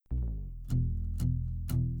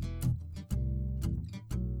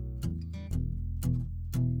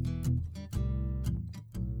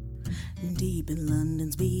deep in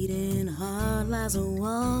London's beating heart lies a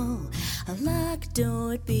wall. A locked door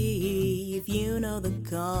would be if you know the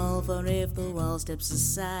call. For if the wall steps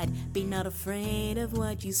aside, be not afraid of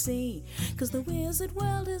what you see, 'cause the wizard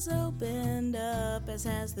world is opened up, as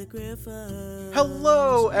has the Griffin.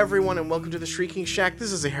 Hello, everyone, and welcome to the Shrieking Shack.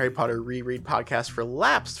 This is a Harry Potter reread podcast for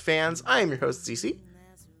lapsed fans. I am your host, Cece.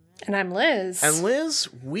 And I'm Liz. And Liz,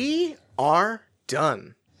 we are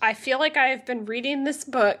done. I feel like I've been reading this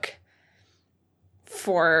book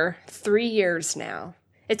for 3 years now.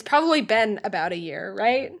 It's probably been about a year,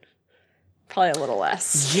 right? Probably a little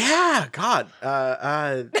less. Yeah,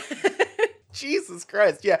 God. Jesus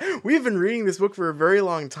Christ. Yeah, we've been reading this book for a very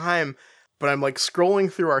long time, but I'm like scrolling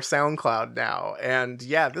through our SoundCloud now. And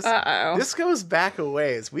yeah, this goes back a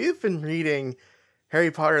ways. We've been reading Harry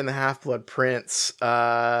Potter and the Half-Blood Prince.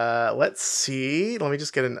 Let's see. Let me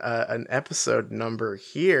just get an episode number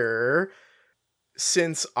here.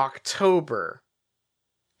 Since October.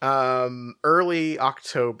 Early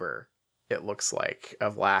October, it looks like,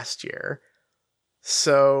 of last year.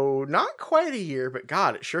 So, not quite a year, but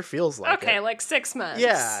God, it sure feels like it. Okay, like 6 months.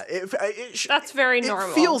 Yeah. That's very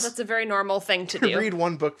normal. That's a very normal thing to do. Read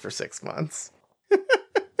one book for 6 months.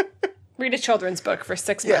 Read a children's book for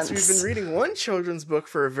 6 months. Yes, we've been reading one children's book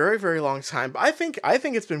for a very, very long time. But I think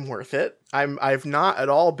it's been worth it. I've not at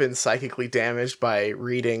all been psychically damaged by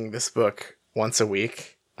reading this book once a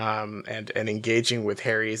week, and engaging with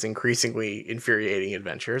Harry's increasingly infuriating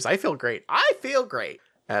adventures. I feel great.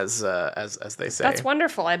 As they say. That's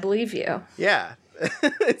wonderful. I believe you. Yeah,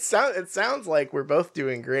 it sounds like we're both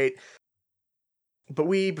doing great. But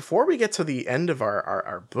before we get to the end of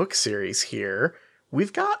our book series here,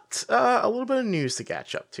 we've got a little bit of news to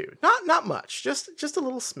catch up to. Not much, just a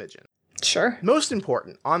little smidgen. Sure. Most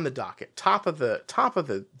important on the docket, top of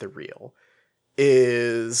the reel,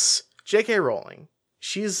 is J.K. Rowling.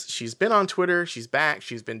 She's been on Twitter. She's back.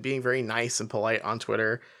 She's been being very nice and polite on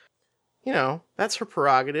Twitter. You know, that's her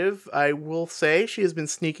prerogative. I will say she has been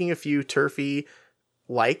sneaking a few turfy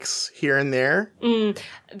likes here and there.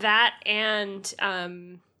 That and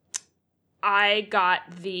I got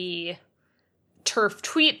the turf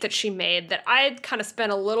tweet that she made that I had kind of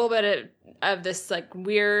spent a little bit of this like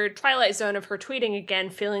weird Twilight Zone of her tweeting again,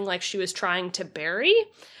 feeling like she was trying to bury,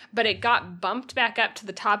 but it got bumped back up to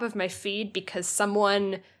the top of my feed because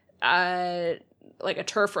someone like a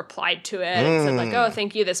turf replied to it and said like, oh,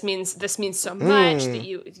 thank you. This means so much that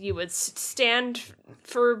you would stand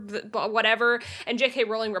for whatever. And J.K.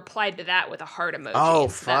 Rowling replied to that with a heart emoji. Oh,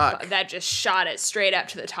 so fuck. That just shot it straight up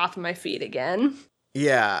to the top of my feed again.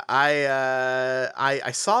 Yeah,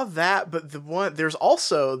 I saw that, but there's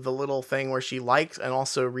also the little thing where she liked and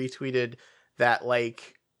also retweeted that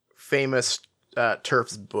like famous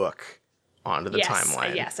turf's book onto the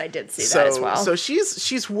timeline. Yes, I did see that as well. So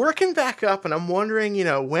she's working back up, and I'm wondering, you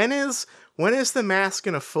know, when is the mask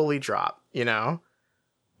gonna fully drop? You know,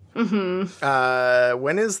 when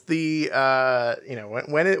is the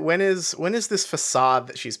when is this facade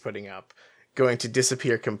that she's putting up going to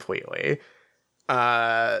disappear completely?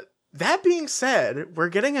 That being said, we're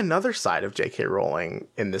getting another side of J.K. Rowling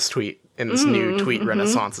in this new tweet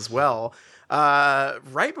renaissance as well.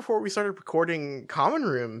 Right before we started recording Common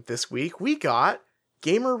Room this week, we got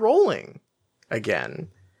Gamer Rowling again.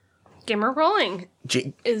 Gamer Rowling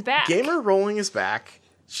is back. Gamer Rowling is back.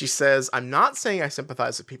 She says, I'm not saying I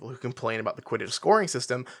sympathize with people who complain about the Quidditch scoring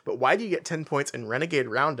system, but why do you get 10 points in Renegade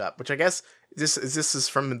Roundup? Which I guess this is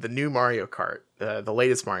from the new Mario Kart, the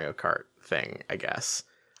latest Mario Kart thing, I guess.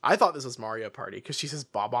 I thought this was Mario Party, because she says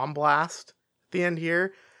Bob-omb Blast at the end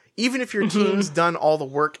here. Even if your team's done all the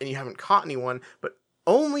work and you haven't caught anyone, but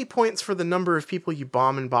only points for the number of people you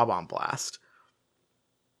bomb in Bob-omb Blast.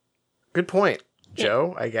 Good point,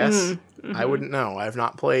 Joe, I guess. I wouldn't know. I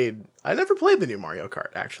never played the new Mario Kart,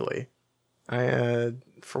 actually.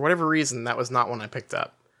 For whatever reason, that was not one I picked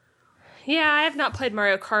up. Yeah, I have not played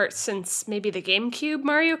Mario Kart since maybe the GameCube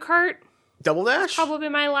Mario Kart. Double Dash? That's probably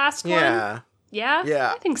my last one. Yeah.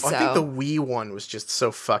 Yeah? I think so. I think the Wii one was just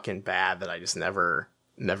so fucking bad that I just never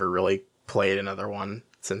really played another one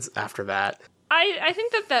since after that. I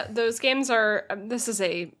think that those games are, this is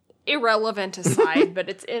a irrelevant aside, but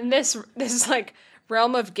it's in this like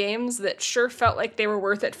realm of games that sure felt like they were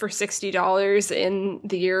worth it for $60 in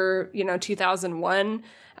the year, 2001,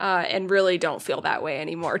 and really don't feel that way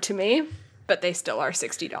anymore to me, but they still are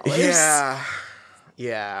 $60.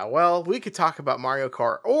 Yeah. Well, we could talk about Mario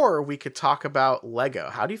Kart, or we could talk about Lego.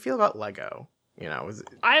 How do you feel about Lego?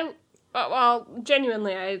 Well,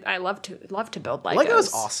 genuinely, I love to build Legos.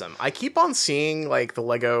 Lego's awesome. I keep on seeing like the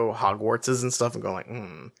Lego Hogwartses and stuff and going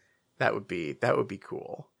like, that would be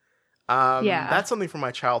cool. Yeah. That's something from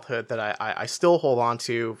my childhood that I still hold on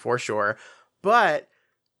to for sure. But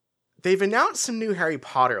they've announced some new Harry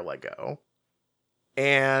Potter Lego.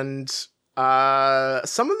 And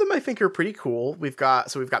some of them I think are pretty cool. We've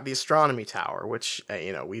got the astronomy tower, which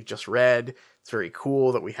we've just read. It's very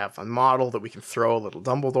cool that we have a model that we can throw a little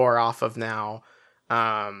Dumbledore off of now.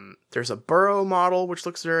 There's a Burrow model which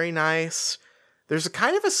looks very nice. There's a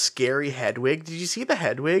kind of a scary Hedwig. Did you see the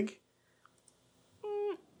Hedwig?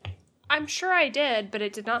 I'm sure I did, but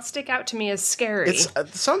it did not stick out to me as scary. It's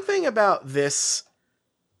something about this.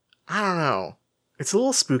 I don't know. It's a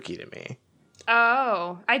little spooky to me.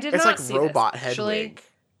 Oh, I did it's not like see robot this, Hedwig.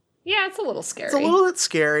 Yeah, it's a little scary. It's a little bit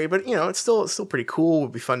scary, but it's still pretty cool.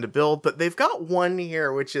 Would be fun to build. But they've got one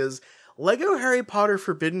here, which is Lego Harry Potter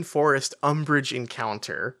Forbidden Forest Umbridge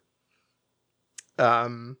Encounter.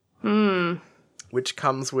 Which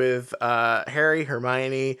comes with Harry,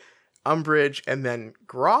 Hermione, Umbridge, and then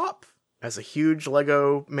Grop as a huge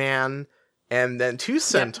Lego man, and then 2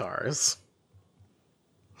 centaurs.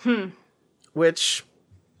 Which,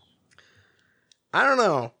 I don't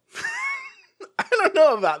know. I don't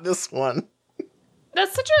know about this one.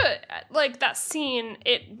 That's such that scene,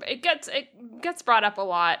 it gets brought up a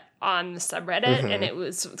lot on the subreddit, and it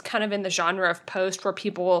was kind of in the genre of post where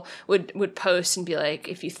people would post and be like,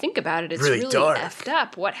 if you think about it, it's really dark. effed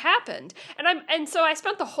up. What happened? And so I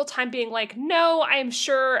spent the whole time being like, no, I am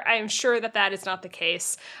sure that is not the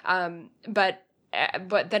case. But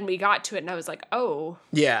then we got to it and I was like, oh.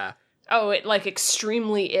 Yeah. Oh, it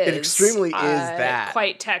extremely is. It extremely is that.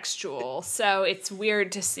 Quite textual. So it's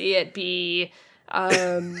weird to see it be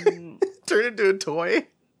turn into a toy.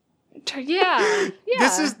 Yeah.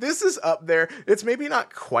 This is up there. It's maybe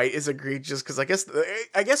not quite as egregious because I guess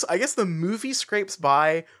the movie scrapes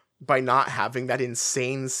by not having that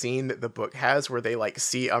insane scene that the book has where they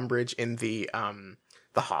see Umbridge in the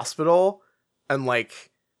hospital and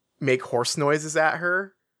make horse noises at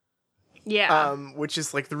her. Yeah. Which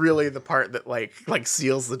is really the part that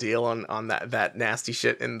seals the deal on that nasty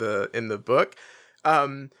shit in the book.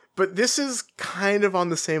 But this is kind of on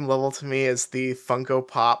the same level to me as the Funko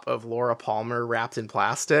Pop of Laura Palmer wrapped in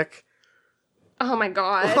plastic. Oh my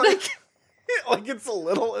god. It's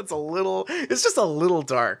just a little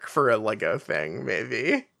dark for a Lego thing,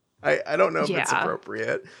 maybe. I don't know if it's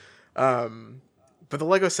appropriate. But the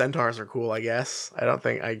Lego centaurs are cool, I guess. I don't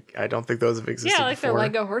think those have existed before. Their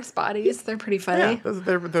Lego horse bodies. They're pretty funny. Yeah,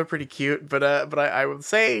 they're pretty cute. But I would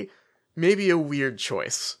say maybe a weird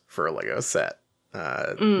choice for a Lego set.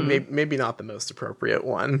 Maybe not the most appropriate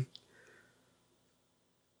one.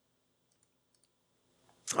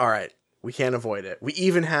 All right, we can't avoid it. We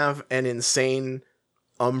even have an insane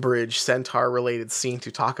Umbridge centaur-related scene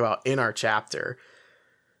to talk about in our chapter.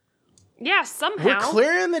 Yeah, somehow. We're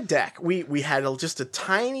clearing the deck. We had just a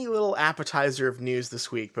tiny little appetizer of news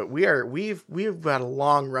this week, but we've got a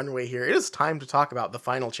long runway here. It is time to talk about the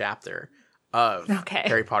final chapter of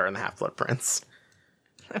Harry Potter and the Half-Blood Prince.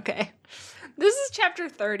 Okay. This is chapter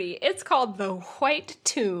 30. It's called The White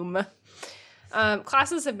Tomb.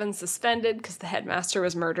 Classes have been suspended because the headmaster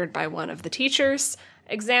was murdered by one of the teachers.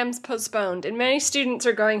 Exams postponed, and many students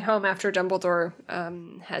are going home after Dumbledore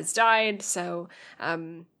has died, so...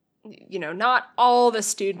 not all the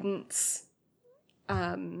students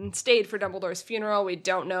stayed for Dumbledore's funeral. We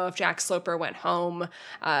don't know if Jack Sloper went home,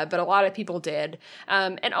 but a lot of people did.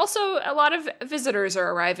 And also, a lot of visitors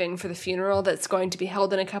are arriving for the funeral that's going to be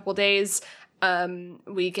held in a couple days.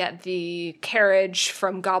 We get the carriage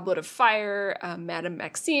from Goblet of Fire. Madame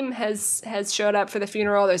Maxime has showed up for the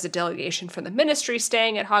funeral. There's a delegation from the Ministry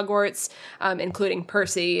staying at Hogwarts, including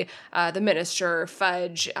Percy, the Minister,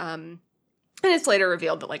 Fudge, and it's later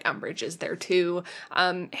revealed that Umbridge is there too.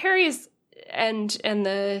 Harry's and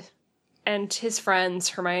his friends,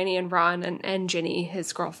 Hermione and Ron and Ginny,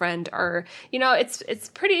 his girlfriend, are,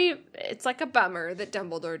 it's like a bummer that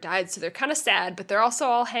Dumbledore died, so they're kind of sad, but they're also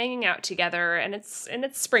all hanging out together, and it's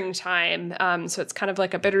springtime, so it's kind of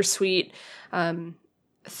like a bittersweet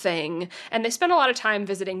thing. And they spend a lot of time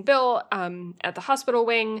visiting Bill at the hospital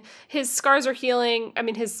wing. His scars are healing. I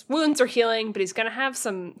mean, his wounds are healing, but he's going to have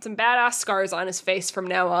some badass scars on his face from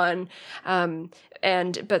now on.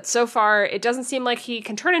 But so far, it doesn't seem like he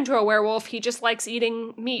can turn into a werewolf. He just likes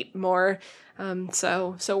eating meat more.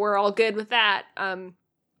 So we're all good with that.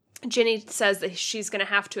 Ginny says that she's going to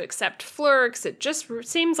have to accept Fleur because it just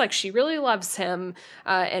seems like she really loves him.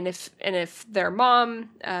 And if their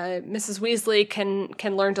mom, Mrs. Weasley,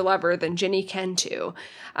 can learn to love her, then Ginny can too.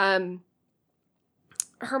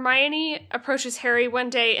 Hermione approaches Harry one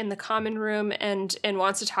day in the common room and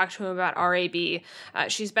wants to talk to him about RAB.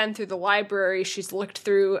 She's been through the library. She's looked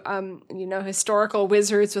through, historical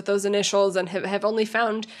wizards with those initials and have only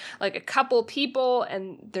found like a couple people,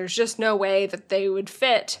 and there's just no way that they would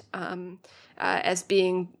fit as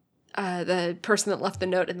being the person that left the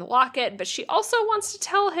note in the locket. But she also wants to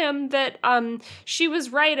tell him that she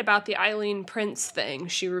was right about the Eileen Prince thing.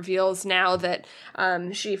 She reveals now that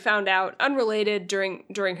she found out, unrelated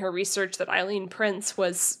during her research, that Eileen Prince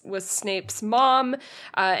was Snape's mom,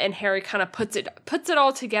 and Harry kind of puts it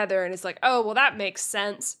all together and is like, oh, well, that makes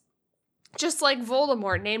sense. Just like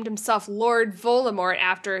Voldemort named himself Lord Voldemort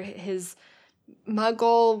after his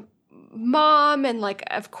Muggle mom, and like,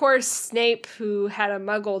 of course, Snape, who had a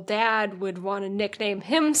Muggle dad, would want to nickname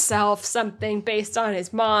himself something based on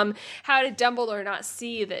his mom. How did Dumbledore not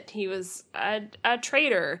see that he was a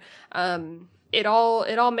traitor? It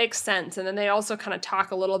all makes sense. And then they also kind of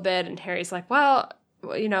talk a little bit, and Harry's like, well,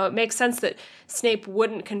 it makes sense that Snape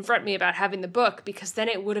wouldn't confront me about having the book, because then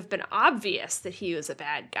it would have been obvious that he was a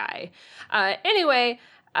bad guy. Anyway,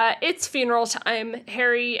 it's funeral time.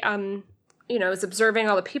 Harry is observing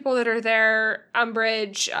all the people that are there.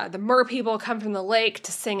 Umbridge, the mer people come from the lake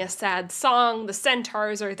to sing a sad song. The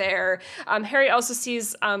centaurs are there. Harry also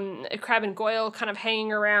sees Crabbe and Goyle kind of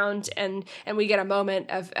hanging around, and we get a moment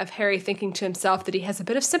of Harry thinking to himself that he has a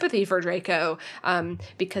bit of sympathy for Draco,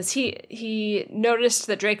 because he noticed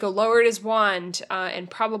that Draco lowered his wand and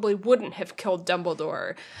probably wouldn't have killed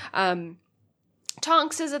Dumbledore.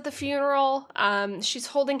 Tonks is at the funeral. She's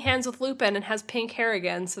holding hands with Lupin and has pink hair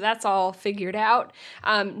again, so that's all figured out.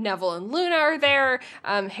 Neville and Luna are there.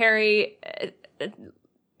 Harry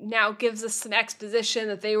now gives us some exposition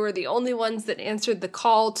that they were the only ones that answered the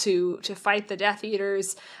call to fight the Death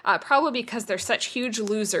Eaters, probably because they're such huge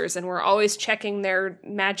losers and we're always checking their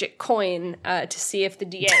magic coin to see if the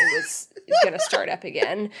DA was going to start up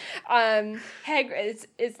again. Hagrid,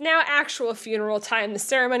 it's now actual funeral time. The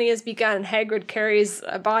ceremony has begun. Hagrid carries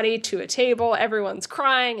a body to a table. Everyone's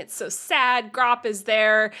crying. It's so sad. Grop is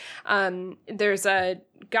there. There's a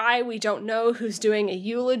guy we don't know who's doing a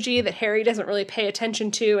eulogy that Harry doesn't really pay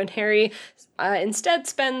attention to, and Harry instead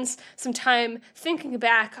spends some time thinking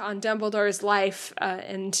back on Dumbledore's life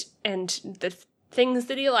and the things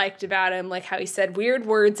that he liked about him, like how he said weird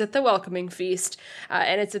words at the welcoming feast.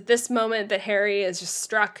 And it's at this moment that Harry is just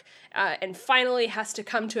struck and finally has to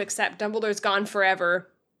come to accept Dumbledore's gone forever.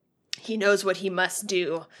 He knows what he must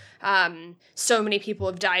do. So many people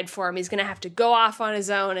have died for him. He's going to have to go off on his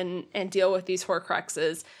own and deal with these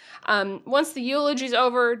Horcruxes. Once the eulogy's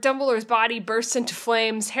over, Dumbledore's body bursts into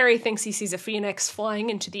flames. Harry thinks he sees a phoenix flying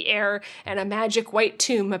into the air, and a magic white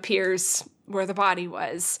tomb appears where the body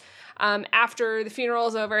was. After the funeral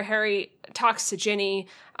is over, Harry talks to Ginny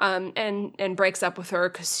and breaks up with her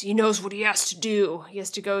because he knows what he has to do. He has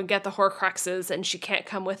to go and get the Horcruxes, and she can't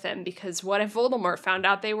come with him because what if Voldemort found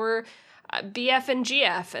out they were BF and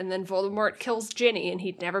GF, and then Voldemort kills Ginny, and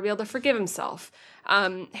he'd never be able to forgive himself.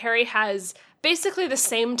 Harry has basically the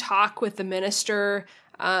same talk with the minister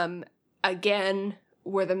again,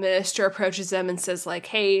 where the minister approaches him and says, like,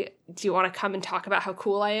 hey, do you want to come and talk about how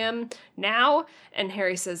cool I am now? And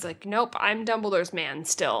Harry says, like, nope, I'm Dumbledore's man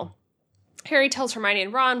still. Harry tells Hermione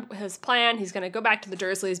and Ron his plan. He's going to go back to the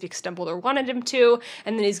Dursleys because Dumbledore wanted him to,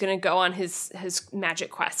 and then he's going to go on his magic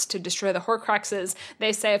quest to destroy the Horcruxes.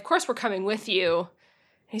 They say, of course we're coming with you.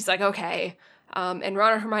 He's like, okay. And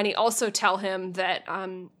Ron and Hermione also tell him that,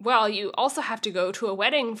 you also have to go to a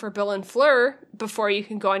wedding for Bill and Fleur before you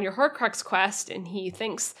can go on your Horcrux quest. And he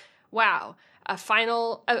thinks, wow, a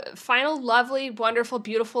final lovely, wonderful,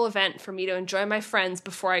 beautiful event for me to enjoy my friends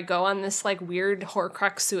before I go on this like weird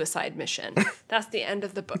Horcrux suicide mission. That's the end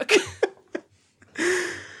of the book.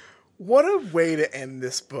 What a way to end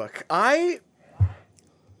this book. I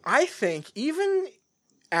think even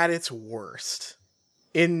at its worst,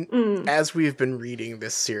 as we've been reading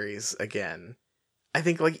this series again, I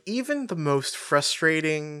think like even the most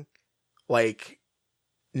frustrating, like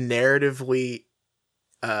narratively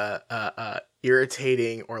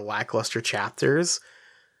irritating or lackluster chapters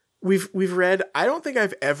we've read, I don't think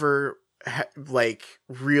I've ever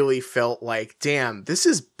really felt like, damn, this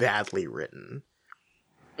is badly written.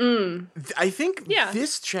 I think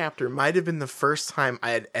this chapter might have been the first time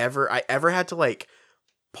I ever had to like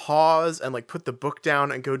pause and like put the book down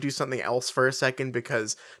and go do something else for a second,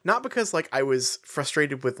 because not because like I was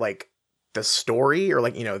frustrated with like the story or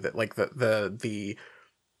like, you know, that like the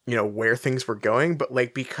you know, where things were going, but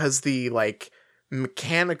like because the like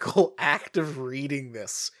mechanical act of reading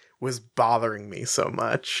this was bothering me so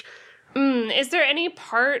much. Is there any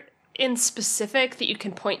part in specific that you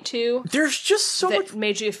can point to There's just so that much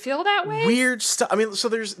made you feel that way? weird stuff. I mean, so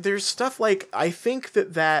there's stuff like, I think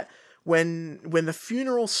that when the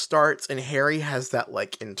funeral starts and Harry has that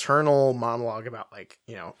like internal monologue about like,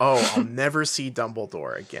 you know, oh, I'll never see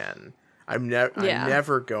Dumbledore again. I'm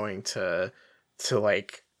never going to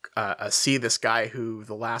like see this guy who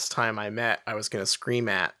the last time I met I was going to scream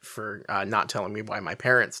at for not telling me why my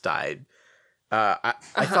parents died. I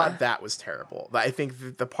thought that was terrible. I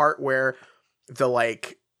think the part where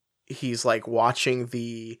he's like watching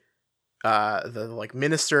the like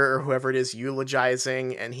minister or whoever it is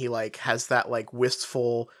eulogizing, and he like has that like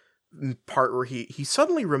wistful part where he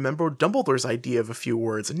suddenly remembered Dumbledore's idea of a few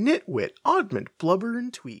words: nitwit, oddment, blubber,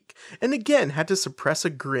 and tweak, and again had to suppress a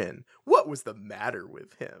grin. What was the matter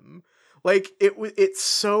with him? Like it's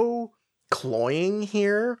so cloying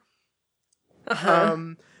here.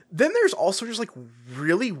 Then there's also just like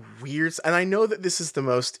really weird, and I know that this is the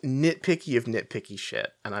most nitpicky of nitpicky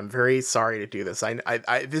shit, and I'm very sorry to do this.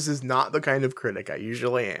 I this is not the kind of critic I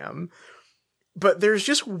usually am, but there's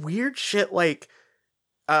just weird shit like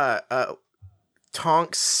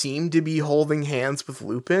Tonks seemed to be holding hands with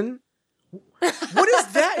Lupin. What is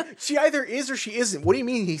that? She either is or she isn't. What do you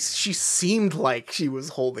mean she seemed like she was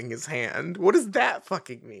holding his hand? What does that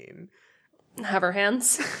fucking mean? Have her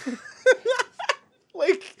hands.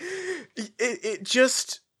 Like, it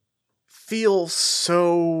just feels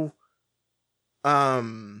so,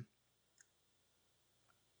 like,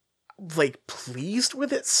 pleased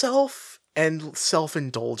with itself and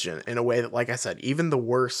self-indulgent in a way that, like I said, even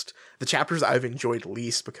the chapters I've enjoyed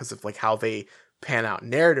least because of, like, how they pan out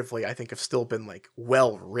narratively, I think have still been, like,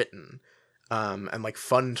 well written, and, like,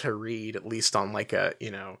 fun to read, at least on, like, a, you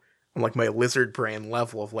know, on like my lizard brain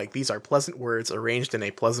level of like, these are pleasant words arranged in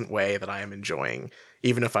a pleasant way that I am enjoying,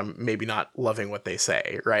 even if I'm maybe not loving what they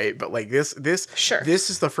say, right? But like this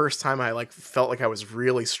is the first time I like felt like I was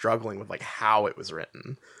really struggling with like how it was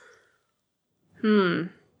written.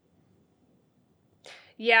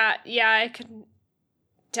 Yeah, I could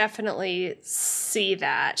definitely see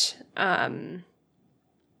that. I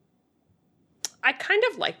kind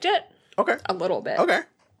of liked it. Okay. A little bit. Okay.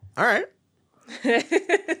 All right.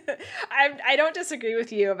 I don't disagree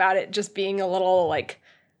with you about it just being a little like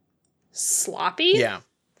sloppy. Yeah.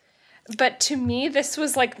 But to me, this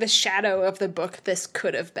was like the shadow of the book this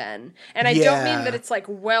could have been. And I don't mean that it's like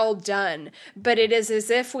well done, but it is as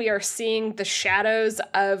if we are seeing the shadows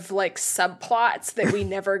of like subplots that we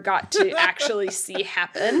never got to actually see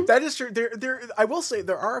happen. That is true. There I will say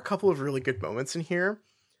there are a couple of really good moments in here.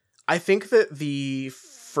 I think that the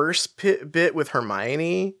first bit with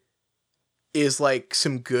Hermione is like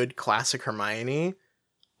some good classic Hermione,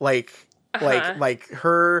 like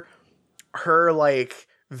her like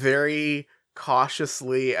very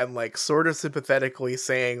cautiously and like sort of sympathetically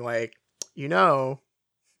saying like, you know,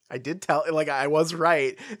 I did tell, like I was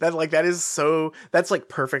right. That like that is so, that's like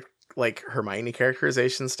perfect like Hermione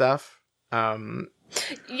characterization stuff.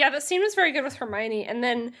 Yeah, the scene was very good with Hermione, and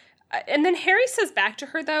then Harry says back to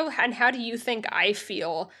her though, and how do you think I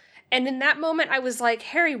feel? And in that moment, I was like,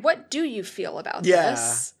 Harry, what do you feel about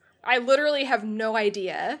this? I literally have no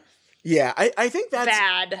idea. Yeah, I think that's...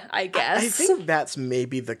 bad, I guess. I think that's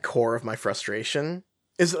maybe the core of my frustration,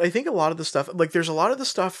 is that I think a lot of the stuff... Like, there's a lot of the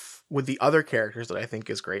stuff with the other characters that I think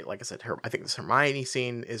is great. Like I said, I think this Hermione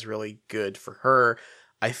scene is really good for her.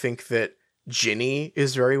 I think that Ginny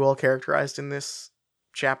is very well characterized in this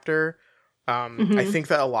chapter. I think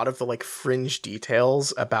that a lot of the, like, fringe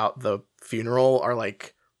details about the funeral are,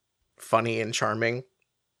 like, funny and charming,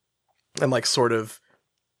 and like sort of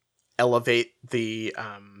elevate the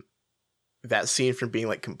that scene from being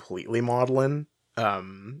like completely maudlin.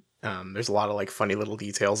 There's a lot of like funny little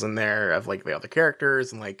details in there of like the other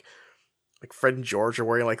characters, and like Fred and George are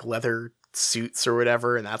wearing like leather suits or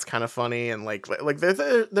whatever, and that's kind of funny, and like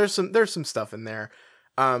there's some stuff in there.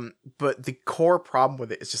 But the core problem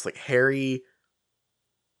with it is just like Harry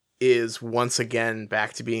is once again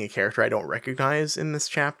back to being a character I don't recognize in this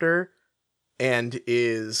chapter, and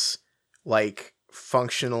is like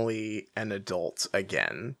functionally an adult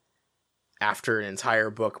again after an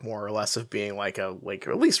entire book more or less of being like a like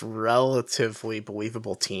at least relatively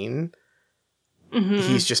believable teen.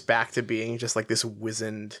 He's just back to being just like this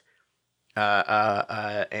wizened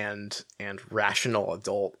and rational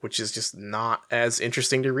adult, which is just not as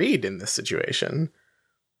interesting to read in this situation.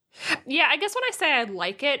 Yeah, I guess when I say I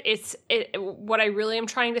like it, what I really am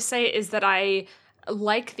trying to say is that I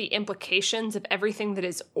like the implications of everything that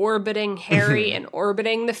is orbiting Harry and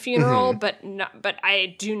orbiting the funeral, but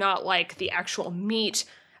I do not like the actual meat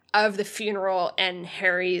of the funeral and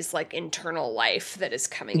Harry's like internal life that is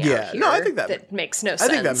coming out here. No, I think that makes no sense. I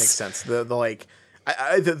think that makes sense. The like,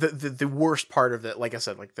 the worst part of it, like I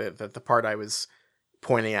said, like the part I was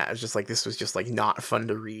pointing at is just like, this was just like not fun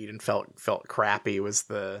to read and felt crappy,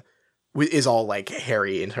 is all like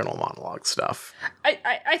Harry internal monologue stuff.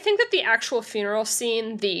 I think that the actual funeral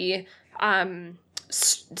scene, the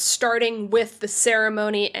starting with the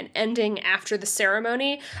ceremony and ending after the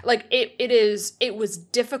ceremony, like it was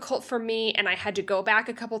difficult for me, and I had to go back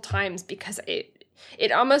a couple times because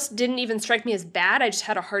it almost didn't even strike me as bad. I just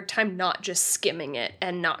had a hard time not just skimming it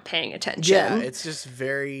and not paying attention. Yeah, it's just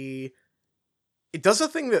very... It does a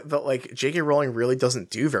thing that like J.K. Rowling really doesn't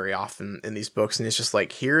do very often in these books, and it's just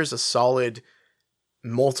like, here's a solid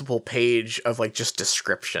multiple page of like just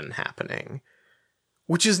description happening,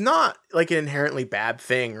 which is not like an inherently bad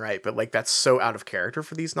thing, right? But like, that's so out of character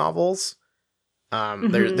for these novels.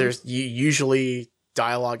 There's usually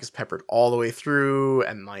dialogue is peppered all the way through,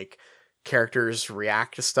 and like characters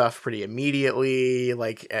react to stuff pretty immediately.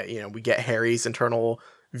 Like, we get Harry's internal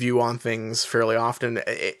view on things fairly often.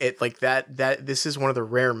 It like that this is one of the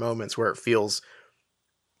rare moments where it feels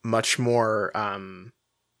much more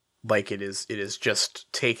like it is just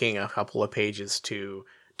taking a couple of pages to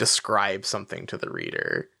describe something to the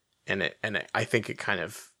reader, and I think it kind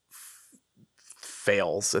of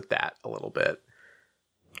fails at that a little bit.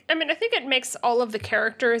 I mean, I think it makes all of the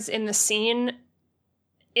characters in the scene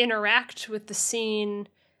interact with the scene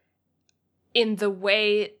in the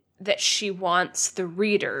way that she wants the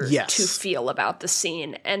reader to feel about the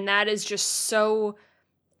scene. And that is just so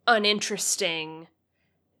uninteresting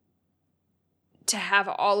to have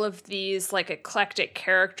all of these like eclectic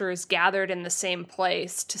characters gathered in the same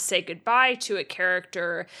place to say goodbye to a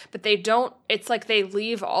character, but they don't, it's like they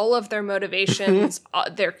leave all of their motivations,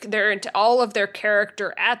 they're into all of their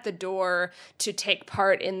character at the door to take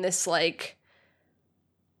part in this like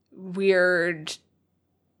weird,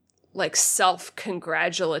 like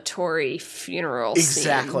self-congratulatory funeral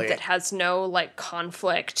scene that has no like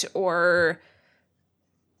conflict or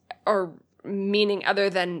meaning other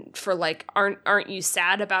than for like, aren't you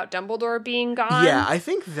sad about Dumbledore being gone? Yeah, I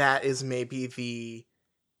think that is maybe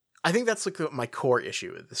I think that's like my core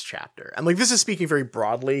issue with this chapter. And like, this is speaking very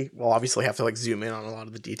broadly. We'll obviously have to like zoom in on a lot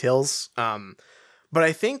of the details. But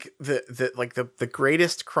I think that like the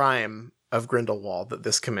greatest crime of Grindelwald that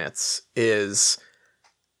this commits is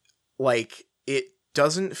like, it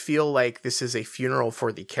doesn't feel like this is a funeral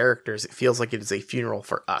for the characters. It feels like it is a funeral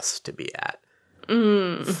for us to be at.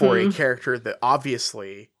 Mm-hmm. For a character that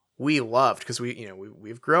obviously we loved, because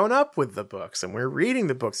we've grown up with the books and we're reading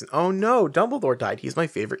the books, and oh no, Dumbledore died. He's my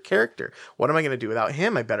favorite character. What am I going to do without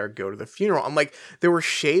him? I better go to the funeral. I'm like, there were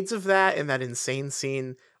shades of that in that insane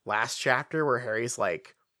scene last chapter where Harry's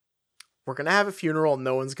like, we're going to have a funeral.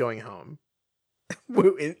 No one's going home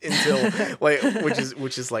until like,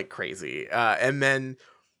 which is like crazy. And then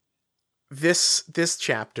this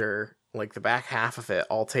chapter, like the back half of it,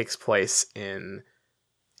 all takes place in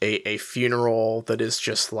a funeral that is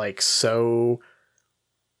just like so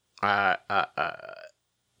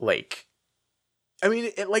like, I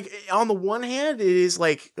mean, it, like, on the one hand, it is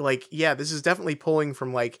like yeah, this is definitely pulling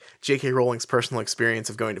from like J.K. Rowling's personal experience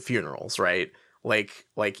of going to funerals, right? Like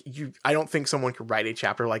I don't think someone could write a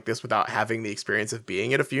chapter like this without having the experience of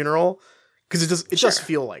being at a funeral, because it does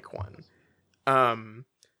feel like one.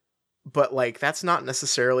 But like, that's not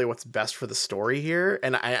necessarily what's best for the story here.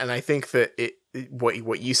 And I think that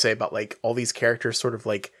what you say about like all these characters sort of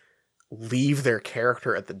like leave their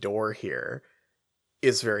character at the door here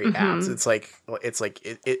is very apt. It's like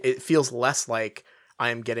it feels less like I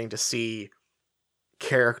am getting to see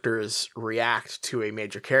characters react to a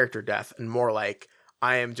major character death, and more like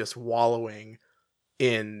I am just wallowing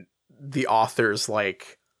in the author's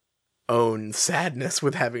like own sadness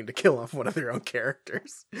with having to kill off one of their own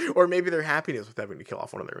characters, or maybe their happiness with having to kill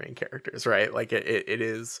off one of their main characters, right? Like it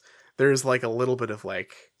is, there's like a little bit of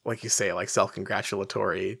like you say, like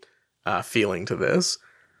self-congratulatory feeling to this.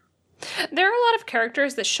 There are a lot of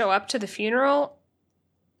characters that show up to the funeral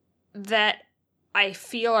that I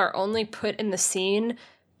feel are only put in the scene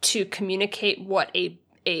to communicate what a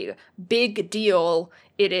big deal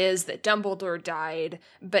it is that Dumbledore died,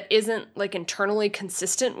 but isn't like internally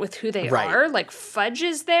consistent with who they are. Like Fudge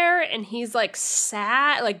is there, and he's like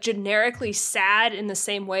sad, like generically sad in the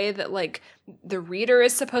same way that like the reader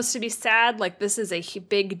is supposed to be sad. Like, this is a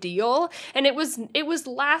big deal. And it was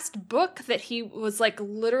last book that he was like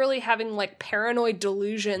literally having like paranoid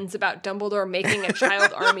delusions about Dumbledore making a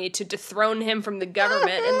child army to dethrone him from the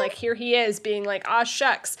government. And like, here he is being like, ah,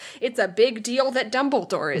 shucks, it's a big deal that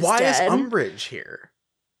Dumbledore is dead. Why is Umbridge here?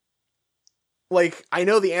 like, I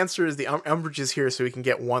know the answer is the Umbridge is here so we can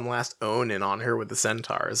get one last own in on her with the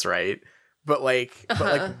centaurs, right? But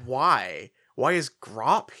why? Why is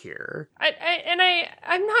Grop here?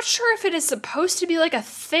 I'm not sure if it is supposed to be like a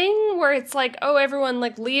thing where it's like, oh, everyone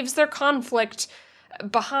like leaves their conflict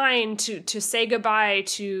behind to say goodbye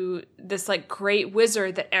to this like great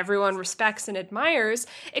wizard that everyone respects and admires,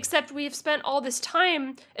 except we've spent all this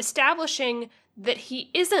time establishing that he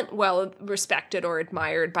isn't well respected or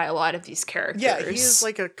admired by a lot of these characters. Yeah, he is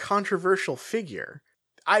like a controversial figure.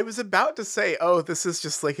 I was about to say, oh, this is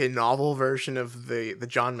just like a novel version of the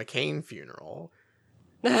John McCain funeral.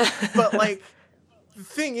 But like, the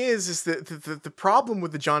thing is that the problem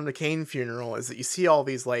with the John McCain funeral is that you see all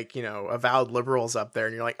these like, you know, avowed liberals up there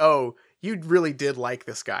and you're like, oh, you really did like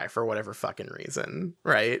this guy for whatever fucking reason,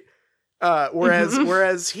 right?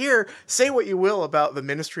 Whereas here, say what you will about the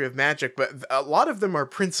Ministry of Magic, but a lot of them are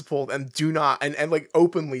principled and do not, and like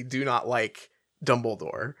openly do not like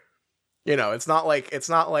Dumbledore. You know, it's not like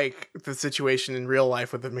the situation in real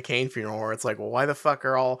life with the McCain funeral where it's like, well, why the fuck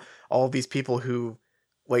are all these people who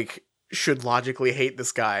like should logically hate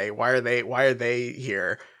this guy? Why are they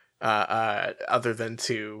here? Other than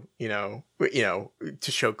to, you know,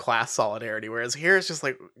 to show class solidarity. Whereas here it's just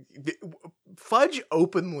like Fudge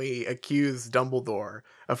openly accused Dumbledore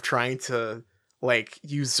of trying to like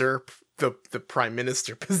usurp the prime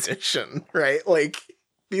minister position, right? Like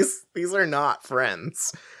these are not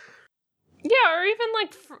friends. Yeah, or even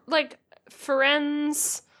like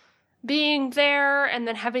Ferenz being there and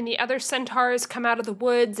then having the other centaurs come out of the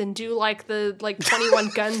woods and do like the 21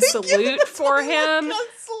 gun salute for him. Gun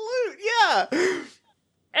salute, yeah.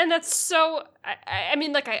 And that's so I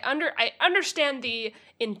mean, like I understand the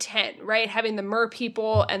intent, right? Having the mer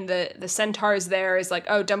people and the centaurs there is like,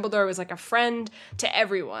 oh, Dumbledore was like a friend to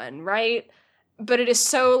everyone, right? But it is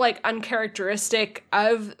so like uncharacteristic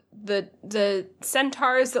of the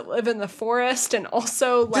centaurs that live in the forest, and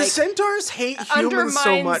also like the centaurs hate humans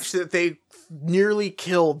so much that they nearly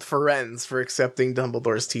killed Ferenz for accepting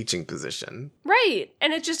Dumbledore's teaching position. Right,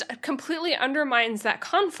 and it just completely undermines that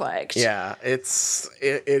conflict. Yeah, it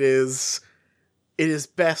is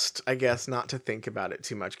best, I guess, not to think about it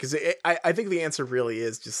too much, because I think the answer really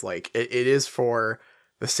is just like it is for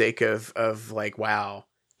the sake of like, wow.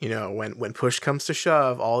 You know, when push comes to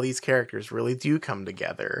shove, all these characters really do come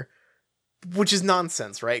together. Which is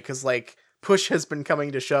nonsense, right? Because, like, push has been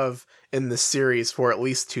coming to shove in this series for at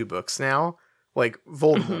least 2 books now. Like,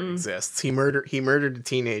 Voldemort exists. He murdered a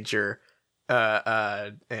teenager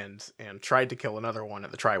and tried to kill another one at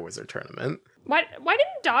the Triwizard Tournament. Why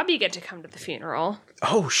didn't Dobby get to come to the funeral?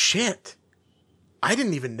 Oh, shit. I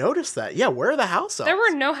didn't even notice that. Yeah, where are the house elves? There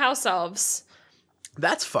were no house elves.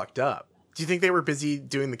 That's fucked up. Do you think they were busy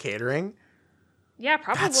doing the catering? Yeah,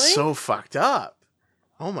 probably. That's so fucked up.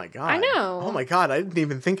 Oh my god. I know. Oh my god, I didn't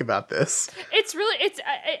even think about this.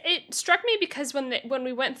 It struck me because when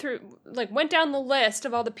we went down the list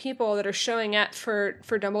of all the people that are showing up for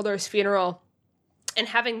Dumbledore's funeral, and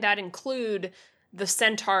having that include the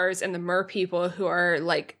centaurs and the mer people who are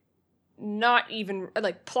like not even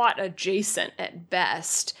like plot adjacent at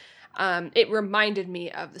best. It reminded me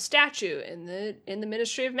of the statue in the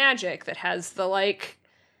Ministry of Magic that has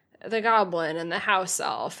the goblin and the house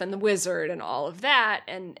elf and the wizard and all of that,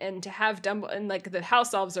 and to have Dumbledore and like the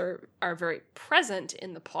house elves are very present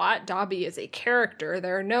in the plot. Dobby is a character.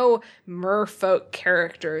 There are no merfolk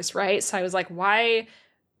characters, right? So I was like, why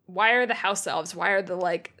are the house elves? Why are the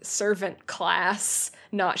like servant class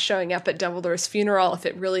not showing up at Dumbledore's funeral if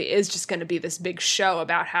it really is just going to be this big show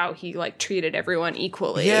about how he like treated everyone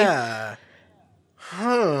equally? Yeah.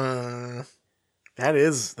 Huh. That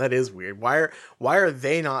is weird. Why are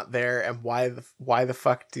they not there, and why the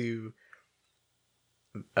fuck do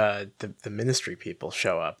the ministry people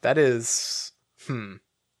show up? That is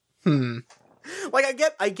Like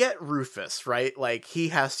I get Rufus, right? Like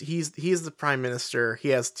he's the prime minister.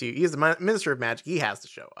 He's the minister of magic. He has to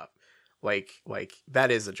show up. Like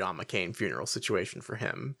that is a John McCain funeral situation for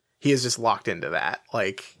him. He is just locked into that.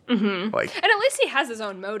 Like, and at least he has his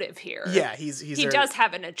own motive here. Yeah, he does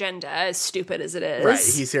have an agenda, as stupid as it is. Right,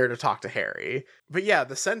 he's here to talk to Harry. But yeah,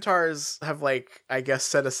 the centaurs have like, I guess,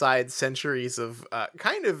 set aside centuries of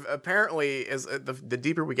kind of apparently, as the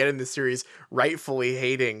deeper we get in this series, rightfully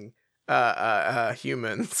hating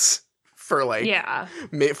humans for like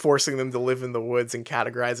forcing them to live in the woods and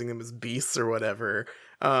categorizing them as beasts or whatever.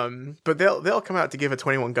 But they'll come out to give a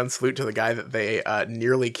 21 gun salute to the guy that they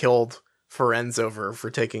nearly killed Ferenz over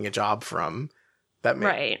for taking a job from.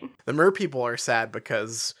 The mer people are sad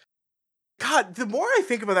because, God, the more I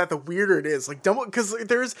think about that, the weirder it is. Like, because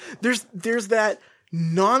there's that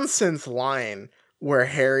nonsense line where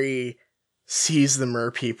Harry sees the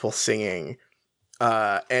mer people singing,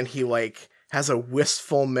 and he like has a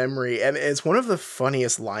wistful memory, and it's one of the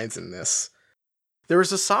funniest lines in this. There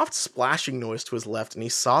was a soft splashing noise to his left, and he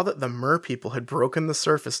saw that the mer people had broken the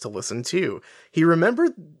surface to listen too. He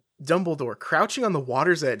remembered Dumbledore crouching on the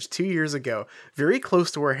water's edge 2 years ago, very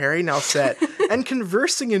close to where Harry now sat, and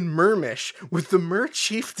conversing in Mermish with the Mer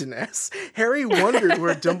Chieftainess. Harry wondered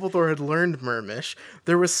where Dumbledore had learned Mermish.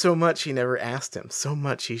 There was so much he never asked him, so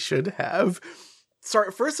much he should have.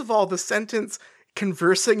 Sorry, first of all, the sentence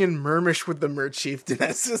conversing in Mermish with the Mer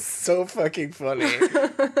Chieftainess is so fucking funny.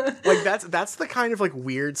 Like, that's the kind of, like,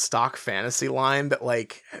 weird stock fantasy line that,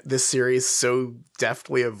 like, this series so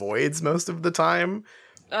deftly avoids most of the time.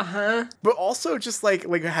 Uh-huh. But also just like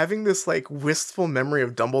having this like wistful memory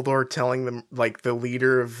of Dumbledore telling them, like, the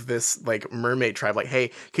leader of this like mermaid tribe, like,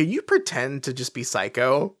 hey, can you pretend to just be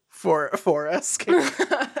psycho for us?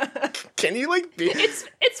 Can you like be...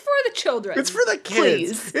 It's for the children. It's for the kids.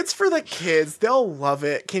 Please. It's for the kids. They'll love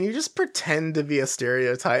it. Can you just pretend to be a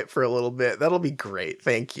stereotype for a little bit? That'll be great.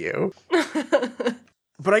 Thank you.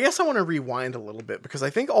 But I guess I want to rewind a little bit, because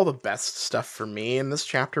I think all the best stuff for me in this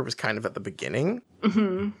chapter was kind of at the beginning.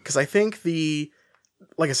 Because I think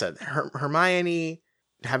like I said, Hermione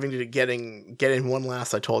having to get in one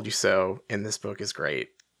last "I told you so" in this book is great.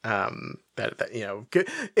 That you know, good.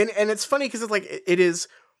 And it's funny because it's like it is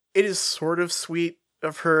sort of sweet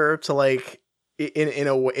of her to like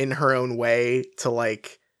in her own way to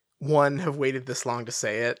like, one, have waited this long to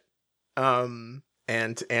say it, and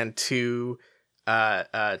two,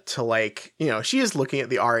 to like, you know, she is looking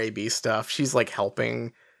at the RAB stuff. She's like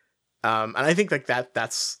helping. And I think like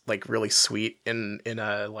that's like really sweet in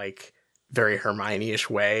a like very Hermione-ish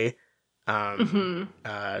way. To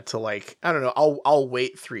like, I don't know, I'll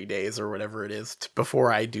wait 3 days or whatever it is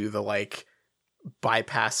before I do the like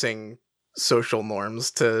bypassing social norms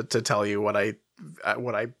to tell you what I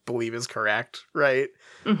believe is correct, right?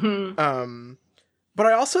 But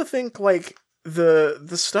I also think like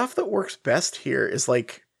the stuff that works best here is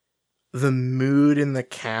like the mood in the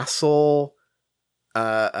castle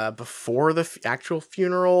before the actual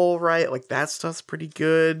funeral, right? Like that stuff's pretty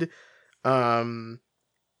good.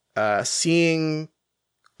 Seeing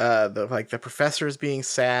the professors being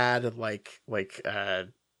sad, and like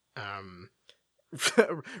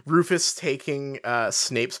Rufus taking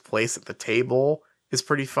Snape's place at the table is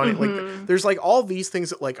pretty funny. Like there's like all these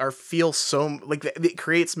things that like feel so like it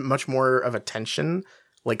creates much more of a tension.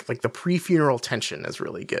 Like the pre-funeral tension is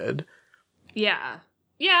really good. Yeah,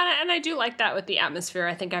 and I do like that with the atmosphere.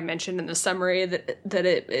 I think I mentioned in the summary that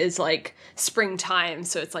it is like springtime,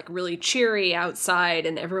 so it's like really cheery outside,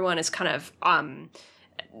 and everyone is kind of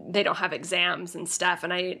they don't have exams and stuff,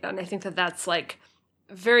 and I think that that's like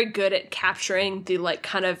very good at capturing the like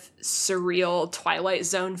kind of surreal Twilight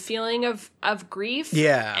Zone feeling of grief,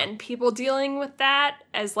 and people dealing with that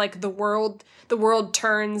as like the world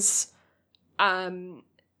turns, but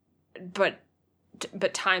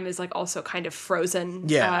time is like also kind of frozen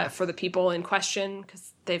for the people in question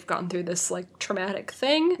because they've gone through this like traumatic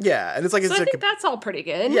thing. Yeah, and it's like, so I think that's all pretty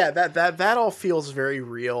good. Yeah, that all feels very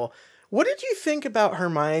real. What did you think about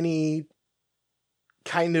Hermione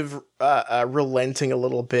kind of relenting a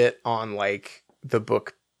little bit on like the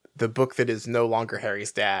book that is no longer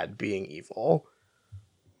Harry's dad being evil?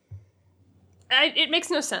 It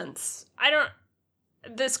makes no sense.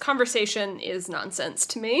 This conversation is nonsense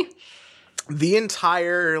to me. The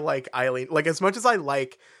entire like Eileen, like as much as I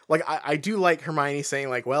do like Hermione saying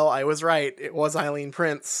like, well, I was right, it was Eileen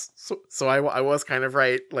Prince, so I was kind of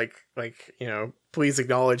right, like you know, please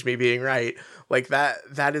acknowledge me being right, like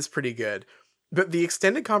that is pretty good. But the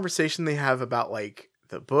extended conversation they have about like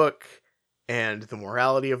the book and the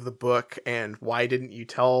morality of the book and why didn't you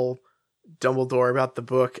tell Dumbledore about the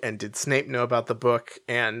book, and did Snape know about the book,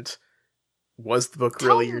 and was the book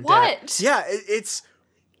really your dad? Yeah, it's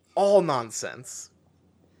all nonsense.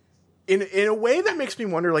 In a way that makes me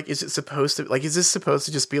wonder, like, is this supposed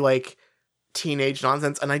to just be like teenage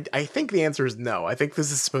nonsense? And I think the answer is no. I think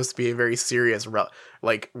this is supposed to be a very serious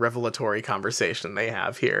revelatory conversation they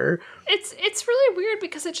have here. It's really weird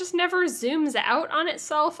because it just never zooms out on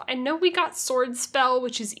itself. I know we got Sword Spell,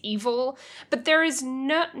 which is evil, but there is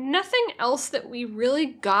nothing else that we really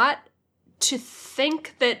got to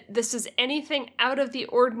think that this is anything out of the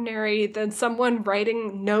ordinary than someone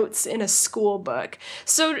writing notes in a school book.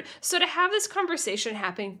 So to have this conversation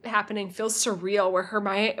happening feels surreal,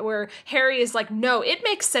 where Harry is like, no, it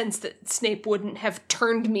makes sense that Snape wouldn't have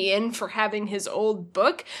turned me in for having his old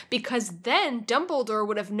book, because then Dumbledore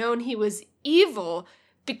would have known he was evil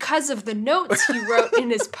because of the notes he wrote in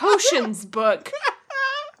his potions book.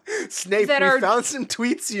 Snape, that we are found some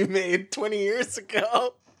tweets you made 20 years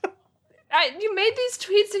ago. you made these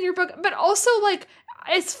tweets in your book, but also, like,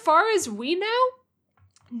 as far as we know,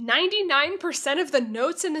 99% of the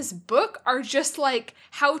notes in this book are just, like,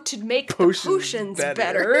 how to make the potions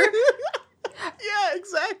better. Yeah,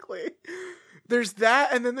 exactly. There's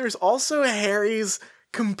that, and then there's also Harry's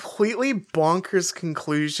completely bonkers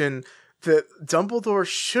conclusion that Dumbledore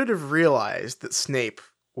should have realized that Snape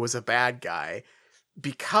was a bad guy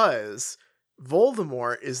because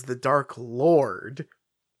Voldemort is the Dark Lord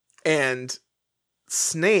and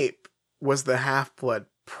Snape was the Half-Blood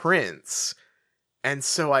Prince. And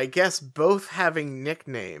so I guess both having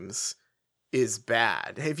nicknames is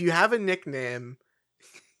bad. If you have a nickname,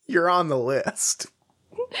 you're on the list.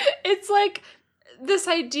 It's like this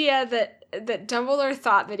idea that Dumbledore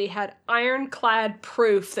thought that he had ironclad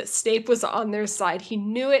proof that Snape was on their side. He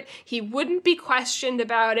knew it. He wouldn't be questioned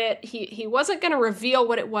about it. He wasn't going to reveal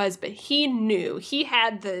what it was, but he knew. He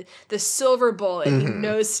had the silver bullet. He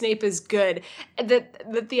knows Snape is good.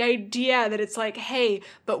 That the idea that it's like, hey,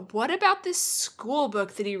 but what about this school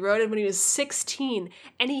book that he wrote when he was 16?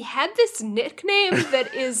 And he had this nickname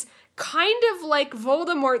that is kind of like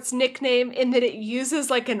Voldemort's nickname in that it uses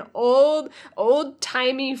like an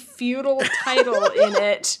old-timey feudal title in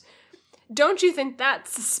it. Don't you think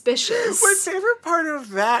that's suspicious? My favorite part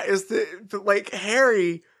of that is that like,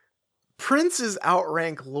 Harry, princes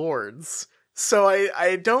outrank lords. So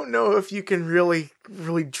I don't know if you can really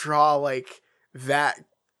draw like that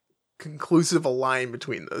conclusive a line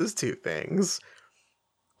between those two things.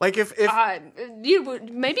 Like if maybe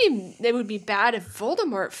it would be bad if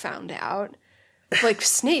Voldemort found out. Like,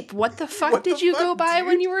 Snape, what the fuck What did the you fuck, go by dude?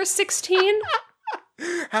 when you were 16?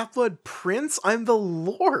 Half-Blood Prince? I'm the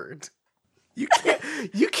Lord. You can't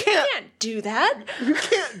You can't do that. You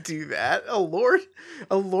can't do that. A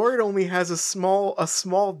lord only has a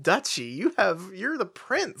small duchy. You're the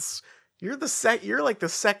prince. You're like the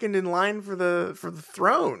second in line for the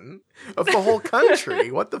throne of the whole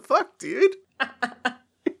country. What the fuck, dude?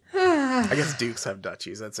 I guess dukes have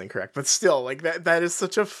duchies. That's incorrect, but still, like that is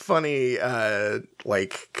such a funny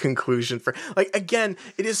like conclusion for, like, again,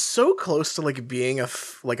 it is so close to like being a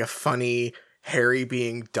funny Harry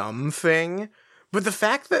being dumb thing, but the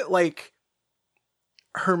fact that like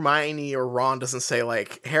Hermione or Ron doesn't say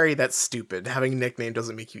like, Harry, that's stupid. Having a nickname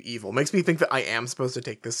doesn't make you evil, makes me think that I am supposed to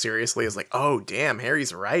take this seriously as like, oh damn,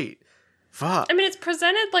 Harry's right. Fuck. I mean, it's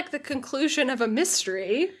presented like the conclusion of a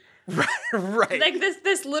mystery. Right. Like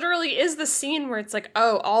this literally is the scene where it's like,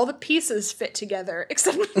 oh, all the pieces fit together,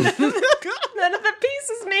 except none of the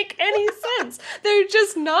pieces make any sense. They're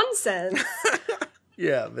just nonsense.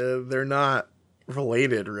 Yeah, they're not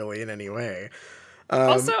related really in any way.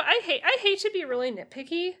 Also, I hate to be really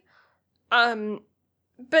nitpicky,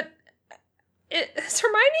 but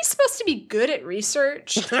Hermione's supposed to be good at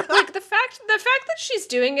research. Like the fact that she's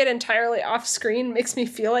doing it entirely off screen makes me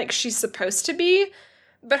feel like she's supposed to be.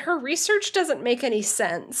 But her research doesn't make any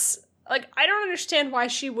sense. Like, I don't understand why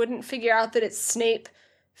she wouldn't figure out that it's Snape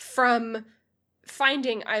from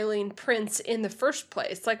finding Eileen Prince in the first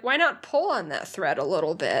place. Like, why not pull on that thread a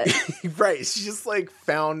little bit? Right, she just, like,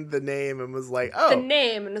 found the name and was like, oh. The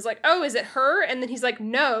name, and was like, oh, is it her? And then he's like,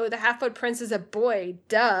 no, the Half-Blood Prince is a boy,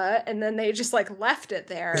 duh. And then they just, like, left it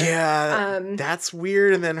there. Yeah, that's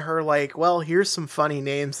weird. And then her, like, well, here's some funny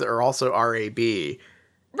names that are also R.A.B.,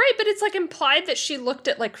 right, but it's like implied that she looked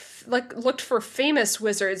at looked for famous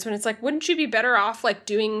wizards when it's like, wouldn't you be better off like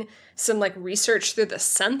doing some like research through the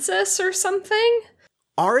census or something?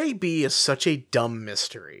 R.A.B. is such a dumb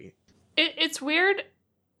mystery. It's weird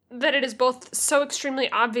that it is both so extremely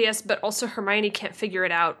obvious, but also Hermione can't figure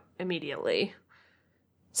it out immediately.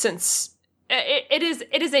 Since it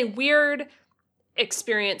is a weird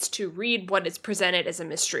experience to read what is presented as a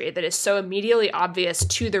mystery that is so immediately obvious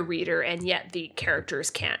to the reader, and yet the characters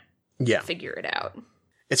can't figure it out.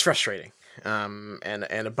 It's frustrating, and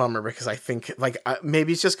a bummer, because I think like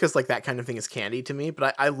maybe it's just because like that kind of thing is candy to me,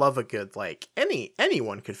 but I love a good like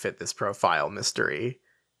anyone could fit this profile mystery,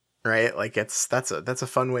 right? Like that's a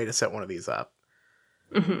fun way to set one of these up.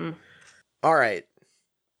 Mm-hmm. All right,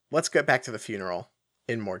 let's get back to the funeral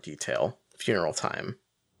in more detail. Funeral time.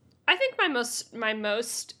 I think my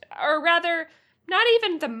most, or rather, not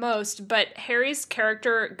even the most, but Harry's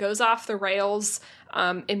character goes off the rails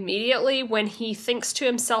immediately when he thinks to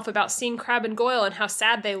himself about seeing Crabbe and Goyle and how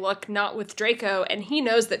sad they look, not with Draco, and he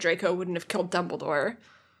knows that Draco wouldn't have killed Dumbledore.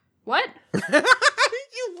 What? You're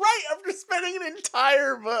right, after spending an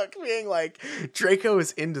entire book being like, Draco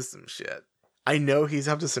is into some shit. I know he's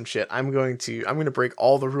up to some shit. I'm going to break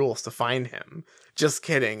all the rules to find him. Just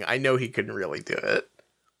kidding. I know he couldn't really do it.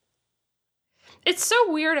 It's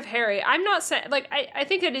so weird of Harry. I'm not saying, like, I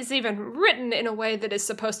think it is even written in a way that is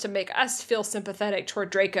supposed to make us feel sympathetic toward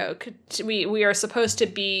Draco. We are supposed to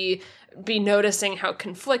be noticing how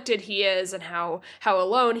conflicted he is and how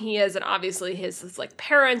alone he is, and obviously his like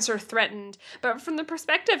parents are threatened. But from the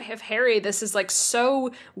perspective of Harry, this is like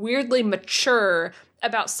so weirdly mature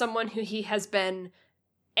about someone who he has been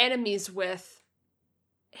enemies with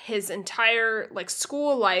his entire like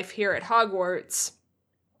school life here at Hogwarts.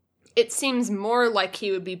 It seems more like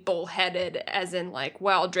he would be bullheaded, as in like,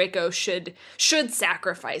 well, Draco should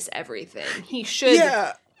sacrifice everything. He should,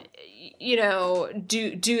 you know,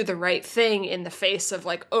 do the right thing in the face of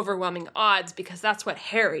like overwhelming odds, because that's what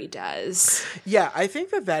Harry does. Yeah, I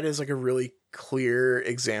think that is like a really clear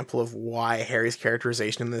example of why Harry's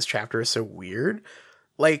characterization in this chapter is so weird.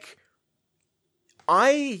 Like,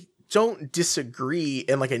 I don't disagree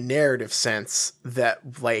in like a narrative sense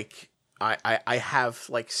that like I have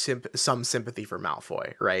like some sympathy for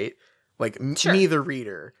Malfoy, right? Like Sure. me, the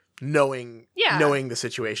reader, knowing the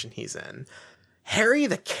situation he's in. Harry,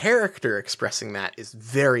 the character, expressing that is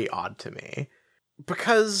very odd to me,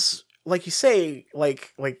 because, like you say,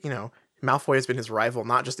 like you know, Malfoy has been his rival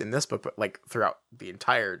not just in this book, but like throughout the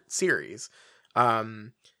entire series.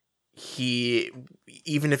 He,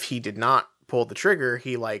 even if he did not pull the trigger,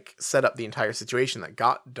 he like set up the entire situation that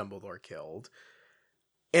got Dumbledore killed.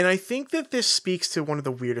 And I think that this speaks to one of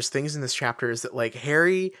the weirdest things in this chapter is that like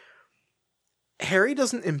Harry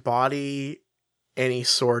doesn't embody any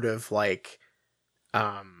sort of like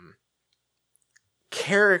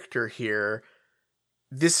character here.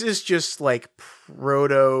 This is just like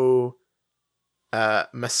proto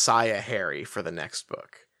Messiah Harry for the next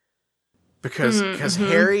book. Because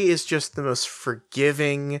Harry is just the most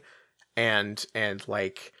forgiving and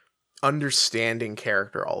like understanding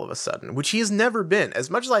character all of a sudden, which he has never been. As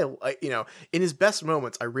much as I you know, in his best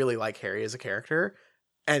moments, I really like Harry as a character,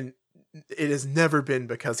 and it has never been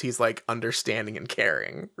because he's like understanding and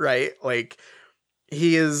caring, right? Like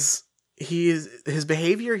his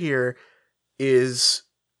behavior here is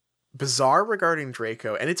bizarre regarding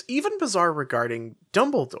Draco, and it's even bizarre regarding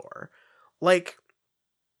Dumbledore. Like,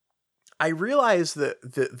 I realize that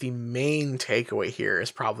the main takeaway here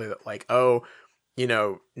is probably that like, oh, you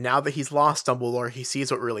know, now that he's lost Dumbledore, he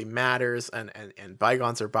sees what really matters, and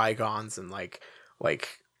bygones are bygones, and like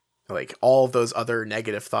all of those other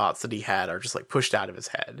negative thoughts that he had are just like pushed out of his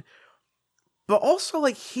head. But also,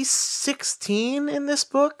 like, he's 16 in this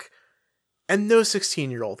book, and no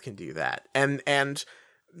 16-year-old can do that. And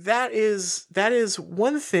that is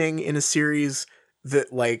one thing in a series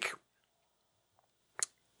that, like,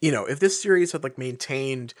 you know, if this series had like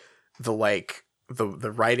maintained the like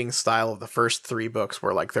the writing style of the first 3 books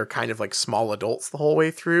where like they're kind of like small adults the whole way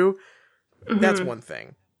through, that's one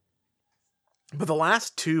thing. But the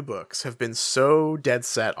last 2 books have been so dead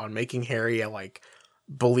set on making Harry a like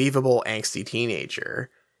believable angsty teenager.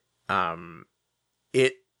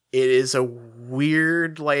 It is a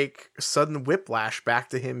weird like sudden whiplash back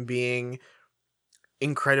to him being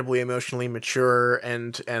incredibly emotionally mature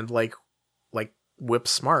and like whip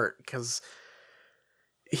smart, because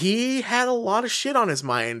he had a lot of shit on his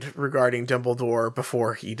mind regarding Dumbledore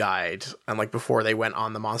before he died, and like before they went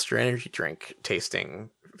on the Monster Energy drink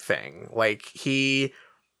tasting thing. Like, he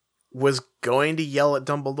was going to yell at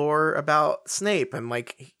Dumbledore about Snape, and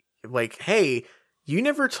like, hey, you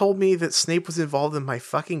never told me that Snape was involved in my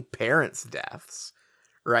fucking parents' deaths,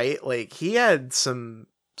 right? Like, he had some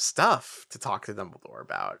stuff to talk to Dumbledore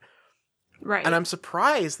about. Right. And I'm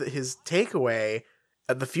surprised that his takeaway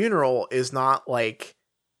at the funeral is not like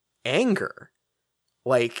anger,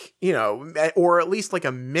 like, you know, or at least like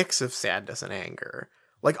a mix of sadness and anger.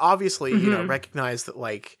 Like, obviously, you know, recognize that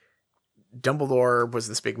like Dumbledore was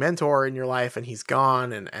this big mentor in your life and he's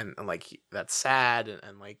gone, and like that's sad,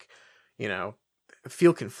 and like, you know,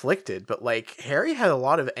 feel conflicted. But like, Harry had a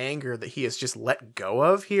lot of anger that he has just let go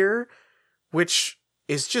of here, which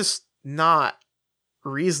is just not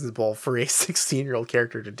reasonable for a 16-year-old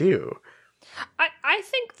character to do. I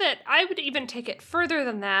think that I would even take it further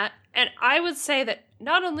than that, and I would say that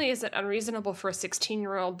not only is it unreasonable for a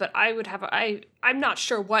 16-year-old, but I'm not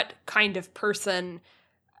sure what kind of person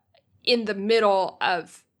in the middle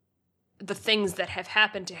of the things that have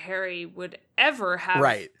happened to Harry would ever have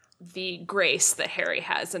the grace that Harry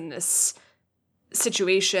has in this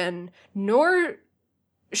situation, nor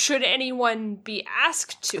should anyone be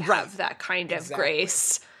asked to have that kind of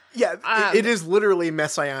grace. Yeah, it is literally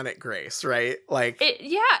messianic grace, right? Like,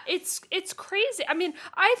 it's crazy. I mean,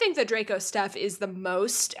 I think the Draco stuff is the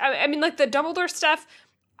most. I mean, like the Dumbledore stuff,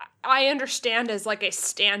 I understand as like a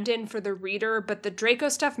stand-in for the reader, but the Draco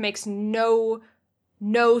stuff makes no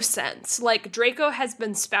no sense. Like, Draco has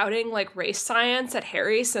been spouting, like, race science at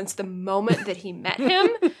Harry since the moment that he met him.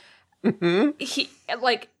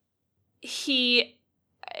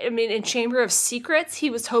 I mean, in Chamber of Secrets, he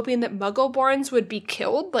was hoping that Muggleborns would be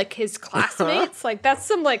killed, like his classmates. Like, that's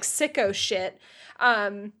some, like, sicko shit.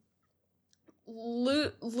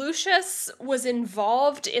 Lucius was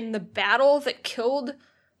involved in the battle that killed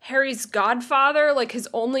Harry's godfather, like his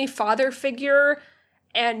only father figure,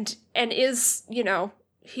 and is, you know,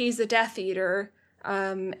 he's a Death Eater,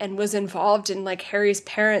 and was involved in, like, Harry's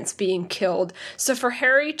parents being killed. So for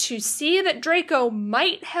Harry to see that Draco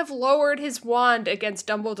might have lowered his wand against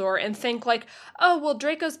Dumbledore and think, like, oh, well,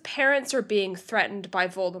 Draco's parents are being threatened by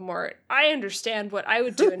Voldemort, I understand what I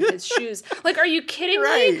would do in his shoes. Like, are you kidding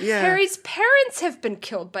me? Yeah. Harry's parents have been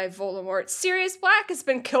killed by Voldemort. Sirius Black has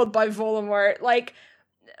been killed by Voldemort. Like,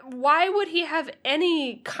 why would he have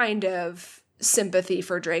any kind of sympathy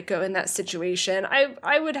for Draco in that situation?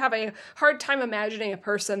 I would have a hard time imagining a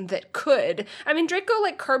person that could. I mean, Draco,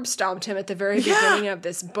 like, curb stomped him at the very beginning of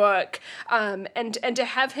this book, and to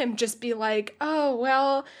have him just be like, oh,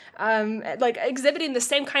 well, like, exhibiting the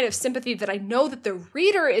same kind of sympathy that I know that the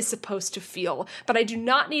reader is supposed to feel, but I do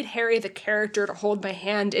not need Harry the character to hold my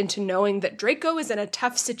hand into knowing that Draco is in a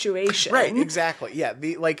tough situation. Right, exactly. Yeah,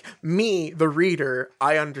 the reader,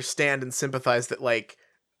 I understand and sympathize that, like,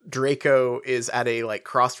 Draco is at a, like,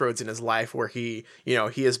 crossroads in his life where he, you know,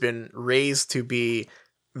 he has been raised to be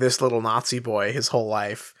this little Nazi boy his whole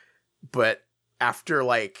life, but after,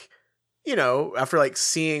 like, you know, after, like,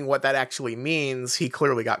 seeing what that actually means, he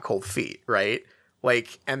clearly got cold feet, right?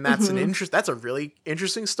 Like, and that's that's a really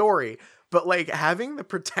interesting story. But, like, having the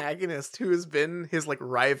protagonist who has been his, like,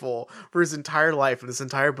 rival for his entire life and this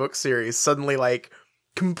entire book series suddenly, like,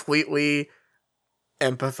 completely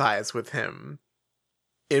empathize with him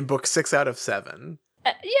in book 6 out of 7.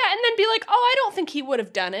 Yeah, and then be like, oh, I don't think he would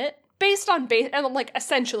have done it. Based on, and, like,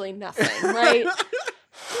 essentially nothing, right?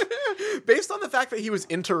 Based on the fact that he was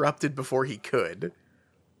interrupted before he could.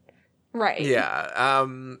 Right. Yeah,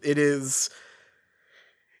 it is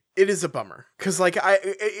a bummer. Because, like,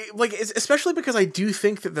 especially because I do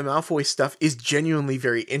think that the Malfoy stuff is genuinely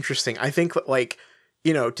very interesting. I think that, like,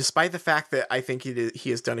 you know, despite the fact that I think he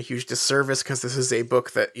has done a huge disservice because this is a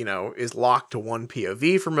book that, you know, is locked to one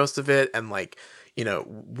POV for most of it, and, like, you know,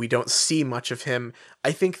 we don't see much of him.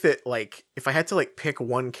 I think that, like, if I had to, like, pick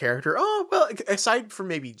one character, aside from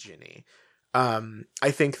maybe Ginny, I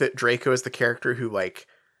think that Draco is the character who, like,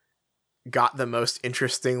 got the most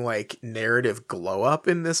interesting, like, narrative glow up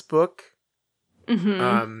in this book.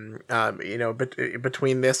 Mm-hmm. You know,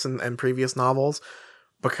 between this and previous novels,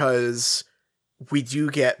 because we do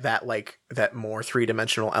get that, like, that more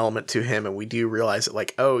three-dimensional element to him, and we do realize that,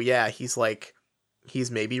 like, oh yeah, he's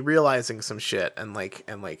maybe realizing some shit, and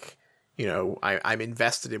you know, I'm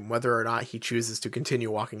invested in whether or not he chooses to continue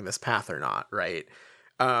walking this path or not, right?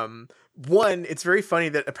 One, it's very funny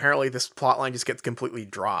that apparently this plotline just gets completely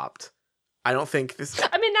dropped. I don't think this...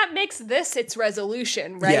 I mean, that makes this its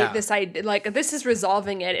resolution, right? Yeah. This idea, like, this is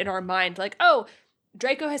resolving it in our mind. Like, oh,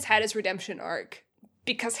 Draco has had his redemption arc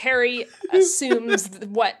because Harry assumes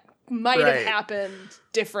what might have happened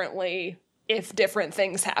differently if different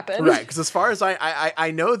things happen. Right, because as far as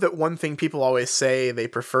I know that one thing people always say they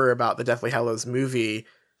prefer about the Deathly Hallows movie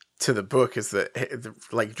to the book is that,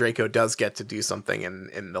 like, Draco does get to do something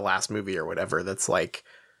in the last movie or whatever that's, like,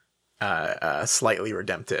 slightly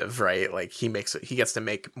redemptive, right? Like, he gets to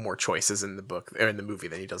make more choices in the book or in the movie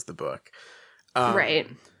than he does the book. Right.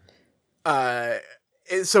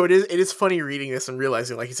 So it is funny reading this and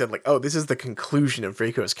realizing, like you said, like, oh, this is the conclusion of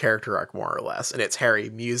Draco's character arc, more or less, and it's Harry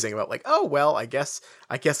musing about, like, oh, well, I guess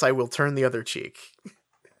I will turn the other cheek,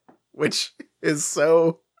 which is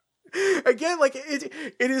so, again, like, it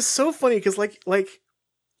is so funny because, like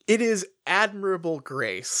it is admirable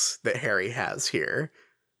grace that Harry has here.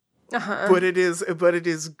 Uh-huh. But it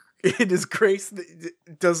is grace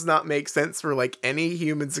that does not make sense for, like, any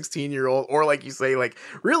human 16-year-old, or, like you say, like,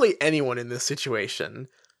 really anyone in this situation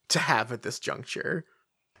to have at this juncture.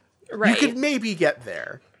 Right. You could maybe get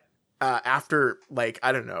there after, like,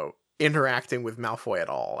 I don't know, interacting with Malfoy at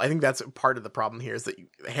all. I think that's part of the problem here, is that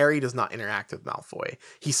Harry does not interact with Malfoy.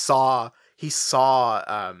 He saw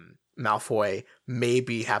Malfoy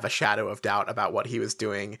maybe have a shadow of doubt about what he was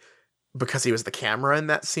doing because he was the camera in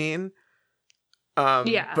that scene.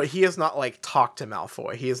 Yeah. But he has not, like, talked to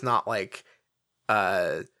Malfoy. He has not, like,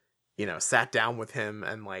 you know, sat down with him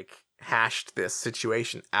and, like, hashed this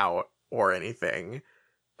situation out or anything.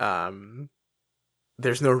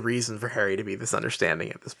 there's no reason for Harry to be this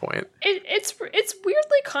understanding at this point. It's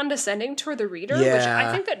weirdly condescending toward the reader, which I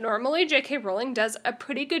Yeah. think that normally J.K. Rowling does a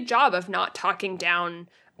pretty good job of not talking down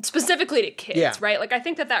specifically to kids, Yeah. right? Like, I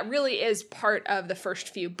think that really is part of the first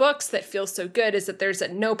few books that feels so good, is that there's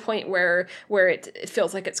at no point where it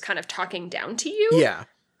feels like it's kind of talking down to you. Yeah.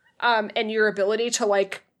 And your ability to,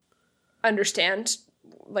 like, understand,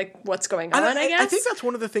 like, what's going on, I guess. I think that's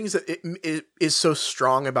one of the things that it is so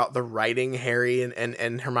strong about the writing Harry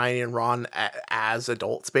and Hermione and Ron as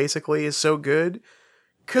adults, basically, is so good.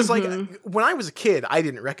 Because, like, when I was a kid, I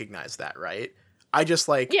didn't recognize that, right? I just,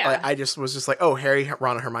 like, I just was just like, oh, Harry,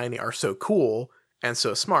 Ron, and Hermione are so cool and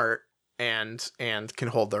so smart and can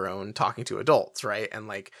hold their own talking to adults, right? And,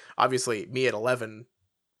 like, obviously, me at 11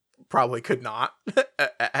 probably could not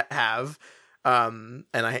have. And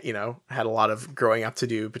I, had a lot of growing up to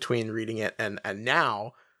do between reading it and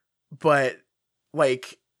now. But,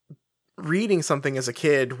 like, reading something as a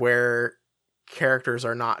kid where characters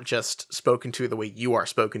are not just spoken to the way you are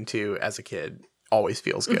spoken to as a kid always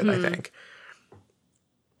feels good, I think.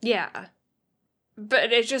 Yeah.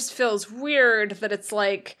 But it just feels weird that it's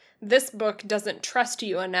like, this book doesn't trust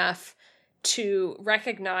you enough to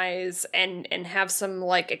recognize and have some,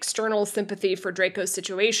 like, external sympathy for Draco's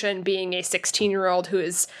situation, being a 16-year-old who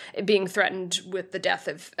is being threatened with the death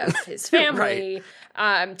of his family,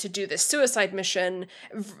 to do this suicide mission.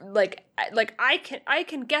 Like I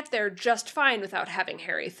can get there just fine without having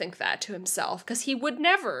Harry think that to himself, because he would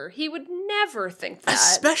never think that.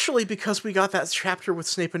 Especially because we got that chapter with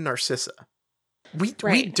Snape and Narcissa. We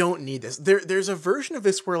don't need this. There's a version of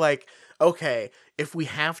this where, like, okay, if we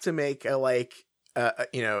have to make a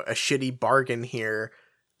shitty bargain here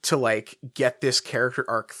to, like, get this character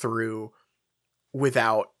arc through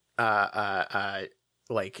without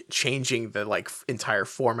like changing the, like, entire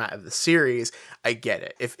format of the series, I get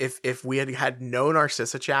it. If we had no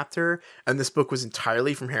Narcissa chapter and this book was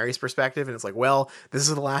entirely from Harry's perspective, and it's like, well, this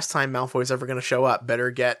is the last time Malfoy's ever going to show up.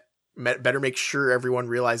 Better make sure everyone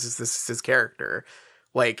realizes this is his character.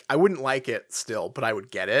 Like, I wouldn't like it still, but I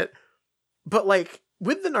would get it. But, like,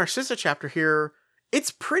 with the Narcissa chapter here, it's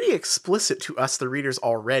pretty explicit to us, the readers,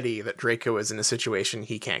 already that Draco is in a situation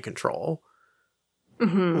he can't control.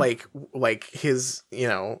 Mm-hmm. Like his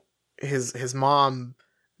mom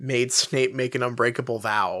made Snape make an unbreakable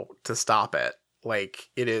vow to stop it. Like,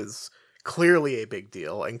 it is clearly a big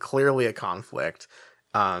deal and clearly a conflict.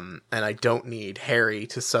 And I don't need Harry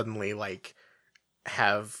to suddenly, like,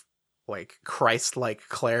 have, like, Christ-like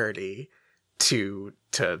clarity to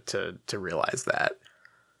realize that.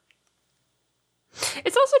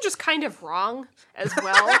 It's also just kind of wrong as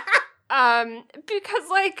well. Because,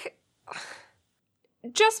 like,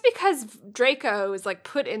 just because Draco is, like,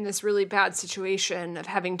 put in this really bad situation of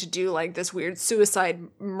having to do, like, this weird suicide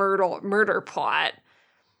murder plot,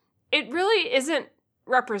 it really isn't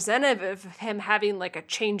representative of him having, like, a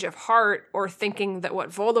change of heart or thinking that what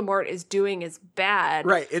Voldemort is doing is bad.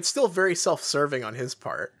 Right. It's still very self-serving on his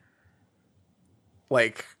part.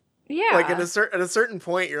 Like, yeah. Like, at a certain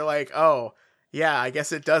point, you're like, oh, yeah, I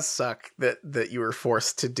guess it does suck that you were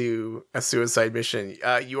forced to do a suicide mission.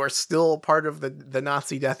 You are still part of the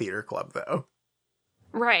Nazi Death Eater Club, though.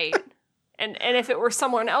 Right. and if it were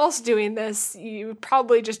someone else doing this, you would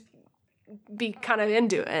probably just be kind of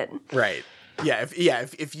into it. Right. Yeah.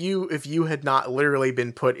 If you had not literally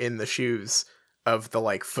been put in the shoes of the,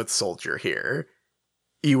 like, foot soldier here,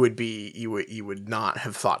 you would not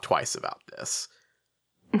have thought twice about this.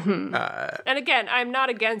 Mm-hmm. And again, I'm not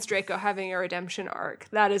against Draco having a redemption arc.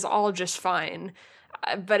 That is all just fine.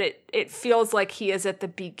 But it feels like he is at the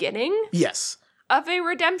beginning. Yes. Of a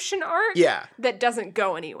redemption arc. Yeah. That doesn't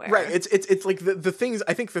go anywhere. Right. It's like the things,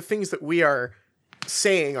 I think the things that we are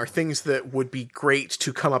saying are things that would be great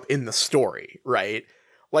to come up in the story, right?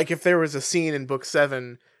 Like, if there was a scene in book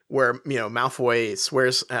 7 where, Malfoy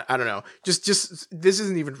swears, I don't know, just this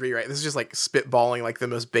isn't even rewrite. This is just, like, spitballing, like, the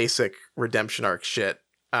most basic redemption arc shit.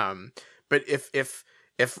 But if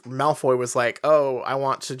Malfoy was like, oh, I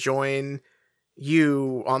want to join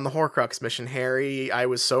you on the Horcrux mission, Harry, I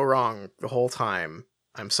was so wrong the whole time.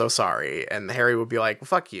 I'm so sorry. And Harry would be like, well,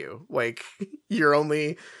 fuck you. Like, you're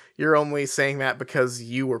only saying that because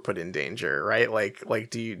you were put in danger, right? Like,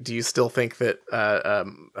 do you still think that,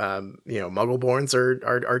 Muggleborns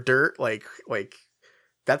are dirt? Like,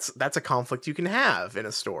 that's a conflict you can have in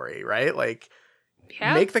a story, right? Like,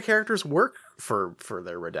 yeah. Make the characters work for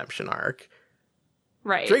their redemption arc.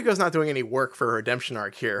 Right. Draco's not doing any work for a redemption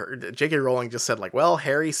arc here. J.K. Rowling just said, like, well,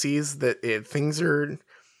 Harry sees that things are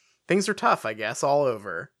tough, I guess, all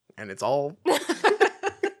over. And it's all...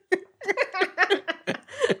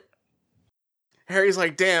 Harry's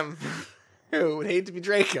like, damn, who would hate to be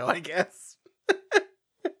Draco, I guess.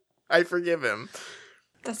 I forgive him.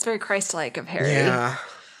 That's very Christ-like of Harry. Yeah.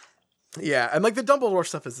 Yeah, and like the Dumbledore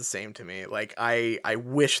stuff is the same to me. Like I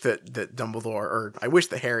wish that Dumbledore, or I wish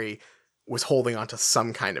that Harry was holding on to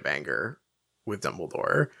some kind of anger with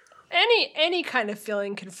Dumbledore. Any kind of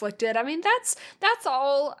feeling conflicted. I mean, that's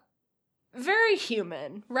all very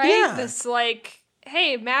human, right? Yeah. This like,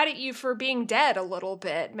 hey, mad at you for being dead a little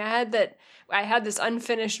bit. Mad that I had this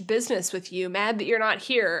unfinished business with you. Mad that you're not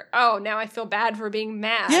here. Oh, now I feel bad for being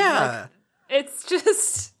mad. Yeah. Like,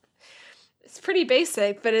 it's pretty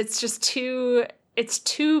basic, but it's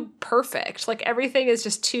too perfect. Like everything is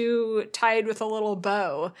just too tied with a little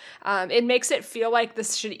bow. It makes it feel like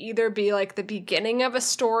this should either be like the beginning of a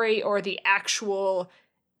story or the actual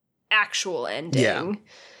ending.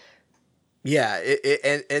 Yeah.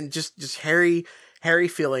 And just Harry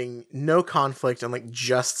feeling no conflict and like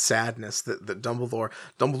just sadness that Dumbledore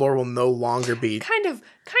will no longer be kind of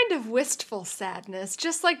wistful sadness,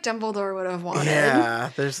 just like Dumbledore would have wanted.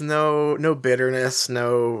 Yeah, there's no bitterness,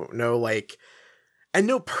 no like, and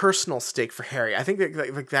no personal stake for Harry. I think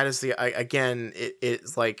that that is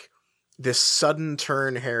it's like this sudden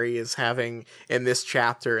turn Harry is having in this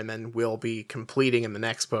chapter, and then will be completing in the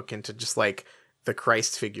next book into just like the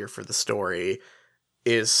Christ figure for the story,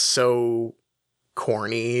 is so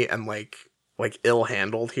corny and like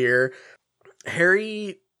ill-handled here.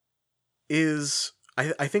 Harry is,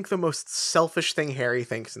 I think the most selfish thing Harry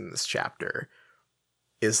thinks in this chapter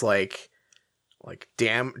is like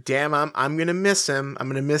damn I'm gonna miss him. I'm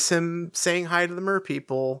gonna miss him saying hi to the mer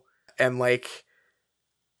people, and like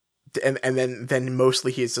and then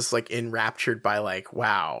mostly he's just like enraptured by like,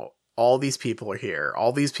 wow, all these people are here.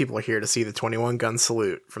 All these people are here to see the 21 gun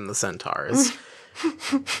salute from the Centaurs.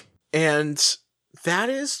 And that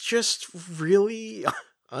is just really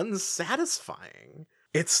unsatisfying.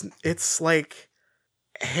 It's like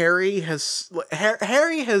Harry has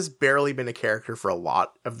barely been a character for a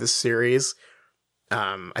lot of this series.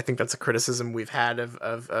 I think that's a criticism we've had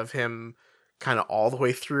of him kind of all the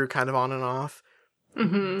way through, kind of on and off.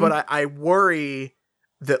 Mm-hmm. But I worry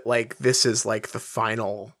that like this is like the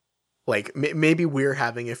final, like maybe we're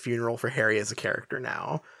having a funeral for Harry as a character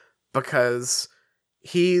now, because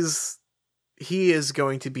he is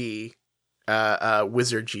going to be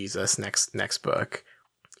Wizard Jesus next book,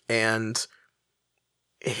 and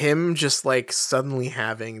him just like suddenly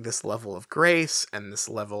having this level of grace and this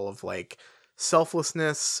level of like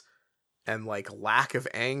selflessness and like lack of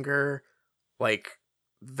anger, like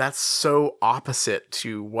that's so opposite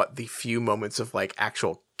to what the few moments of like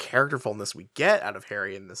actual characterfulness we get out of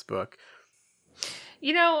Harry in this book.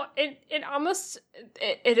 You know, it almost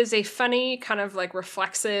it is a funny kind of like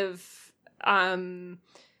reflexive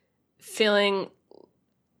feeling,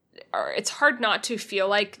 or it's hard not to feel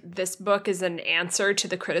like this book is an answer to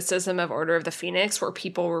the criticism of Order of the Phoenix, where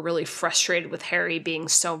people were really frustrated with Harry being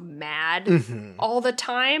so mad all the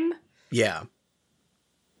time. Yeah.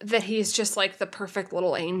 That he's just like the perfect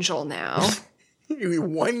little angel now.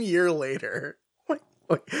 1 year later,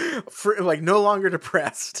 like no longer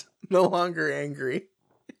depressed, no longer angry.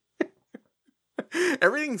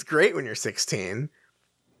 Everything's great when you're 16.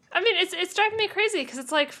 I mean, it's driving me crazy because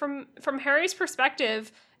it's like from Harry's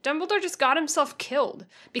perspective, Dumbledore just got himself killed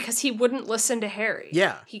because he wouldn't listen to Harry.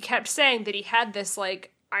 Yeah. He kept saying that he had this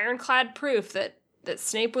like ironclad proof that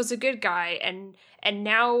Snape was a good guy, and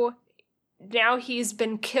now he's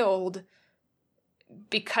been killed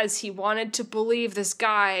because he wanted to believe this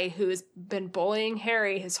guy who has been bullying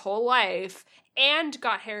Harry his whole life and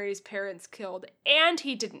got Harry's parents killed, and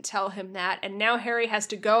he didn't tell him that, and now Harry has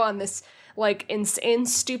to go on this like insane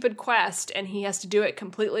stupid quest, and he has to do it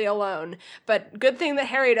completely alone. But good thing that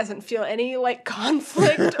Harry doesn't feel any like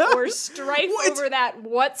conflict or strife over that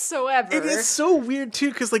whatsoever. It is so weird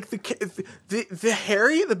too, because like the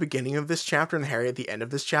Harry at the beginning of this chapter and the Harry at the end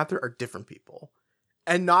of this chapter are different people.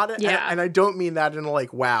 And and I don't mean that in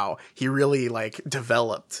like, wow, he really like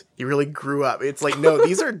developed. He really grew up. It's like, no,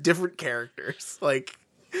 these are different characters. Like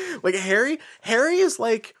Harry is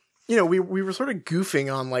like, you know, we were sort of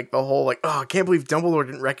goofing on like the whole like, oh, I can't believe Dumbledore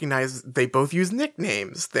didn't recognize they both use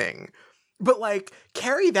nicknames thing. But like,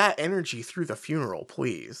 carry that energy through the funeral,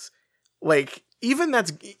 please. Like, even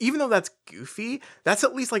though that's goofy, that's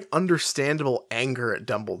at least like understandable anger at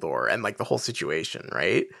Dumbledore and like the whole situation,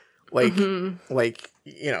 right? Like, like,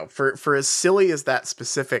 you know, for as silly as that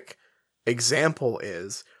specific example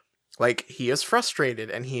is, like, he is frustrated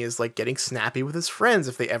and he is like getting snappy with his friends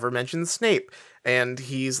if they ever mention Snape, and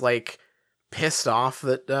he's like pissed off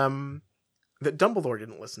that that Dumbledore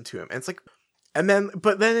didn't listen to him. And it's like,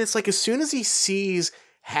 but then it's like, as soon as he sees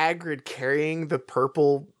Hagrid carrying the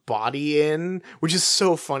purple body in, which is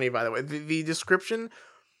so funny, by the way. The description,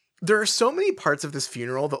 there are so many parts of this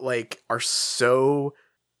funeral that like are so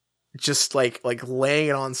just like laying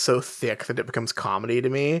it on so thick that it becomes comedy to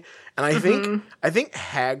me. And I think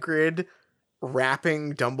Hagrid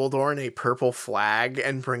wrapping Dumbledore in a purple flag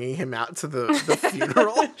and bringing him out to the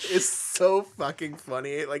funeral is so fucking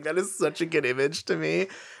funny. Like, that is such a good image to me.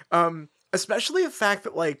 Especially the fact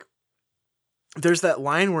that, like, there's that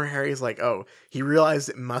line where Harry's like, oh, he realized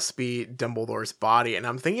it must be Dumbledore's body. And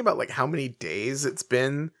I'm thinking about, like, how many days it's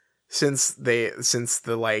been since the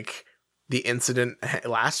incident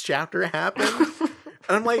last chapter happened.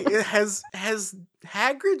 And I'm like, has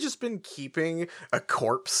Hagrid just been keeping a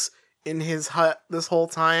corpse in his hut this whole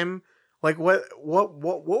time? Like, what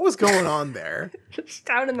was going on there? Just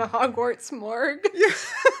down in the Hogwarts morgue.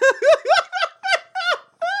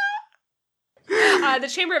 The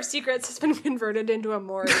Chamber of Secrets has been converted into a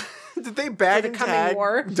morgue. Did they bag and tag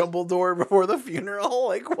Dumbledore before the funeral?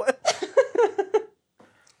 Like, what?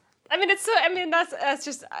 That's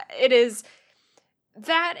just, it is,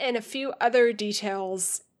 that and a few other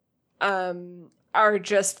details are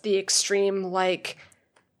just the extreme, like,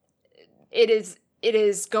 it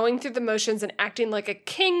is going through the motions and acting like a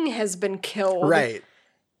king has been killed. Right.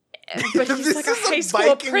 But he's like a high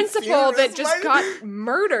school principal that just got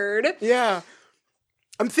murdered. Yeah.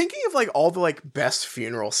 I'm thinking of, like, all the, like, best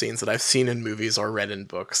funeral scenes that I've seen in movies or read in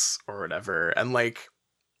books or whatever. And, like,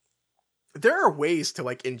 there are ways to,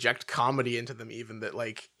 like, inject comedy into them even that,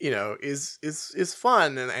 like, you know, is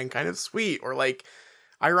fun and kind of sweet or, like,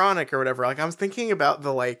 ironic or whatever. Like, I was thinking about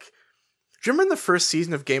the, like, do you remember in the first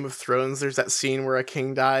season of Game of Thrones, there's that scene where a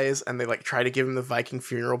king dies and they, like, try to give him the Viking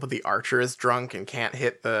funeral, but the archer is drunk and can't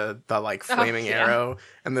hit the like, flaming arrow.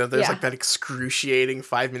 And there's like, that excruciating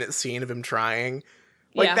 5-minute scene of him trying.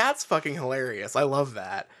 Like, that's fucking hilarious. I love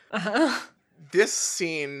that. This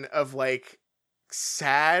scene of, like, a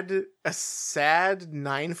sad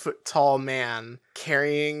 9-foot-tall man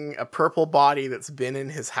carrying a purple body that's been in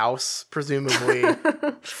his house, presumably,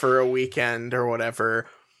 for a weekend or whatever,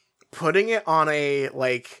 putting it on a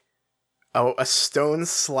stone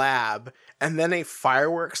slab, and then a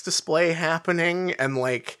fireworks display happening, and,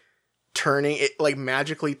 like, turning it, like,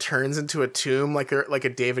 magically turns into a tomb, like a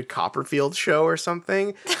David Copperfield show or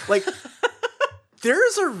something. Like,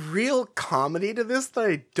 there's a real comedy to this that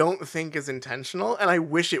I don't think is intentional, and I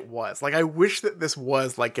wish it was. Like, I wish that this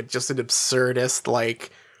was, like, just an absurdist,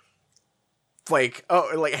 like,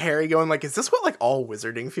 Harry going, like, is this what, like, all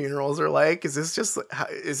wizarding funerals are like? Is this just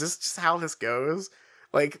how this goes?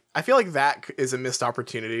 Like, I feel like that is a missed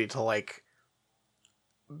opportunity to, like,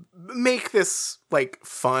 make this, like,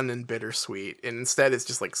 fun and bittersweet. And instead it's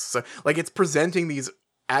just, like, so, like, it's presenting these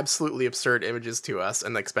absolutely absurd images to us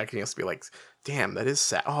and expecting us to be like, damn, that is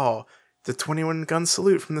sad. Oh, the 21 gun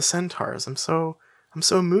salute from the Centaurs. I'm so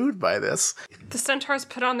moved by this. The Centaurs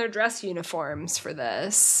put on their dress uniforms for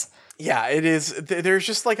this. Yeah, it is. There's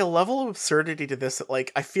just, like, a level of absurdity to this that,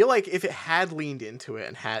 like, I feel like if it had leaned into it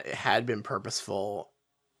and it had been purposeful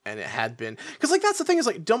and it had been, because, like, that's the thing is,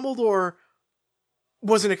 like, Dumbledore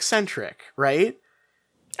was an eccentric, right?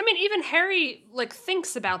 I mean, even Harry, like,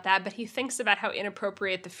 thinks about that, but he thinks about how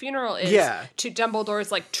inappropriate the funeral is to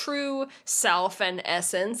Dumbledore's, like, true self and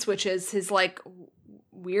essence, which is his, like,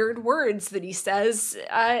 weird words that he says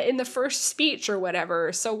in the first speech or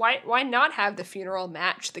whatever. So why not have the funeral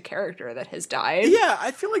match the character that has died? Yeah, I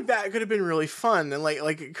feel like that could have been really fun, and,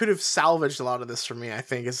 like it could have salvaged a lot of this for me, I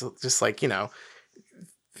think, is just, like, you know,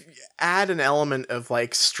 add an element of,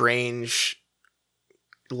 like, strange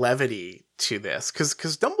levity to this,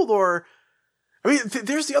 because Dumbledore, I mean,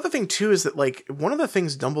 there's the other thing too, is that, like, one of the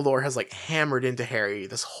things Dumbledore has, like, hammered into Harry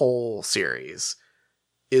this whole series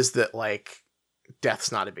is that, like,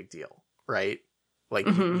 death's not a big deal, right? Like,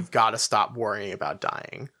 you've got to stop worrying about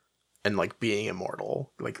dying and, like, being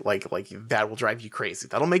immortal. Like that will drive you crazy.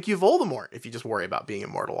 That'll make you Voldemort if you just worry about being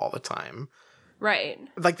immortal all the time. Right.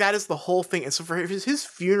 Like, that is the whole thing. And so for his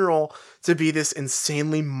funeral to be this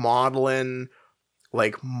insanely maudlin,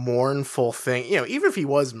 like, mournful thing, you know, even if he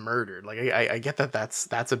was murdered, like, I get that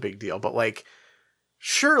that's a big deal, but, like,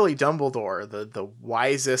 surely Dumbledore, the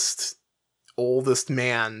wisest, oldest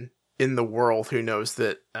man in the world who knows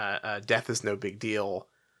that death is no big deal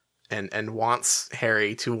and wants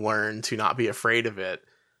Harry to learn to not be afraid of it,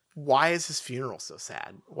 why is his funeral so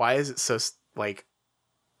sad? Why is it so, like,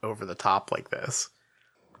 over the top like this?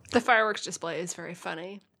 The fireworks display is very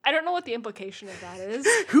funny. I don't know what the implication of that is.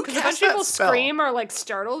 Who cast a bunch that of people spell? Scream or, like,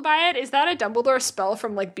 startled by it. Is that a Dumbledore spell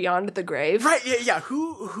from, like, Beyond the Grave? Right, yeah.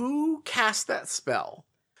 Who cast that spell?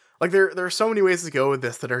 Like, there are so many ways to go with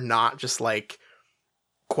this that are not just, like,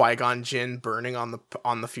 Qui-Gon Jinn burning on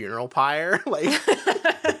the funeral pyre. Like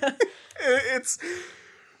it's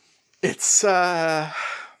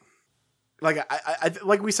like I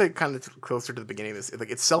like we said kind of closer to the beginning of this, like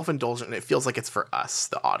it's self-indulgent and it feels like it's for us,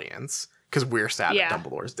 the audience, because we're sad that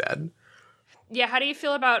Dumbledore's dead. Yeah, how do you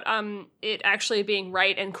feel about it actually being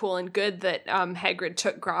right and cool and good that Hagrid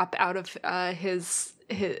took Grop out of his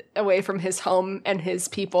away from his home and his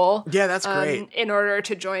people? Yeah, that's great. In order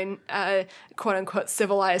to join quote unquote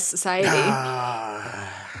civilized society.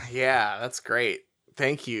 Yeah, that's great.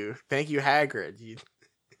 Thank you, Hagrid.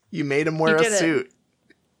 You made him wear a suit.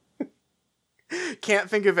 Can't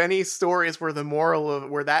think of any stories where the moral of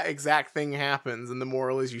where that exact thing happens, and the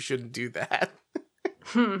moral is you shouldn't do that.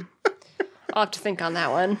 I'll have to think on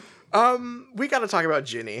that one. We got to talk about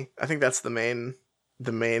Ginny. I think that's the main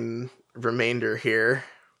remainder here.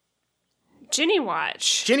 Ginny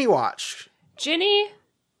Watch. Ginny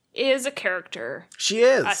is a character. She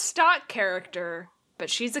is a stock character, but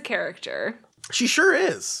she's a character. She sure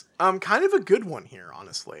is. Kind of a good one here,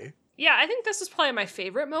 honestly. Yeah, I think this is probably my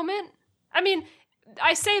favorite moment. I mean,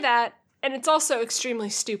 I say that, and it's also extremely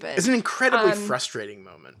stupid. It's an incredibly frustrating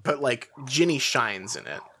moment, but, like, Ginny shines in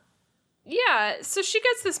it. Yeah, so she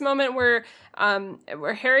gets this moment where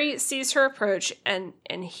Harry sees her approach, and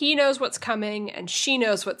he knows what's coming, and she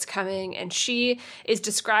knows what's coming, and she is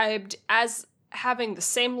described as having the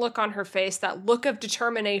same look on her face, that look of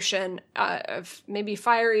determination, of maybe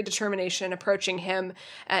fiery determination approaching him,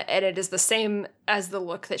 and it is the same as the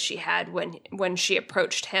look that she had when she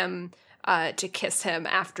approached him to kiss him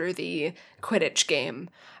after the Quidditch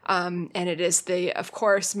game. And it is the, of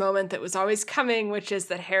course, moment that was always coming, which is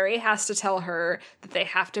that Harry has to tell her that they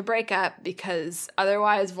have to break up because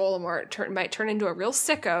otherwise Voldemort might turn into a real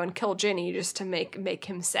sicko and kill Ginny just to make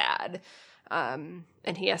him sad.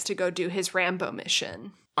 And he has to go do his Rambo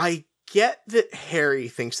mission. I get that Harry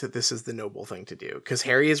thinks that this is the noble thing to do, because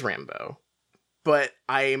Harry is Rambo. But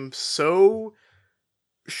I'm so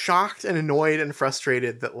shocked and annoyed and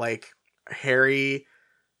frustrated that, like, Harry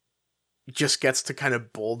just gets to kind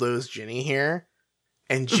of bulldoze Ginny here,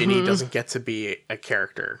 and Ginny doesn't get to be a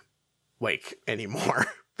character, like, anymore,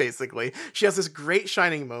 basically. She has this great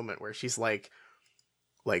shining moment where she's like,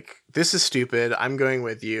 this is stupid, I'm going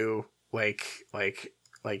with you, like,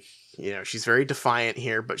 you know, she's very defiant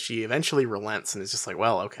here, but she eventually relents and is just like,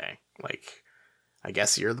 well, okay, like, I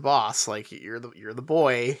guess you're the boss, like, you're the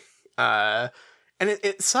boy, and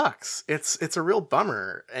it sucks. It's a real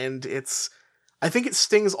bummer, and I think it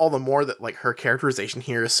stings all the more that, like, her characterization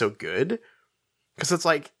here is so good, because it's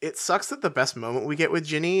like, it sucks that the best moment we get with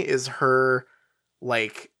Ginny is her,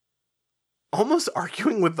 like, almost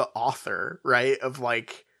arguing with the author, right? Of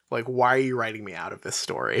like, why are you writing me out of this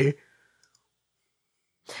story?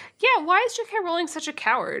 Yeah, why is J.K. Rowling such a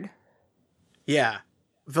coward? Yeah.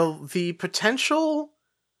 The potential,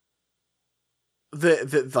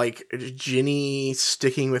 the like, Ginny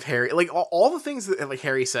sticking with Harry, like, all the things that, like,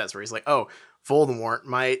 Harry says, where he's like, oh, Voldemort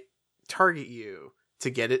might target you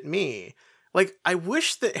to get at me. Like, I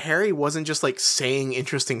wish that Harry wasn't just, like, saying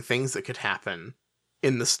interesting things that could happen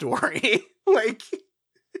in the story. like,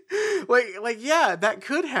 yeah, that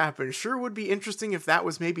could happen. Sure would be interesting if that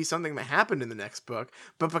was maybe something that happened in the next book.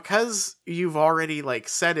 But because you've already, like,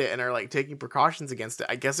 said it and are, like, taking precautions against it,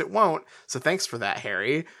 I guess it won't. So thanks for that,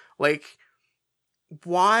 Harry. Like,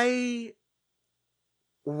 why,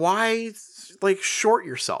 like, short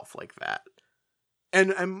yourself like that?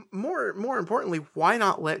 And more importantly, why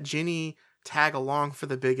not let Ginny tag along for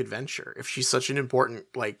the big adventure if she's such an important,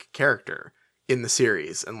 like, character in the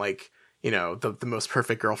series and, like, you know, the most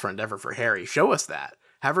perfect girlfriend ever for Harry? Show us that.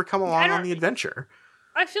 Have her come along on the adventure.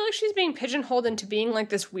 I feel like she's being pigeonholed into being, like,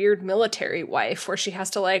 this weird military wife where she has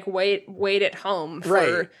to, like, wait at home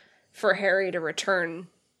for Harry to return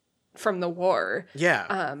from the war.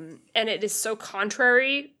 Yeah. And it is so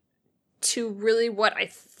contrary to really what I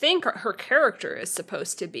think her character is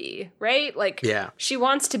supposed to be, right? Like, she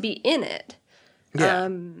wants to be in it. Yeah.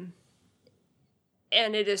 And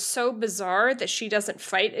it is so bizarre that she doesn't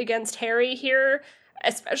fight against Harry here,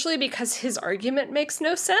 especially because his argument makes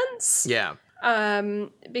no sense. Yeah.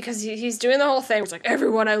 Because he's doing the whole thing. It's like,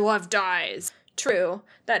 everyone I love dies. True.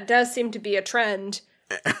 That does seem to be a trend.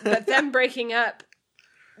 But them breaking up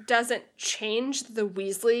doesn't change the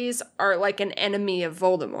Weasleys are, like, an enemy of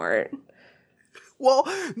Voldemort. Well,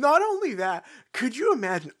 not only that, could you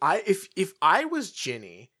imagine, if I was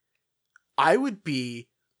Ginny, I would be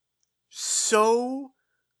so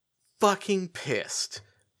fucking pissed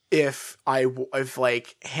if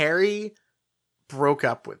like, Harry broke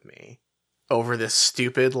up with me over this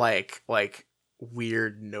stupid, like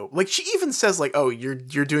weird noble. Like she even says like, "Oh, you're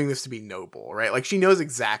doing this to be noble," right? Like she knows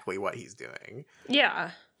exactly what he's doing.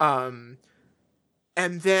 Yeah. And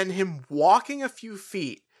then him walking a few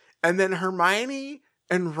feet, and then Hermione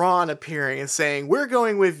and Ron appearing and saying, "We're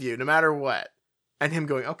going with you no matter what," and him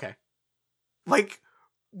going, "Okay." Like,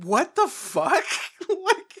 what the fuck?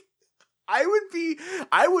 Like, I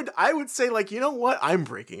would say like, you know what? I'm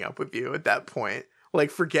breaking up with you at that point. Like,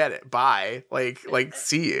 forget it. Bye. Like,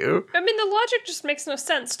 see you. I mean, the logic just makes no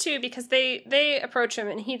sense too, because they approach him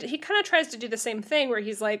and he kind of tries to do the same thing where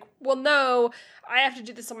he's like, well, no, I have to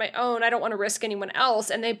do this on my own. I don't want to risk anyone else.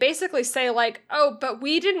 And they basically say like, oh, but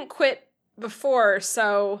we didn't quit before,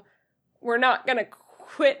 so we're not gonna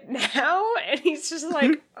quit now. And he's just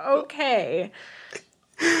like, okay.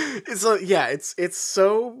 It's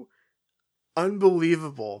so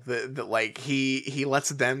unbelievable that like he lets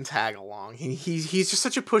them tag along. He's just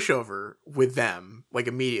such a pushover with them, like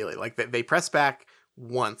immediately. Like they press back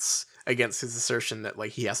once against his assertion that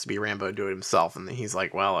like he has to be Rambo and do it himself, and then he's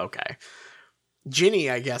like, well, okay. Ginny,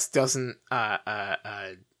 I guess, doesn't counts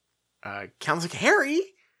like, Harry,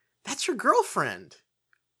 that's your girlfriend.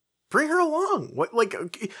 Bring her along. What, like,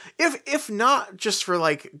 if not just for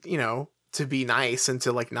like, you know, to be nice and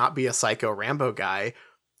to like not be a psycho Rambo guy.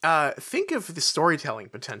 Think of the storytelling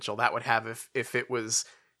potential that would have if it was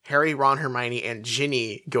Harry, Ron, Hermione, and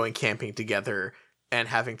Ginny going camping together and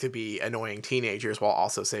having to be annoying teenagers while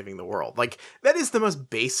also saving the world. Like, that is the most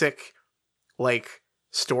basic, like,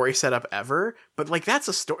 story setup ever, but like that's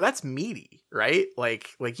a story that's meaty, right? Like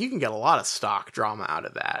you can get a lot of stock drama out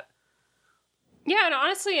of that. Yeah, and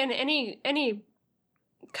honestly, in any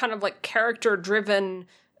kind of like character driven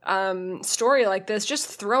story like this, just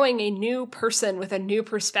throwing a new person with a new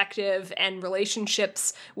perspective and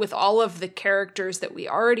relationships with all of the characters that we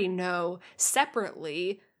already know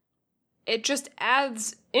separately, it just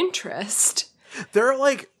adds interest. There are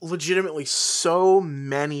like legitimately so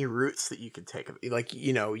many routes that you could take. Like,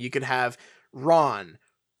 you know, you could have Ron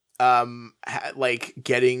like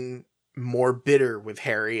getting more bitter with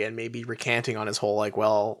Harry and maybe recanting on his whole like,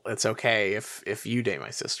 well, it's okay if you date my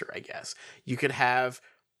sister, I guess. You could have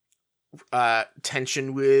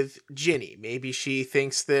tension with Ginny. Maybe she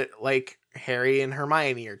thinks that like Harry and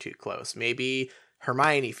Hermione are too close. Maybe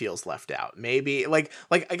Hermione feels left out. Maybe like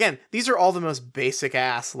again, these are all the most basic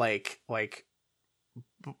ass like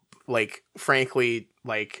frankly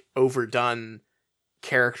like overdone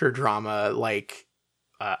character drama like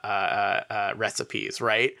recipes,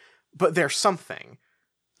 right? But there's something,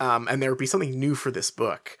 and there would be something new for this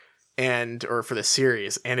book or for the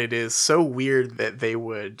series, and it is so weird that they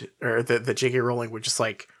would, or that J.K. Rowling would just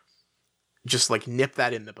nip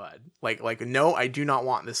that in the bud. Like no, I do not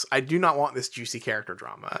want this. I do not want this juicy character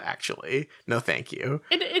drama. Actually, no, thank you.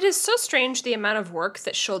 It is so strange the amount of work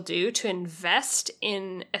that she'll do to invest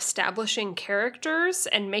in establishing characters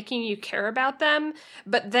and making you care about them,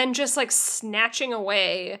 but then just like snatching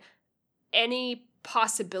away any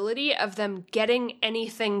possibility of them getting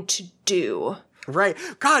anything to do. Right.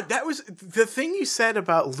 God, that was the thing you said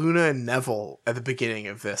about Luna and Neville at the beginning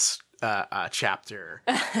of this chapter.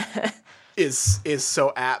 is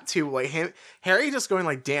so apt too. Like Harry just going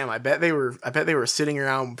like, damn, I bet they were sitting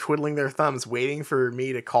around twiddling their thumbs waiting for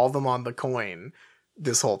me to call them on the coin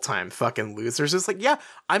this whole time. Fucking losers. It's like, yeah,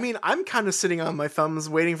 I mean, I'm kind of sitting on my thumbs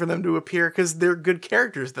waiting for them to appear because they're good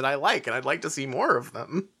characters that I like and I'd like to see more of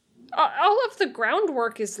them. All of the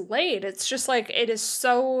groundwork is laid. It's just like it is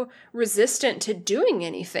so resistant to doing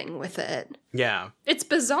anything with it. Yeah. It's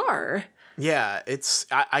bizarre. Yeah,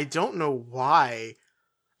 I don't know why.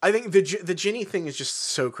 I think the Ginny thing is just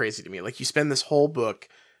so crazy to me. Like, you spend this whole book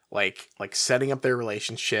like setting up their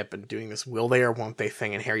relationship and doing this will they or won't they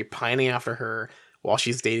thing, and Harry pining after her while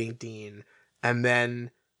she's dating Dean, and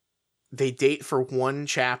then they date for one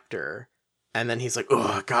chapter, and then he's like,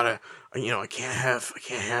 oh, I can't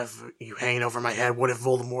have you hanging over my head. What if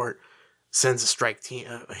Voldemort sends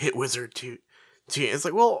a hit wizard to you? It's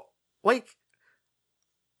like, well, like,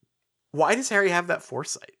 why does Harry have that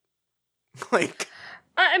foresight? Like,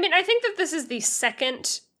 I mean, I think that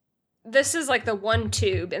this is like the one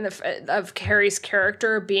tube of Harry's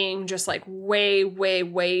character being just like way, way,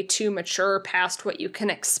 way too mature past what you can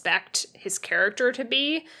expect his character to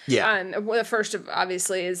be. Yeah. The first of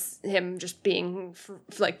obviously is him just being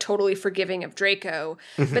like totally forgiving of Draco.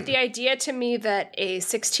 But the idea to me that a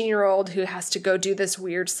 16-year-old who has to go do this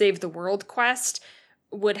weird save the world quest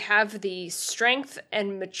would have the strength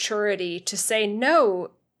and maturity to say,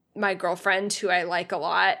 no, my girlfriend who I like a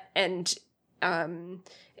lot and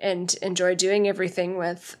enjoy doing everything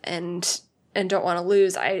with and don't want to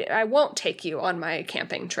lose, I won't take you on my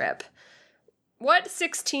camping trip. What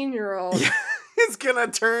 16-year-old is gonna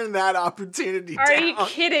turn that opportunity down. Are you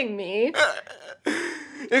kidding me?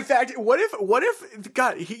 In fact, what if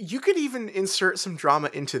God, you could even insert some drama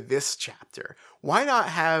into this chapter. Why not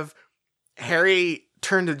have Harry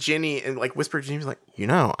turn to Ginny and like whisper to Ginny, like,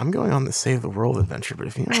 I'm going on the Save the World adventure, but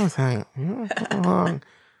if you want to come along,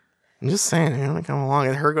 I'm just saying, you want to come along,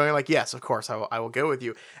 and her going like, yes, of course, I will go with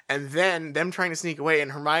you, and then them trying to sneak away,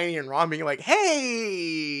 and Hermione and Ron being like,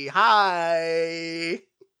 hey, hi,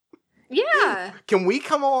 yeah, can we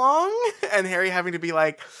come along? And Harry having to be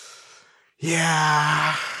like,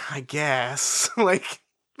 yeah, I guess. Like,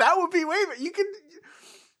 that would be way, but you could,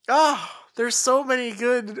 there's so many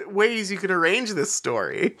good ways you could arrange this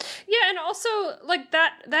story. Yeah, and also, like,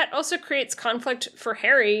 that also creates conflict for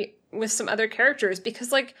Harry with some other characters,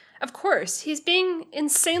 because, like, of course, he's being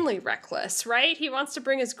insanely reckless, right? He wants to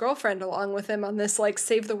bring his girlfriend along with him on this, like,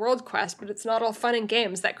 save the world quest, but it's not all fun and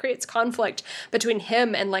games. That creates conflict between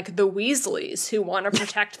him and, like, the Weasleys, who want to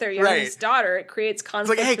protect their youngest daughter. It creates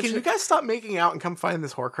conflict. It's like, hey, can you guys stop making out and come find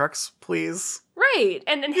this Horcrux, please? Right.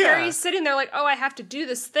 And Harry's sitting there like, oh, I have to do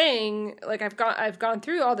this thing. Like, I've gone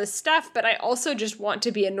through all this stuff, but I also just want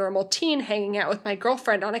to be a normal teen hanging out with my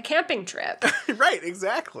girlfriend on a camping trip. Right,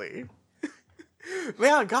 exactly.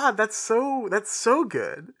 Man, God, that's so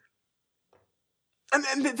good.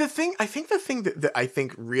 And the thing that I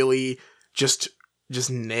think really just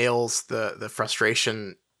nails the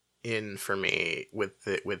frustration in for me with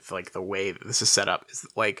like the way that this is set up is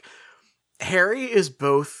like Harry is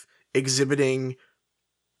both exhibiting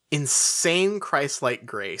insane Christ-like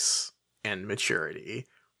grace and maturity,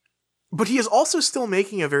 but he is also still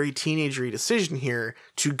making a very teenagery decision here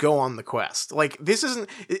to go on the quest. Like, this isn't,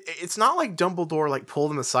 it's not like Dumbledore like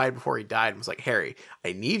pulled him aside before he died and was like, Harry,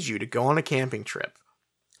 I need you to go on a camping trip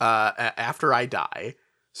after I die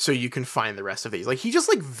so you can find the rest of these. Like, he just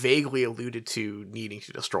like vaguely alluded to needing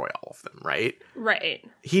to destroy all of them, right? Right.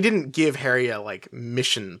 He didn't give Harry a like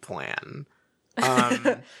mission plan.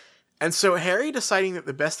 And so Harry deciding that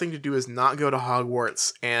the best thing to do is not go to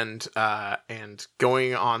Hogwarts and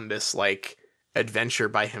going on this like adventure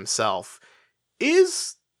by himself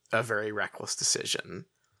is a very reckless decision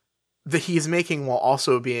that he's making, while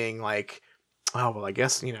also being like, oh, well, I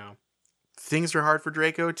guess, things are hard for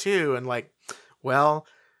Draco too. And like, well,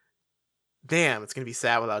 damn, it's going to be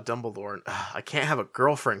sad without Dumbledore. And I can't have a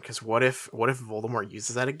girlfriend because what if Voldemort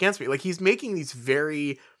uses that against me? Like, he's making these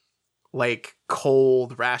very like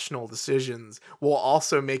cold, rational decisions while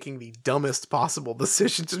also making the dumbest possible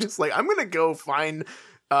decisions. Just like, I'm gonna go find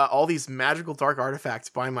all these magical dark artifacts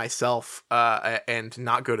by myself and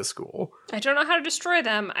not go to school. I don't know how to destroy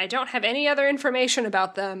them. I don't have any other information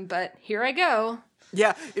about them, but here I go.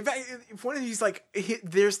 Yeah, if one of these, like,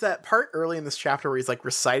 there's that part early in this chapter where he's like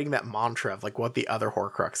reciting that mantra of like what the other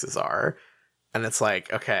Horcruxes are, and it's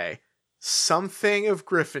like, okay, something of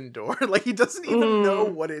Gryffindor. Like, he doesn't even know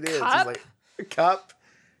what it is. Cup? He's like, cup,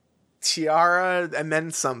 tiara, and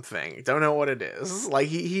then something. Don't know what it is. Like,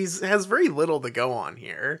 he has very little to go on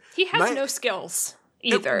here. He has no skills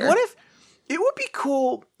either. What if it would be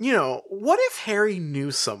cool, what if Harry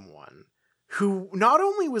knew someone who not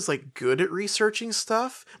only was like good at researching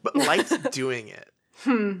stuff, but liked doing it.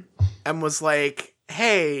 And was like,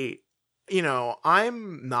 hey,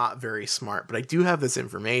 I'm not very smart, but I do have this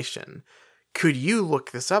information. Could you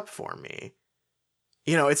look this up for me?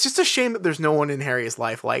 It's just a shame that there's no one in Harry's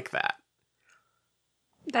life like that.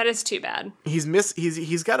 That is too bad.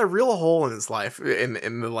 He's got a real hole in his life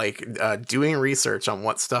in the like doing research on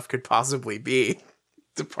what stuff could possibly be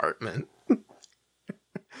department.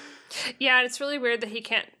 Yeah, and it's really weird that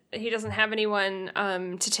he doesn't have anyone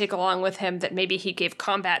to take along with him that maybe he gave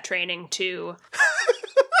combat training to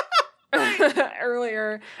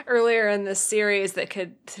earlier in this series that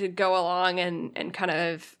could go along and kind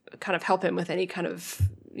of help him with any kind of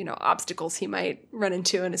obstacles he might run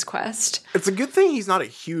into in his quest. It's a good thing he's not a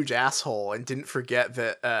huge asshole and didn't forget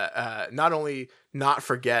that not only not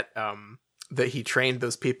forget that he trained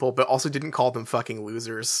those people, but also didn't call them fucking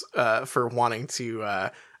losers for wanting to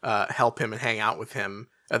help him and hang out with him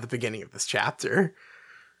at the beginning of this chapter.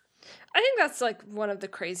 I think that's like one of the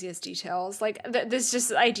craziest details. Like this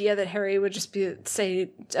just idea that Harry would just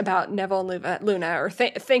say about Neville and Luna, or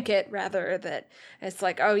think it rather, that it's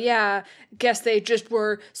like, oh yeah, guess they just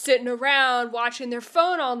were sitting around watching their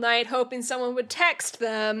phone all night hoping someone would text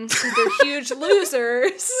them because they're huge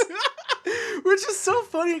losers. Which is so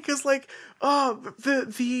funny because like,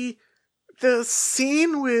 the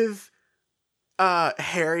scene with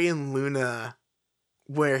Harry and Luna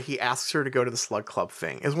where he asks her to go to the Slug Club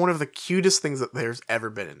thing is one of the cutest things that there's ever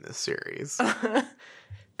been in this series.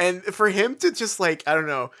 And for him to just like, I don't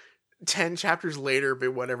know, 10 chapters later,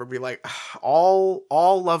 but whatever, be like, all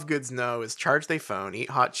Lovegoods know is charge their phone, eat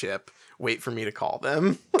hot chip, wait for me to call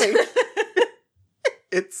them. Like,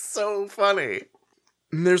 it's so funny.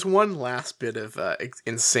 And there's one last bit of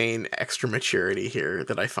insane extra maturity here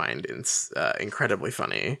that I find incredibly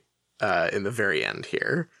funny in the very end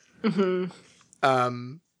here.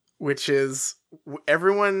 Mm-hmm. Which is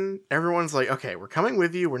everyone's like, okay, we're coming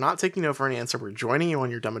with you. We're not taking no for an answer. We're joining you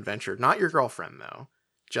on your dumb adventure. Not your girlfriend, though.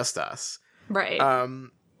 Just us. Right.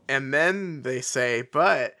 And then they say,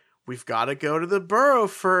 but we've got to go to the burrow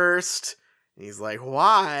first. And he's like,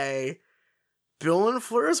 why? Bill and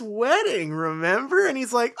Fleur's wedding, remember? And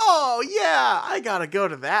he's like, oh, yeah, I got to go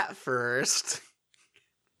to that first.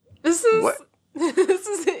 This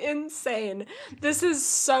is insane. This is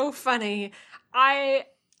so funny. I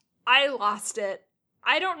lost it.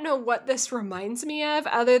 I don't know what this reminds me of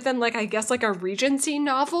other than, like, I guess, like a Regency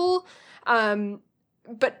novel.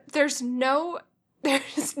 But there's no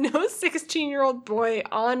 16-year-old boy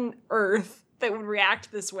on Earth that would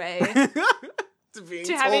react this way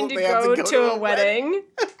to having to go to a wedding.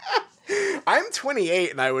 I'm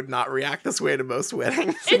 28 and I would not react this way to most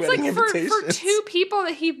weddings. It's like for two people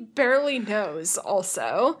that he barely knows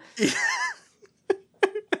also.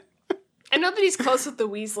 I know that he's close with the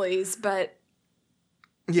Weasleys, but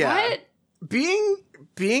yeah. What?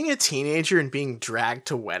 Being a teenager and being dragged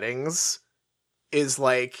to weddings is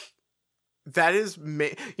like, that is,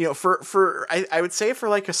 I would say for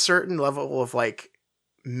like a certain level of like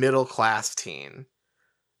middle class teen,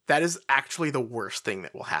 that is actually the worst thing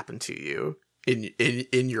that will happen to you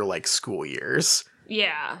in your like school years.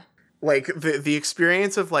 Yeah. Like the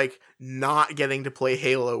experience of like not getting to play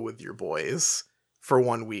Halo with your boys for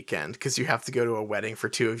one weekend because you have to go to a wedding for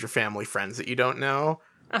two of your family friends that you don't know.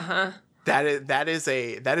 Uh-huh. That is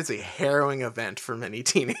a harrowing event for many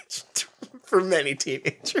teenagers.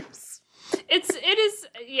 It is,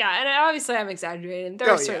 yeah, and obviously I'm exaggerating.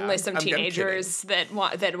 There are certainly some teenagers that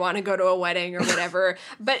want to go to a wedding or whatever,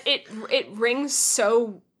 but it rings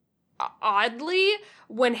so oddly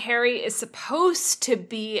when Harry is supposed to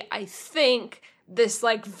be, I think, this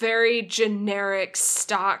like very generic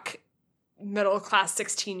stock middle class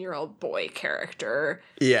 16-year-old boy character.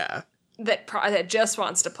 Yeah. That just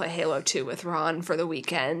wants to play Halo 2 with Ron for the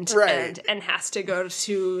weekend, right. and has to go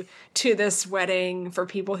to this wedding for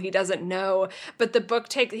people he doesn't know. But the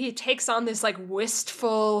book he takes on this like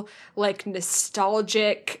wistful, like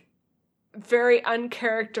nostalgic, very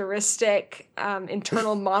uncharacteristic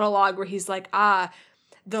internal monologue where he's like,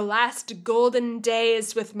 the last golden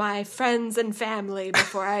days with my friends and family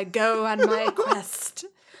before I go on my quest.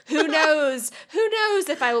 Who knows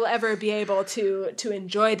if I will ever be able to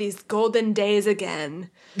enjoy these golden days again.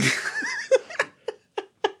 It's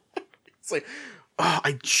like,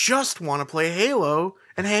 I just want to play Halo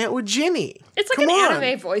and hang out with Ginny. It's like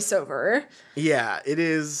anime voiceover. Yeah, it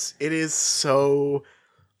is so,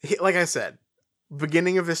 like I said,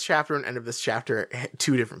 beginning of this chapter and end of this chapter,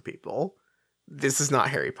 two different people. This is not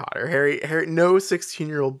Harry Potter. Harry, no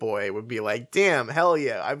 16-year-old boy would be like, damn, hell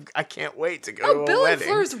yeah, I can't wait to go to a Bill wedding. and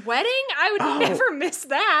Fleur's wedding? I would never miss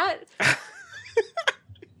that.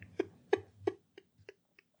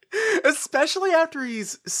 Especially after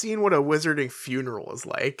he's seen what a wizarding funeral is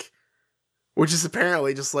like, which is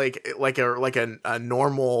apparently just like a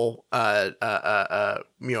normal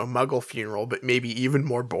Muggle funeral, but maybe even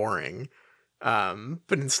more boring. But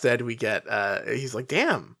instead we get he's like,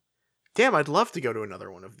 damn, I'd love to go to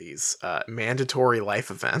another one of these mandatory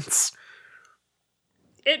life events.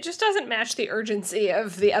 It just doesn't match the urgency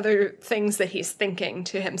of the other things that he's thinking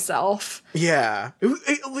to himself. Yeah.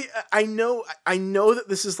 I know that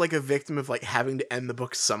this is like a victim of like having to end the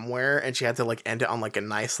book somewhere, and she had to like end it on like a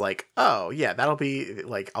nice like, oh yeah, that'll be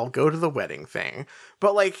like, I'll go to the wedding thing.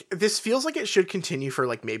 But like, this feels like it should continue for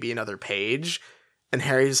like maybe another page, and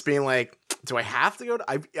Harry's just being like, do I have to go to...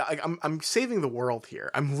 I'm saving the world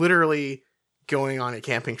here. I'm literally going on a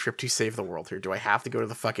camping trip to save the world here. Do I have to go to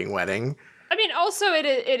the fucking wedding? I mean, also,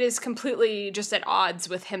 it is completely just at odds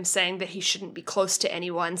with him saying that he shouldn't be close to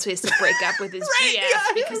anyone, so he has to break up with his right, GF yeah.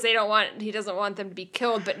 because he doesn't want them to be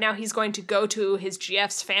killed, but now he's going to go to his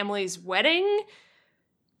GF's family's wedding?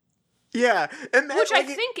 Yeah. And that, which I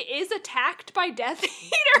think is attacked by Death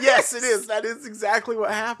Eaters. Yes, it is. That is exactly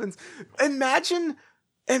what happens. Imagine,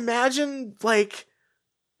 like,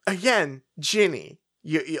 again, Ginny,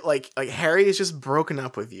 you like Harry is just broken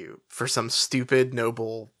up with you for some stupid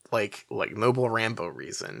noble Rambo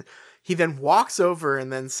reason. He then walks over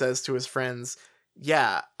and then says to his friends,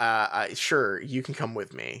 yeah, sure, you can come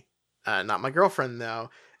with me. Not my girlfriend though.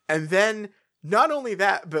 And then not only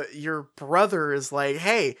that, but your brother is like,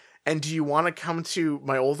 hey, And do you want to come to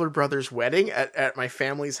my older brother's wedding at my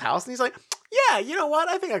family's house? And he's like, yeah, you know what?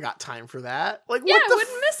 I think I got time for that. Like, Yeah, what I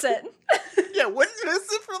wouldn't miss it. Yeah, wouldn't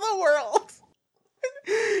miss it for the world.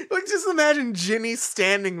 Like, just imagine Ginny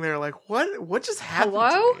standing there like, what just happened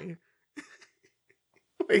Hello? to me?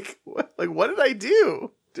 What did I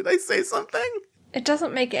do? Did I say something? It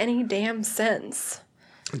doesn't make any damn sense.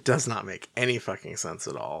 It does not make any fucking sense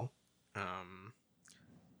at all.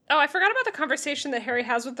 Oh, I forgot about the conversation that Harry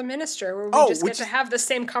has with the minister, where we just get to have the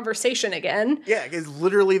same conversation again. Yeah, it's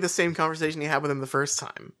literally the same conversation he had with him the first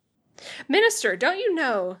time. Minister, don't you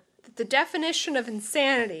know that the definition of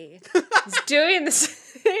insanity is doing the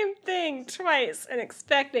same thing twice and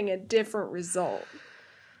expecting a different result?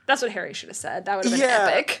 That's what Harry should have said. That would have been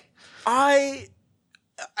epic. I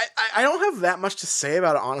don't have that much to say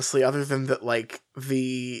about it, honestly, other than that, like,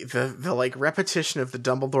 the like repetition of the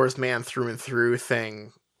Dumbledore's man through and through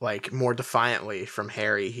thing, like, more defiantly from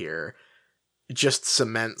Harry here, just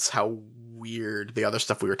cements how weird the other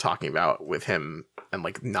stuff we were talking about with him and,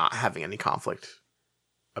 like, not having any conflict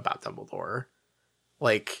about Dumbledore.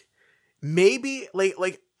 Like, maybe,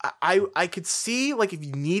 I could see, like, if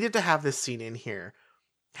you needed to have this scene in here,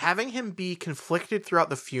 having him be conflicted throughout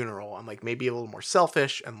the funeral and, like, maybe a little more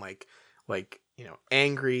selfish and, like, you know,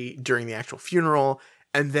 angry during the actual funeral,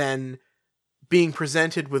 and then being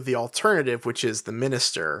presented with the alternative, which is the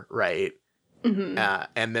minister, right? Mm-hmm.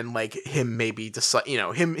 And then, like, him maybe decide, you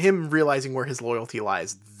know, him realizing where his loyalty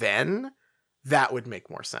lies, then that would make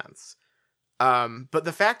more sense. But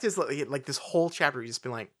the fact is, like, this whole chapter, he's just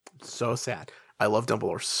been like, so sad. I love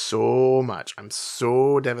Dumbledore so much. I'm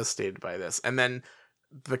so devastated by this. And then,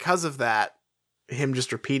 because of that, him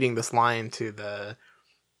just repeating this line to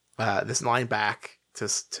this line back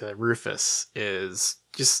to Rufus is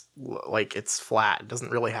just, like, it's flat. It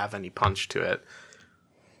doesn't really have any punch to it.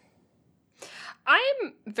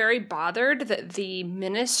 I'm very bothered that the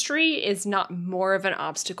ministry is not more of an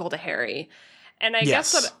obstacle to Harry. And I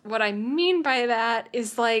guess what I mean by that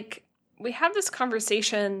is, like, we have this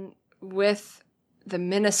conversation with the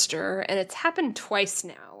minister, and it's happened twice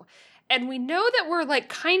now. And we know that we're, like,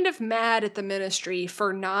 kind of mad at the ministry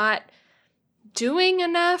for not doing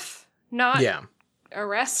enough, not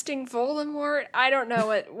arresting Voldemort. I don't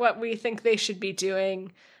know what we think they should be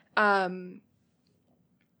doing. But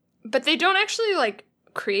they don't actually, like,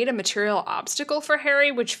 create a material obstacle for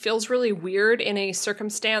Harry, which feels really weird in a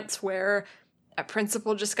circumstance where a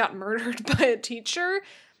principal just got murdered by a teacher.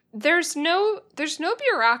 There's no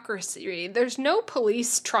bureaucracy. There's no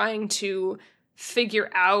police trying to figure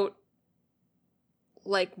out,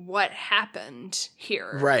 like, what happened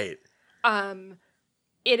here. Right.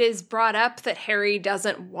 It is brought up that Harry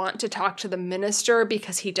doesn't want to talk to the minister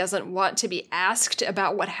because he doesn't want to be asked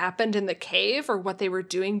about what happened in the cave or what they were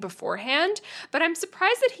doing beforehand. But I'm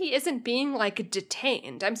surprised that he isn't being, like,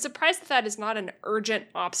 detained. I'm surprised that is not an urgent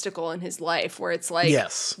obstacle in his life where it's like,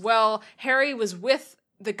 well, Harry was with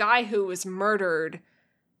the guy who was murdered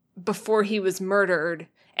before he was murdered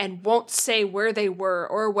and won't say where they were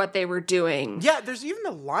or what they were doing. Yeah, there's even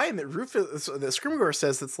a line that Scrimgeour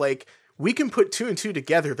says that's like, we can put two and two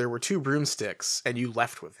together. There were two broomsticks, and you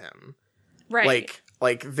left with him. Right.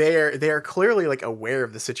 Like they're clearly, like, aware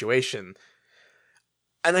of the situation.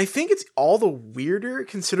 And I think it's all the weirder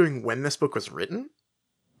considering when this book was written.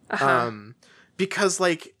 Uh-huh. Because,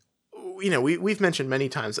 like, you know, we've mentioned many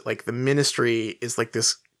times that, like, the ministry is, like,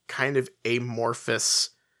 this kind of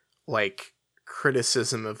amorphous, like,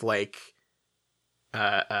 criticism of, like,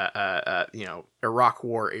 you know, Iraq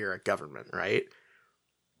War era government, right?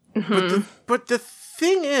 Mm-hmm. But the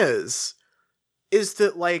thing is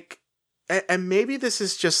that, like, and maybe this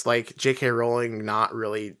is just, like, J.K. Rowling not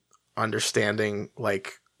really understanding,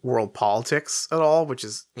 like, world politics at all, which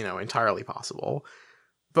is, you know, entirely possible.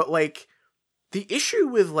 But, like, the issue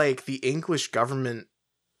with, like, the English government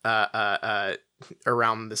around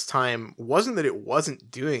this time wasn't that it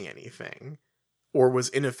wasn't doing anything or was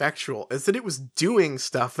ineffectual, it's that it was doing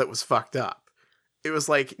stuff that was fucked up. It was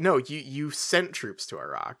like, no, you sent troops to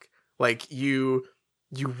Iraq. Like, you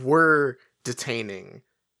were detaining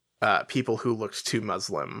people who looked too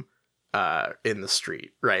Muslim in the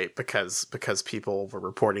street, right? Because people were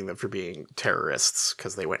reporting them for being terrorists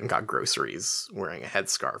because they went and got groceries wearing a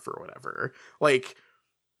headscarf or whatever. Like,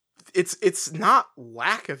 it's not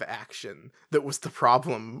lack of action that was the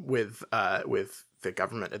problem with the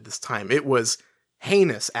government at this time. It was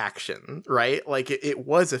heinous action, right? Like, it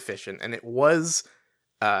was efficient, and it was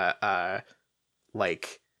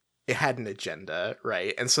like, it had an agenda,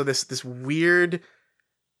 right? And so this weird,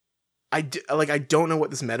 I don't know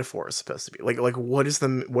what this metaphor is supposed to be. Like what is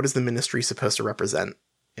the ministry supposed to represent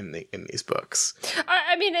in these books.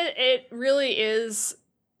 I mean, it really is,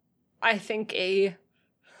 I think, a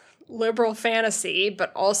liberal fantasy,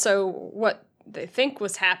 but also what they think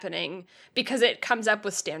was happening, because it comes up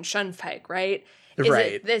with Stan Shunpike, right?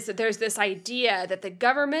 There's this idea that the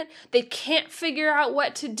government, they can't figure out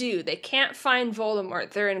what to do. They can't find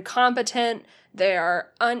Voldemort. They're incompetent. They are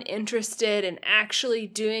uninterested in actually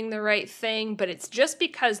doing the right thing, but it's just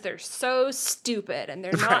because they're so stupid and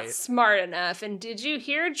they're not smart enough. And did you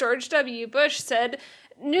hear George W. Bush said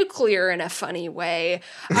nuclear in a funny way,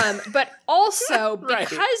 but also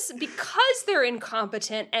because they're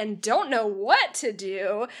incompetent and don't know what to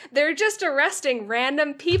do, they're just arresting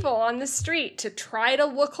random people on the street to try to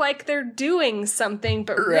look like they're doing something,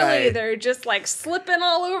 but really they're just like slipping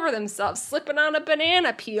all over themselves, slipping on a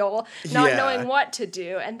banana peel, not knowing what to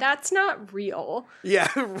do, and that's not real. Yeah.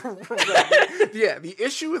 Yeah, the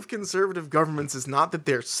issue with conservative governments is not that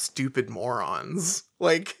they're stupid morons.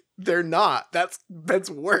 Like, they're not. That's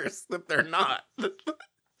worse that they're not.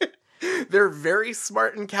 They're very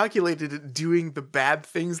smart and calculated at doing the bad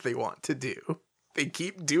things they want to do. They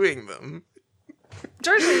keep doing them.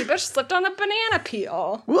 George W. Bush slipped on a banana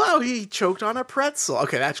peel. Well, he choked on a pretzel.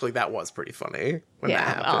 Okay, actually, that was pretty funny when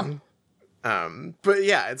that happened. Well. But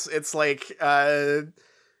yeah, it's like the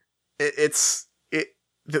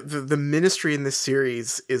ministry in this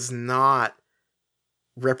series is not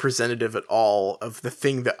representative at all of the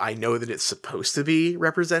thing that I know that it's supposed to be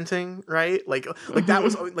representing, right? Like that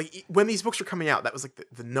was like when these books were coming out, that was like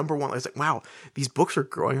the number one. I was like, wow, these books are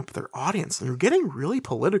growing up with their audience and they're getting really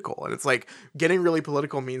political. And it's like getting really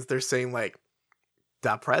political means they're saying like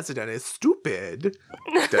the president is stupid,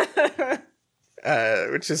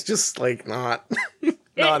 which is just like not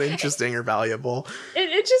interesting or valuable.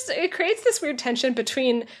 It creates this weird tension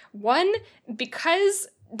between, one, because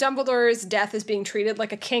Dumbledore's death is being treated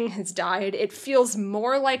like a king has died, it feels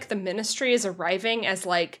more like the ministry is arriving as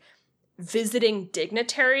like visiting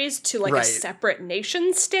dignitaries to like a separate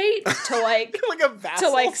nation state to like like a vassal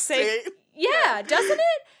to like state. Say, yeah, doesn't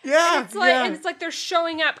it? Yeah, and it's like they're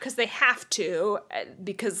showing up because they have to,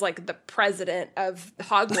 because like the president of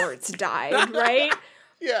Hogwarts died, right?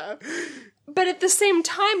 Yeah. But at the same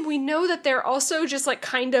time, we know that they're also just like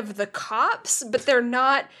kind of the cops, but they're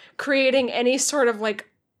not creating any sort of like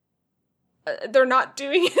they're not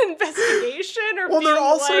doing an investigation or well, they're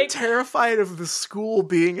also like, terrified of the school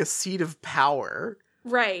being a seat of power.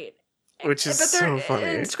 Right. Which is so funny.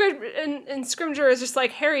 And Scrimgeour is just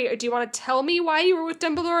like, Harry, do you want to tell me why you were with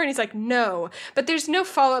Dumbledore? And he's like, no. But there's no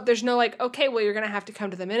follow-up. There's no like, okay, well, you're going to have to come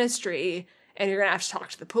to the ministry and you're going to have to talk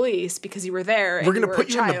to the police because you were there. And we're going to put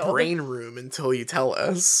you in the brain room until you tell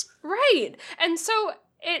us. Right. And so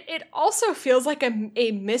it also feels like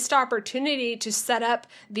a missed opportunity to set up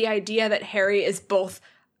the idea that Harry is both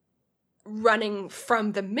running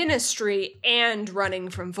from the ministry and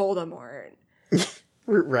running from Voldemort.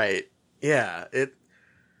 Right. Yeah. God.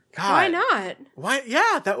 Why not? Why?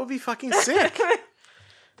 Yeah, that would be fucking sick.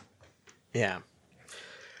 Yeah.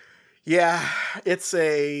 Yeah, it's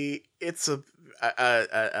a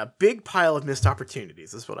big pile of missed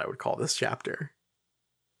opportunities is what I would call this chapter.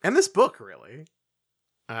 And this book, really.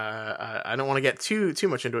 I don't want to get too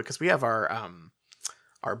much into it because we have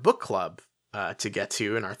our book club to get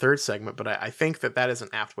to in our third segment, but I think that is an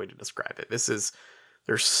apt way to describe it.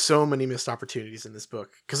 There's so many missed opportunities in this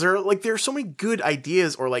book because there are so many good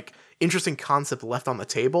ideas or like interesting concepts left on the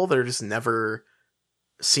table that are just never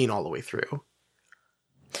seen all the way through.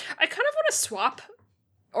 I kind of want to swap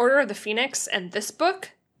Order of the Phoenix and this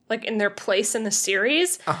book, like in their place in the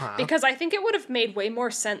series, because I think it would have made way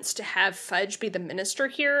more sense to have Fudge be the minister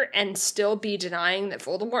here and still be denying that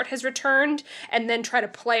Voldemort has returned, and then try to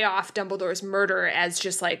play off Dumbledore's murder as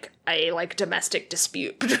just like a like domestic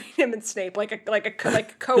dispute between him and Snape, like a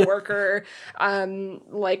coworker,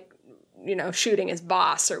 like, you know, shooting his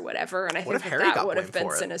boss or whatever. And I think that would have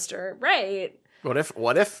been sinister, right?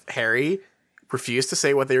 What if Harry refused to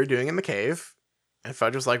say what they were doing in the cave, and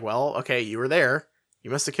Fudge was like, "Well, okay, you were there. You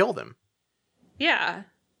must have killed him." Yeah.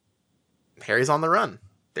 Harry's on the run.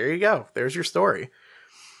 There you go. There's your story.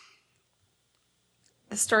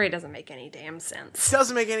 The story doesn't make any damn sense. It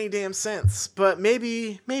doesn't make any damn sense, but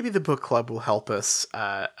maybe the book club will help us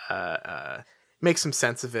make some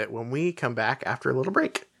sense of it when we come back after a little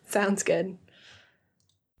break. Sounds good.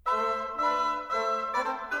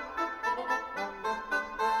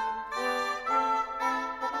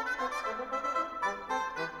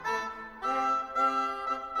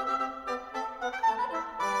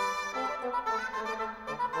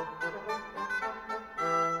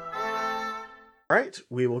 Right,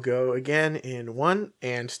 we will go again in 1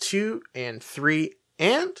 and 2 and 3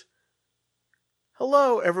 and...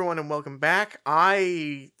 Hello, everyone, and welcome back.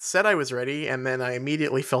 I said I was ready, and then I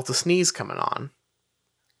immediately felt a sneeze coming on.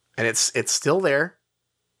 And it's still there.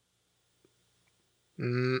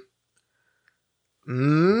 I'm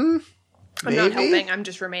not helping. I'm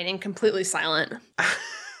just remaining completely silent.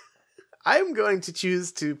 I'm going to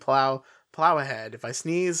choose to plow ahead. If I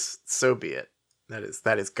sneeze, so be it.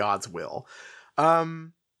 That is God's will.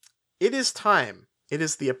 It is time. It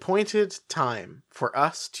is the appointed time for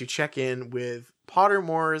us to check in with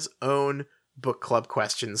Pottermore's own book club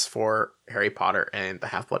questions for Harry Potter and the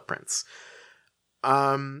Half-Blood Prince.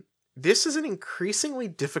 This is an increasingly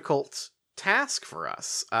difficult task for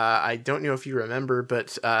us. I don't know if you remember,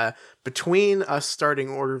 but between us starting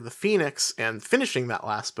Order of the Phoenix and finishing that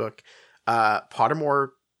last book, Pottermore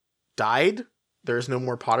died. There's no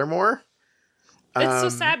more Pottermore. It's so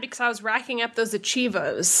sad because I was racking up those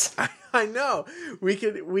achievos. I know.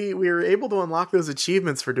 We were able to unlock those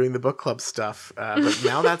achievements for doing the book club stuff, but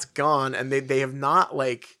now that's gone, and they have not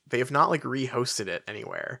rehosted it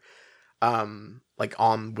anywhere, like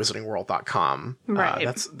on wizardingworld.com. Right.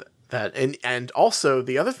 That's that, and also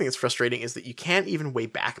the other thing that's frustrating is that you can't even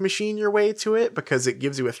Wayback Machine your way to it because it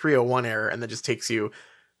gives you a 301 error and then just takes you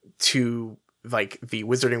to like the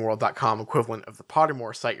wizardingworld.com equivalent of the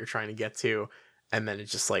Pottermore site you're trying to get to, and then it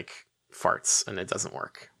just like farts and it doesn't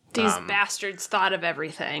work. These bastards thought of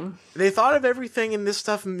everything. They thought of everything, and this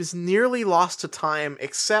stuff is nearly lost to time,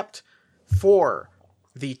 except for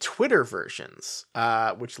the Twitter versions,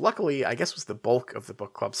 which luckily, I guess, was the bulk of the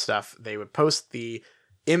book club stuff. They would post the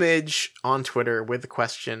image on Twitter with the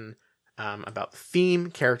question about the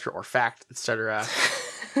theme, character, or fact, etc.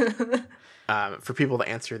 For people to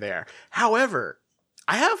answer there. However,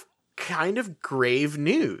 I have kind of grave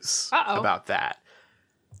news about that.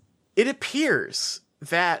 It appears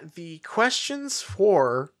that the questions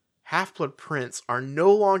for Half-Blood Prince are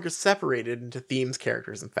no longer separated into themes,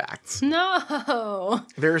 characters, and facts. No!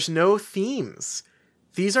 There's no themes.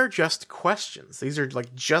 These are just questions. These are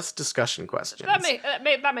like just discussion questions.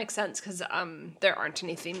 That makes sense because there aren't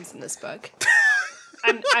any themes in this book.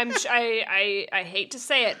 I hate to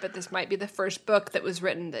say it, but this might be the first book that was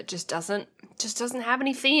written that just doesn't have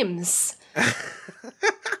any themes.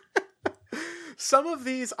 Some of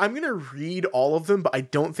these, I'm going to read all of them, but I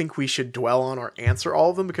don't think we should dwell on or answer all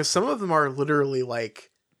of them because some of them are literally like,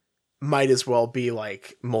 might as well be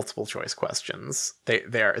like multiple choice questions. They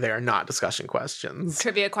are not discussion questions.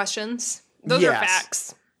 Trivia questions. Those are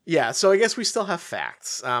facts. Yeah, so I guess we still have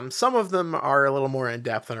facts. Some of them are a little more in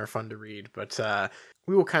depth and are fun to read, but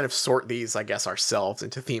we will kind of sort these, I guess, ourselves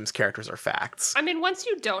into themes, characters, or facts. I mean, once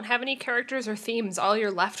you don't have any characters or themes, all you're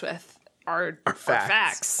left with are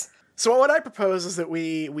facts. So what I propose is that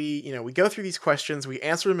we go through these questions, we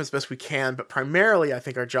answer them as best we can, but primarily I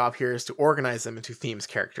think our job here is to organize them into themes,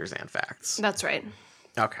 characters, and facts. That's right.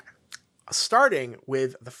 Okay. Starting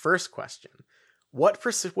with the first question. What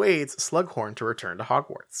persuades Slughorn to return to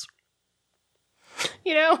Hogwarts?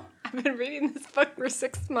 You know, I've been reading this book for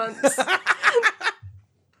 6 months. That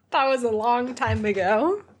was a long time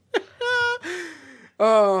ago.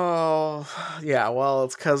 Oh, yeah, well,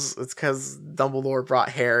 it's because Dumbledore brought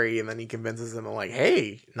Harry, and then he convinces him, like,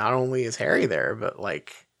 hey, not only is Harry there, but,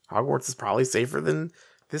 like, Hogwarts is probably safer than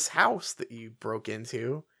this house that you broke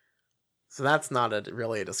into. So that's not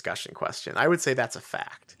really a discussion question. I would say that's a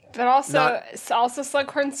fact. But also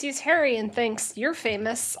Slughorn sees Harry and thinks, you're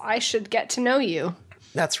famous, I should get to know you.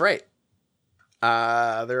 That's right. There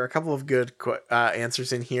are a couple of good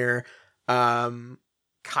answers in here.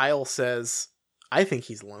 Kyle says, I think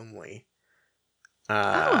he's lonely.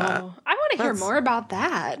 I want to hear more about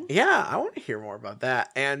that. Yeah, I want to hear more about that.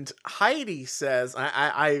 And Heidi says,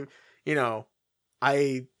 I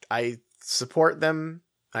support them.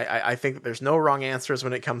 I think that there's no wrong answers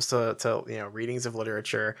when it comes to readings of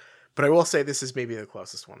literature. But I will say this is maybe the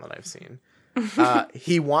closest one that I've seen.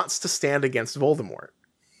 He wants to stand against Voldemort.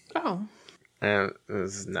 Oh.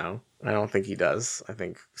 No, I don't think he does. I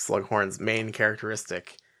think Slughorn's main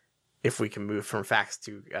characteristic, if we can move from facts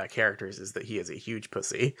to characters, is that he is a huge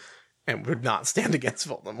pussy and would not stand against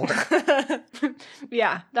Voldemort.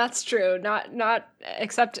 Yeah, that's true. Not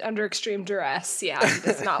except under extreme duress. Yeah, he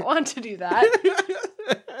does not want to do that.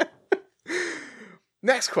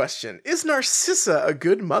 Next question. Is Narcissa a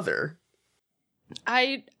good mother?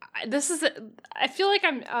 I feel like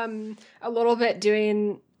I'm a little bit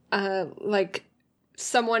doing like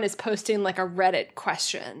someone is posting like a Reddit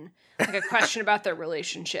question, like a question about their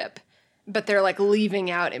relationship, but they're like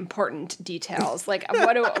leaving out important details. Like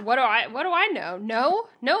what do I know?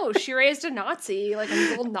 No, she raised a Nazi, like a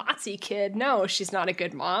little Nazi kid. No, she's not a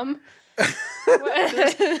good mom.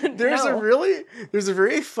 There's No. a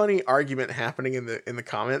very funny argument happening in the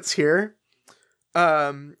comments here.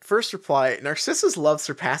 First reply, Narcissa's love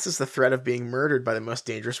surpasses the threat of being murdered by the most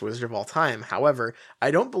dangerous wizard of all time. However,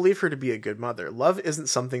 I don't believe her to be a good mother. Love isn't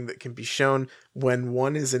something that can be shown when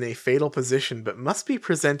one is in a fatal position, but must be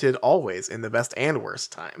presented always in the best and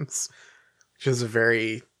worst times. Which is a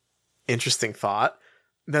very interesting thought.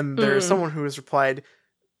 Then there's someone who has replied,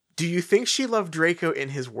 do you think she loved Draco in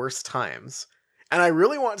his worst times? And I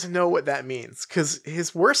really want to know what that means, because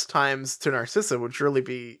his worst times to Narcissa would surely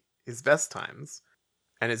be his best times,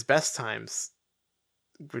 and his best times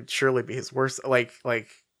would surely be his worst. Like,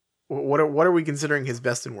 what are we considering his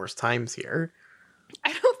best and worst times here?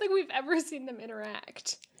 I don't think we've ever seen them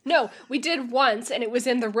interact. No, we did once, and it was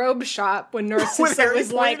in the robe shop when Narcissa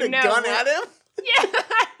was like, pointed "No." a gun at him? Yeah,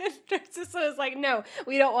 Narcissa was like, "No,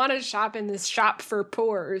 we don't want to shop in this shop for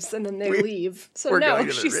poors," and then they leave. So no,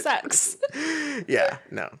 she sucks. Yeah,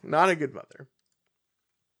 no, not a good mother.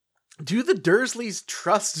 Do the Dursleys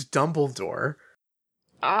trust Dumbledore?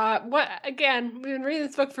 What, again, we've been reading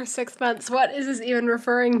this book for 6 months. What is this even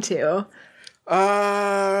referring to?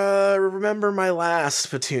 Remember my last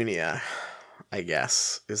Petunia, I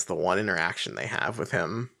guess, is the one interaction they have with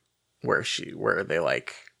him where they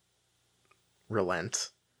like relent.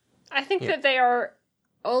 I think that they are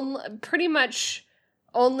pretty much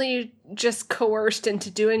only just coerced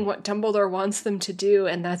into doing what Dumbledore wants them to do,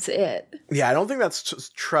 and that's it. Yeah, I don't think that's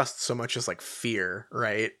just trust so much as like fear,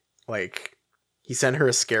 right? Like, he sent her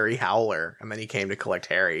a scary howler, and then he came to collect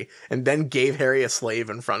Harry, and then gave Harry a slave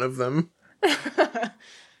in front of them.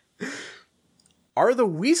 Are the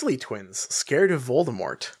Weasley twins scared of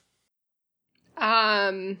Voldemort?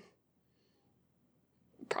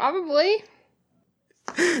 Probably.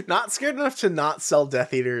 Not scared enough to not sell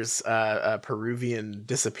Death Eater's Peruvian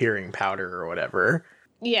disappearing powder or whatever.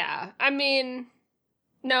 Yeah, I mean,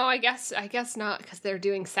 no, I guess not, because they're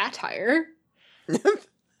doing satire.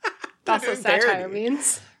 That's what satire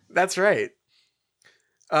means. That's right.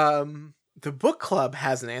 The book club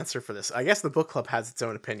has an answer for this. I guess the book club has its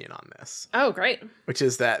own opinion on this. Oh, great. Which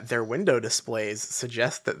is that their window displays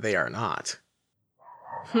suggest that they are not.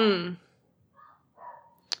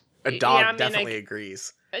 A dog definitely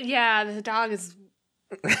agrees. Yeah, the dog is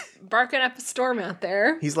barking up a storm out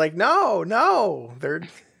there. He's like, no,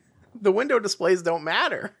 the window displays don't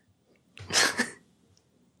matter.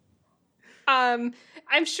 I'm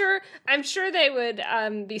sure they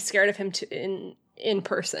would be scared of him in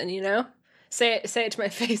person, you know? Say it to my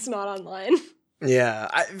face, not online. Yeah.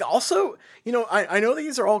 I know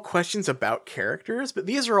these are all questions about characters, but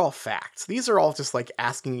these are all facts. These are all just like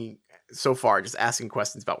asking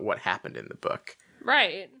questions about what happened in the book.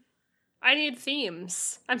 Right. I need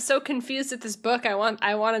themes. I'm so confused at this book. I want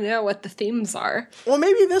to know what the themes are. Well,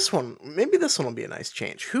 maybe this one will be a nice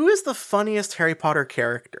change. Who is the funniest Harry Potter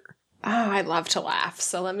character? Oh, I love to laugh.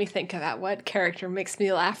 So let me think about what character makes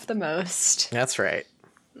me laugh the most. That's right.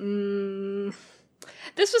 This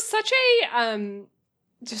was such a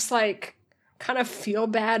just like kind of feel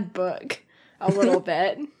bad book a little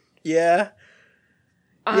bit. Yeah.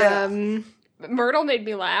 Myrtle made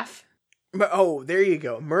me laugh. Oh, there you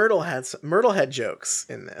go. Myrtle had jokes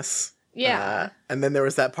in this. Yeah. And then there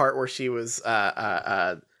was that part where she was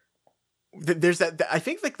there's that I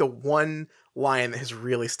think like the one line that has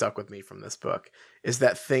really stuck with me from this book is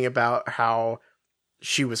that thing about how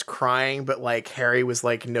she was crying, but like Harry was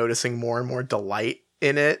like noticing more and more delight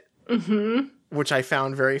in it. Mm-hmm. Which I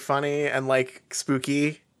found very funny and like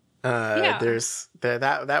spooky. Yeah.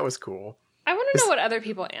 That was cool. I want to know what other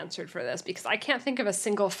people answered for this, because I can't think of a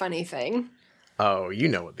single funny thing. Oh, you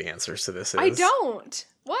know what the answers to this is. I don't.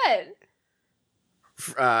 What?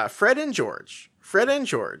 Fred and George, Gred and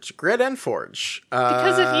Forge.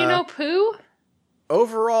 Because if you know Pooh?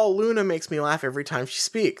 Overall, Luna makes me laugh every time she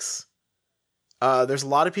speaks. There's a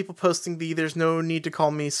lot of people posting there's no need to call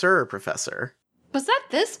me sir, professor. Was that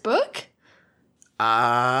this book?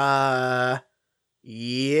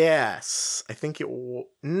 Yes. I think it...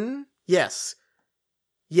 Yes.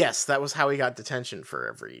 Yes, that was how he got detention for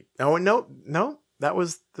every... Oh, no. That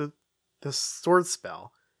was the sword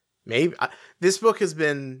spell. Maybe... this book has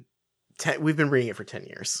been... we've been reading it for 10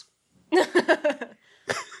 years.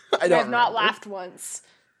 I have not laughed once.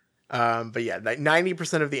 But yeah,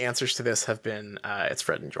 90% of the answers to this have been it's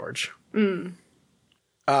Fred and George. I'm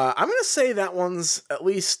going to say that one's at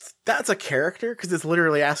least... That's a character, because it's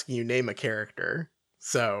literally asking you name a character.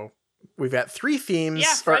 So... We've got 3 themes.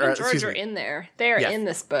 Yeah, Fred and George are in there. They are in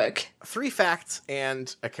this book. 3 facts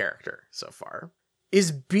and a character so far.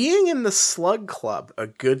 Is being in the Slug Club a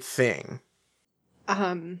good thing?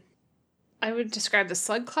 I would describe the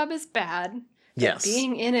Slug Club as bad. But Yes.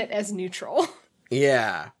 being in it as neutral.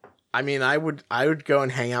 Yeah. I mean, I would go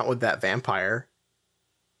and hang out with that vampire.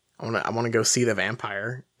 I want to go see the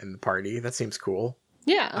vampire in the party. That seems cool.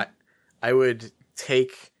 Yeah. I would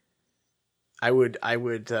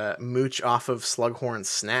mooch off of Slughorn's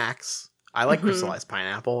snacks. I like crystallized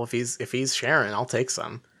pineapple. If he's sharing, I'll take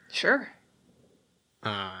some. Sure.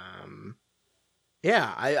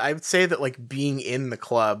 Yeah, I would say that like being in the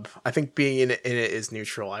club, I think being in it is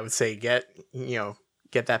neutral. I would say get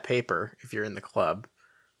that paper if you're in the club.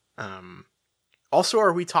 Also,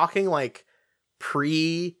 are we talking like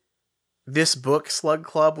pre this book Slug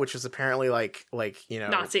Club, which is apparently like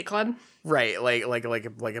Nazi club? Right, like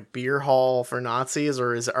a beer hall for Nazis,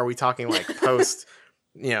 or are we talking like post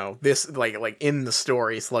this like in the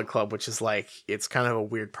story Slug Club, which is like it's kind of a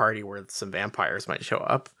weird party where some vampires might show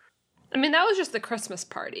up? I mean, that was just the Christmas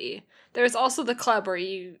party. There's also the club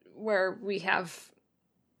where we have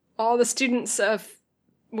all the students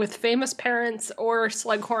with famous parents or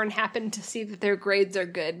Slughorn happen to see that their grades are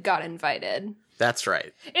good got invited. That's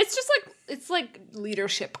right. It's like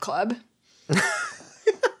leadership club.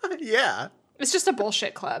 Yeah. It's just a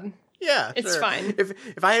bullshit club. Yeah, it's sure. fine.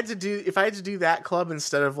 If I had to do that club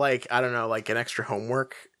instead of like, I don't know, like an extra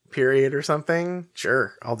homework period or something,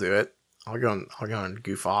 sure, I'll do it. I'll go and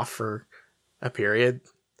goof off for a period.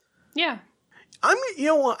 Yeah. I'm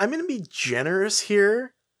going to be generous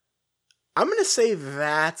here. I'm going to say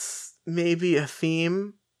that's maybe a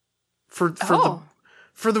theme for the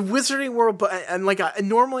Wizarding World, but and like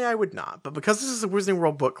normally I would not, but because this is a Wizarding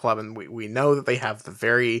World book club and we know that they have a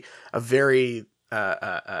very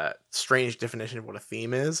strange definition of what a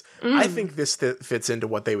theme is. I think this fits into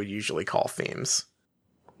what they would usually call themes.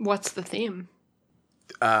 What's the theme?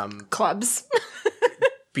 Clubs.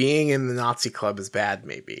 Being in the Nazi club is bad,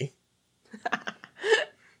 maybe.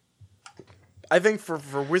 I think for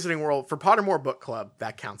Wizarding World, for Pottermore Book Club,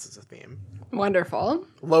 that counts as a theme. Wonderful.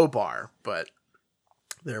 Low bar, but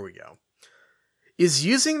there we go. Is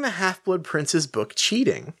using the Half-Blood Prince's book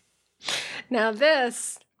cheating? Now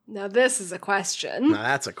this is a question. Now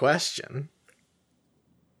that's a question.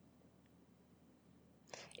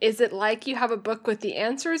 Is it like you have a book with the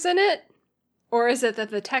answers in it? Or is it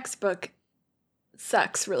that the textbook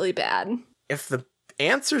sucks really bad? If the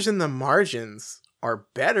answers in the margins are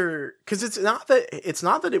better, because it's not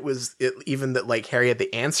that it was even that like Harry had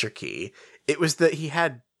the answer key. It was that he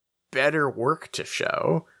had better work to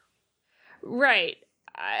show. Right.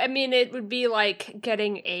 I mean, it would be like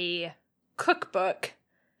getting a cookbook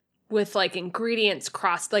with like ingredients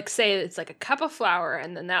crossed, like say it's like a cup of flour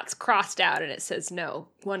and then that's crossed out and it says no,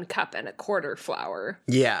 1 cup and a quarter flour.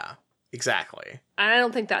 Yeah, exactly. I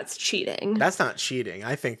don't think that's cheating. That's not cheating.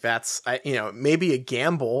 I think that's, maybe a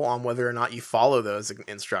gamble on whether or not you follow those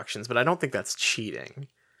instructions, but I don't think that's cheating.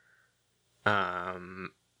 I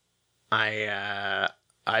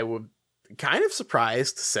would kind of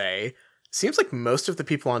surprised to say, seems like most of the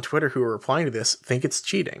people on Twitter who are replying to this think it's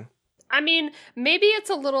cheating. I mean, maybe it's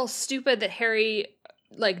a little stupid that Harry,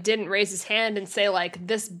 like, didn't raise his hand and say, like,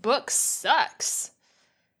 this book sucks.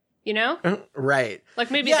 You know? Right.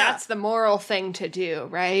 Like, maybe that's the moral thing to do,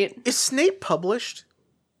 right? Is Snape published?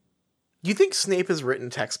 Do you think Snape has written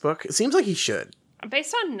a textbook? It seems like he should.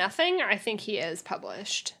 Based on nothing, I think he is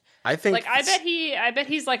published. I think... Like, I bet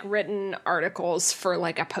he's, like, written articles for,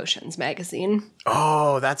 like, a potions magazine.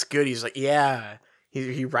 Oh, that's good. He's like, yeah.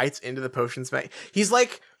 He writes into the potions magazine. He's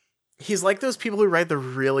like those people who write the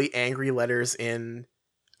really angry letters in,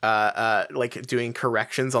 like doing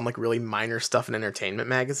corrections on like really minor stuff in entertainment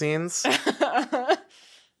magazines.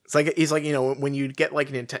 It's like he's like, when you get like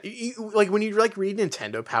like when you like read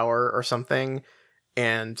Nintendo Power or something,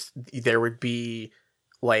 and there would be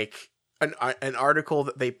like an article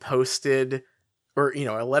that they posted, or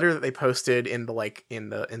a letter that they posted in the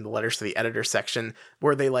letters to the editor section,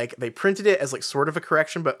 where they printed it as like sort of a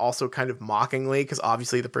correction but also kind of mockingly, because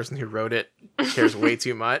obviously the person who wrote it cares way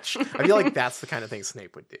too much. I feel like that's the kind of thing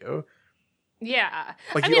Snape would do. Yeah.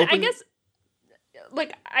 Like, I guess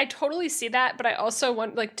like I totally see that, but I also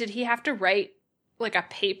want, like, did he have to write like a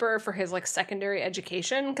paper for his like secondary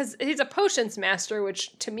education? Because he's a potions master,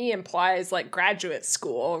 which to me implies like graduate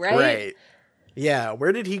school, right? Right. Yeah,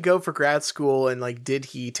 where did he go for grad school, and like did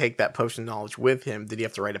he take that potion knowledge with him? Did he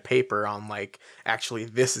have to write a paper on like, actually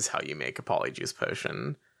this is how you make a polyjuice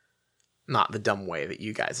potion, not the dumb way that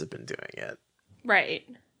you guys have been doing it? Right.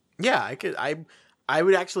 Yeah, I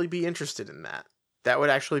would actually be interested in that. That would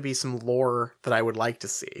actually be some lore that I would like to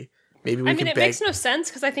see. Maybe we it makes no sense,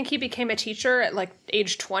 because I think he became a teacher at like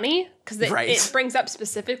age 20, because it brings up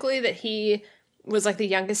specifically that he was like the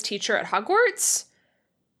youngest teacher at Hogwarts.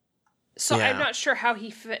 So Yeah. I'm not sure how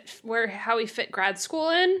he fit grad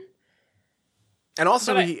school in. And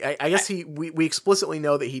also, I guess we explicitly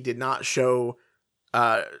know that he did not show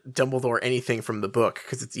Dumbledore anything from the book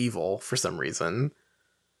because it's evil for some reason.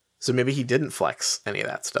 So maybe he didn't flex any of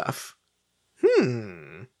that stuff.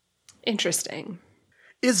 Interesting.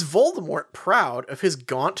 Is Voldemort proud of his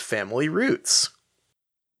Gaunt family roots?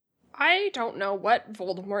 I don't know what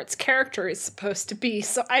Voldemort's character is supposed to be,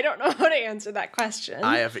 so I don't know how to answer that question.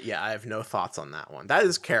 I have no thoughts on that one. That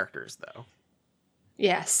is characters, though.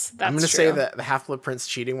 Yes, that's I'm going to true. say that the Half-Blood Prince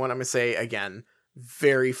cheating one, I'm going to say, again,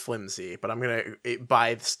 very flimsy, but I'm going to,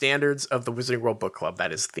 by the standards of the Wizarding World Book Club,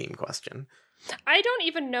 that is theme question. I don't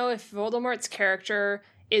even know if Voldemort's character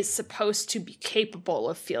is supposed to be capable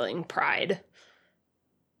of feeling pride.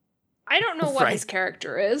 I don't know what his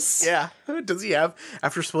character is. Yeah. Does he have,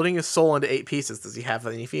 after splitting his soul into 8 pieces, does he have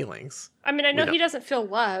any feelings? I mean, I know he doesn't feel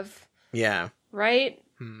love. Yeah. Right?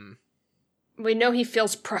 We know he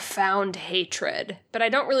feels profound hatred, but I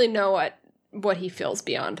don't really know what he feels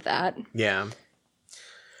beyond that. Yeah.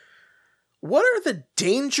 What are the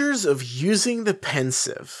dangers of using the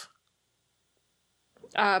pensive?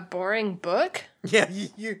 Boring book? Yeah,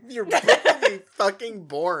 you're really fucking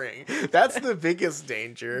boring. That's the biggest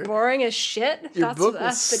danger. Boring as shit? Your book will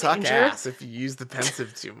that's the suck danger. ass if you use the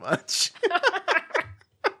pensive too much.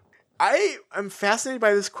 I'm fascinated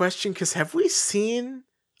by this question because have we seen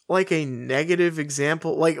like a negative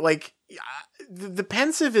example? Like the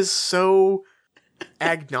pensive is so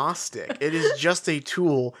agnostic. It is just a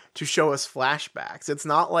tool to show us flashbacks. It's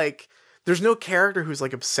not like there's no character who's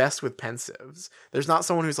like obsessed with pensives. There's not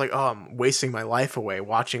someone who's like, oh, I'm wasting my life away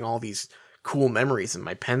watching all these cool memories in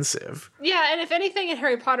my pensive. Yeah, and if anything in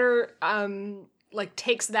Harry Potter like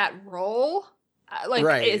takes that role,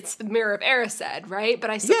 it's the Mirror of Erised, right?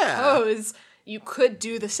 But I suppose you could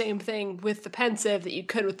do the same thing with the pensive that you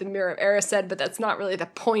could with the Mirror of Erised, but that's not really the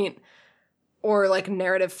point or like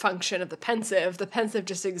narrative function of the pensive. The pensive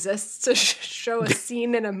just exists to show a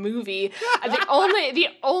scene in a movie. The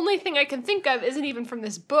only thing I can think of isn't even from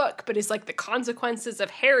this book, but is like the consequences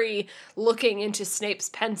of Harry looking into Snape's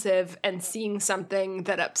pensive and seeing something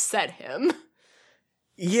that upset him.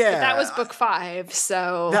 Yeah. But that was book 5,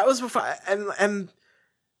 so that was book 5, and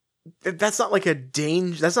that's not like a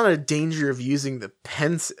danger. That's not a danger of using the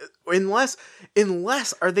pensive, unless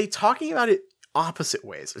are they talking about it opposite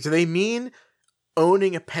ways? Do they mean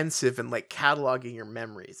owning a pensive and like cataloging your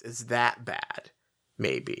memories is that bad?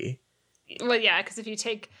 Maybe. Well, yeah, because if you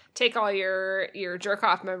take all your jerk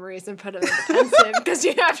off memories and put them in the pensive because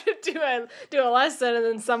you have to do a lesson and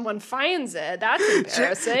then someone finds it, that's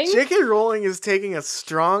embarrassing. J.K. Rowling is taking a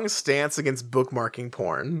strong stance against bookmarking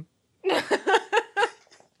porn.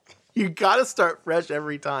 You gotta start fresh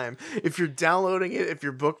every time. If you're downloading it, if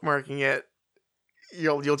you're bookmarking it,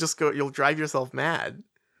 you'll drive yourself mad.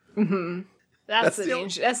 Mm-hmm. That's the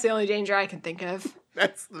danger. That's the only danger I can think of.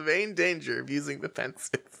 That's the main danger of using the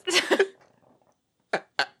pensive.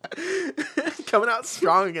 Coming out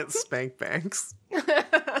strong against spank banks.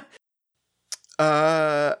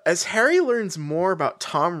 As Harry learns more about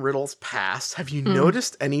Tom Riddle's past, have you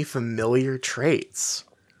noticed any familiar traits?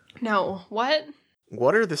 No. What?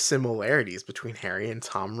 What are the similarities between Harry and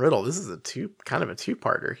Tom Riddle? This is kind of a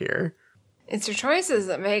two-parter here. It's your choices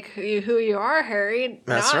that make you who you are, Harry.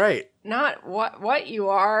 That's right. Not what you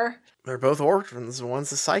are. They're both orphans.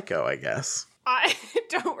 One's a psycho, I guess. I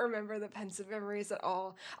don't remember the pensive memories at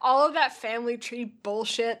all. All of that family tree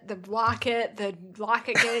bullshit, the locket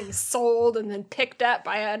getting sold and then picked up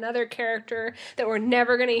by another character that we're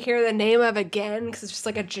never going to hear the name of again because it's just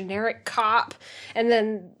like a generic cop. And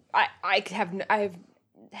then I have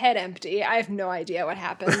head empty. I have no idea what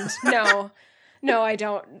happened. No, I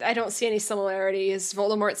don't see any similarities.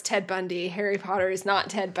 Voldemort's Ted Bundy. Harry Potter is not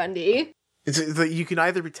Ted Bundy. It's like you can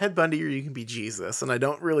either be Ted Bundy or you can be Jesus, and I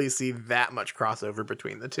don't really see that much crossover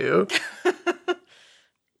between the two.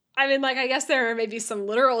 I mean, like, I guess there are maybe some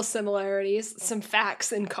literal similarities, some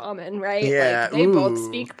facts in common, right? Yeah, like, they both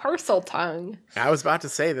speak Parseltongue. I was about to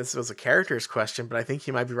say this was a characters question, but I think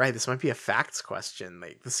you might be right. This might be a facts question.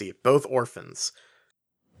 Like, let's see, both orphans.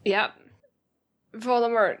 Yep.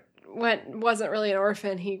 Voldemort wasn't really an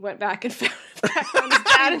orphan. He went back and found his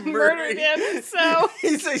dad and murdered him. So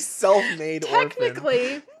he's a self-made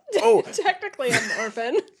technically, orphan. Technically, I'm an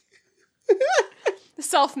orphan.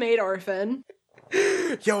 Self-made orphan.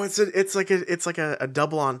 Yo, it's like a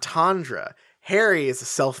double entendre. Harry is a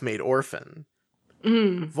self-made orphan.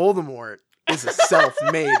 Voldemort is a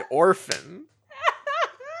self-made orphan.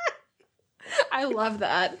 I love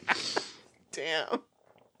that. Damn.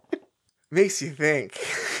 Makes you think.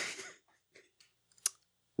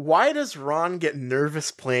 Why does Ron get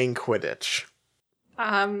nervous playing Quidditch?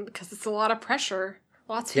 Because it's a lot of pressure.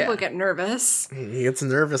 Lots of people get nervous. He gets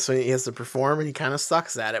nervous when he has to perform, and he kind of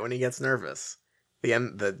sucks at it when he gets nervous. The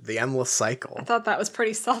endless cycle. I thought that was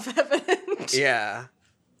pretty self-evident. Yeah.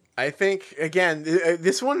 I think, again,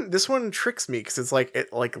 this one tricks me because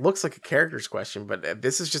it looks like a character's question, but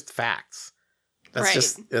this is just facts.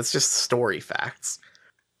 That's just story facts.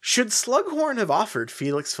 Should Slughorn have offered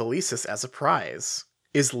Felix Felicis as a prize?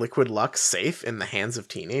 Is Liquid Luck safe in the hands of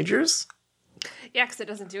teenagers? Yeah, because it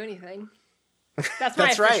doesn't do anything. That's my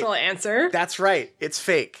official answer. That's right. It's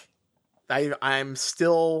fake. I was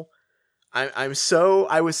so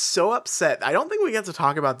upset. I don't think we get to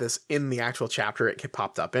talk about this in the actual chapter it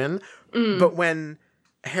popped up in. But when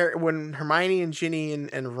Hermione and Ginny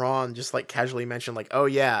and Ron just like casually mentioned like, oh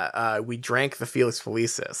yeah, we drank the Felix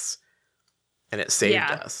Felicis and it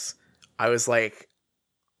saved us. I was like,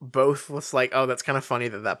 both was like, oh, that's kind of funny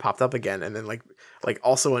that popped up again. And then like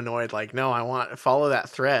also annoyed, like, no, I want to follow that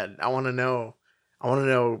thread. I want to know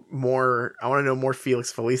more. I want to know more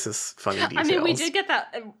Felix Felicis funny details. I mean, we did get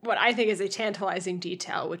that, what I think is a tantalizing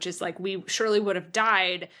detail, which is like we surely would have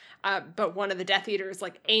died, but one of the Death Eaters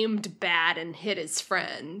like aimed bad and hit his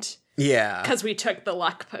friend. Yeah. Because we took the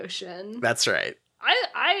luck potion. That's right.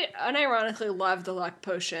 I unironically love the luck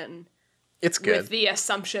potion. It's good. With the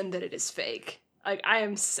assumption that it is fake. Like,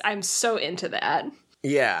 I'm so into that.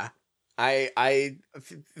 Yeah. The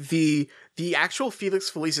actual Felix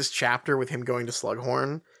Felicis chapter with him going to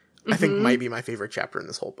Slughorn, I think might be my favorite chapter in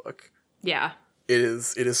this whole book. Yeah. It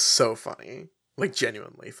is so funny. Like,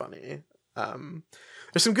 genuinely funny.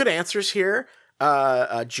 There's some good answers here.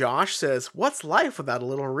 Josh says, what's life without a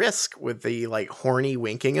little risk, with the like horny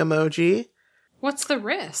winking emoji? What's the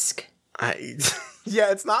risk?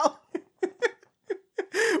 Yeah, it's not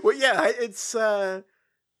well, yeah, it's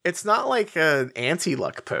not like an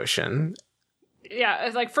anti-luck potion. Yeah,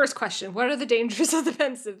 it's like, first question, what are the dangers of the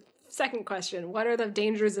pensive? Second question, what are the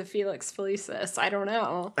dangers of Felix Felicis? I don't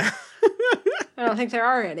know. I don't think there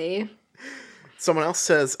are any. Someone else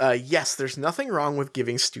says, yes, there's nothing wrong with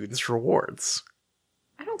giving students rewards.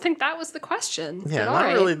 I don't think that was the question. Yeah,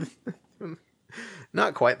 not really.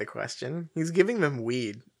 Not quite the question. He's giving them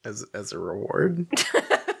weed as a reward.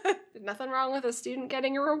 Nothing wrong with a student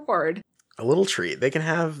getting a reward. A little treat. They can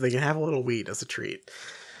have a little weed as a treat.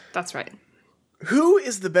 That's right. Who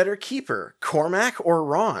is the better keeper, Cormac or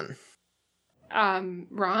Ron?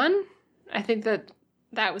 Ron? I think that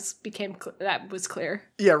was clear.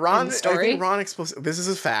 Yeah, Ron. In the story. I think Ron explicit. This is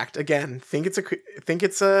a fact. Again, think it's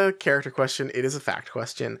a character question. It is a fact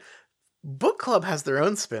question. Book Club has their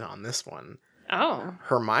own spin on this one. Oh.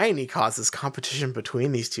 Hermione causes competition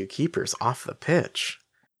between these two keepers off the pitch.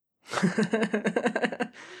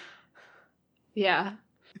 Yeah.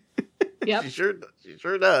 Yep. She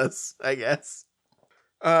sure does, I guess.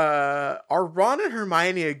 Are Ron and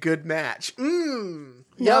Hermione a good match? Yum,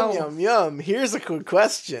 yum, yum. Here's a good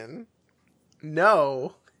question.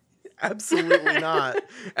 No, absolutely not.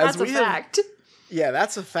 That's a fact. Yeah,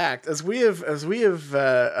 that's a fact. As we have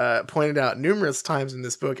pointed out numerous times in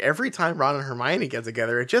this book, every time Ron and Hermione get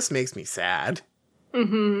together, it just makes me sad.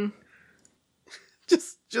 Mm-hmm.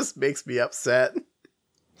 Just makes me upset.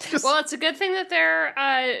 Well, it's a good thing that they're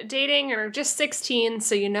dating or just 16,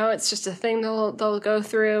 so you know it's just a thing they'll go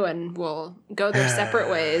through and will go their separate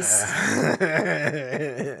ways.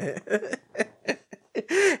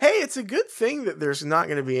 Hey, it's a good thing that there's not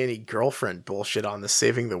going to be any girlfriend bullshit on the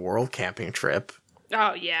Saving the World camping trip.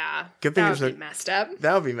 Oh, yeah. Good thing that would be messed up.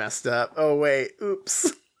 That would be messed up. Oh, wait.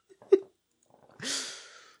 Oops.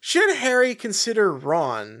 Should Harry consider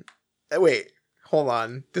Ron... Wait, hold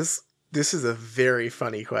on. This is a very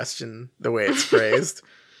funny question, the way it's phrased.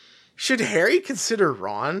 Should Harry consider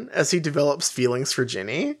Ron as he develops feelings for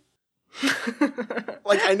Ginny?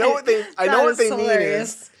 Like, I know what they mean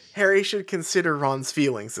is Harry should consider Ron's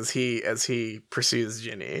feelings as he pursues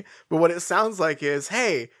Ginny. But what it sounds like is,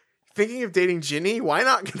 hey, thinking of dating Ginny, why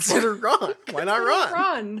not consider Ron? Why not Ron?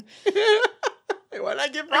 Ron. Why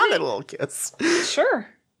not give Ron a little kiss? Sure.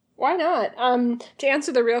 Why not? To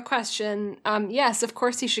answer the real question, yes, of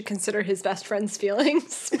course he should consider his best friend's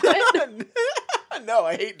feelings. But... No,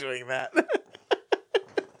 I hate doing that.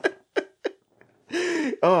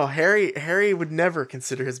 Oh, Harry would never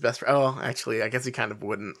consider his best friend. Oh, actually, I guess he kind of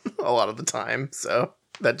wouldn't a lot of the time, so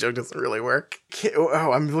that joke doesn't really work.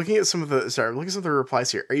 Oh, I'm looking at some of the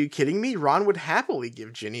replies here. Are you kidding me? Ron would happily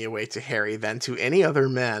give Ginny away to Harry than to any other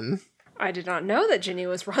men. I did not know that Ginny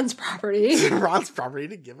was Ron's property. Ron's property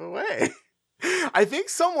to give away. I think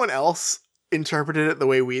someone else interpreted it the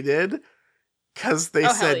way we did, because they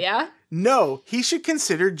said, hell yeah? No, he should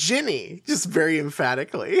consider Ginny, just very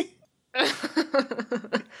emphatically.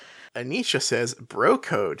 Anisha says, bro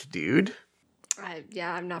code, dude.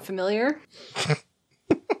 I'm not familiar.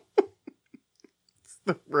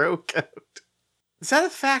 The bro code. Is that a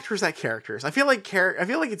fact or is that characters? I feel like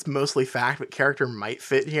it's mostly fact, but character might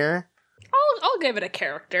fit here. I'll give it a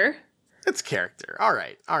character. It's character. All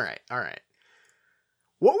right.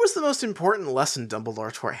 What was the most important lesson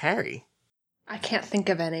Dumbledore taught Harry? I can't think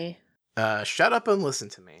of any. Shut up and listen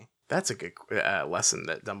to me. That's a good lesson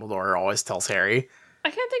that Dumbledore always tells Harry. I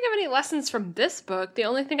can't think of any lessons from this book. The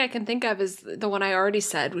only thing I can think of is the one I already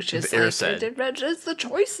said, which is it's the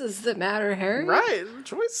choices that matter, Harry. Right, the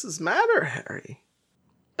choices matter, Harry.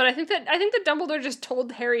 But I think that Dumbledore just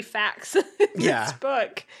told Harry facts in this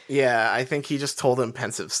book. Yeah, I think he just told him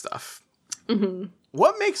pensive stuff. Mm-hmm.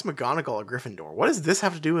 What makes McGonagall a Gryffindor? What does this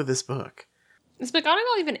have to do with this book? Is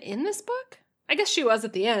McGonagall even in this book? I guess she was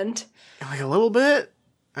at the end. Like a little bit.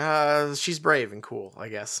 She's brave and cool, I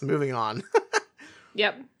guess. Moving on.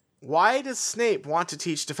 Yep. Why does Snape want to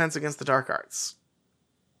teach Defense Against the Dark Arts?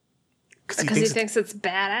 Because he thinks it's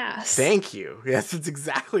badass. Thank you. Yes, that's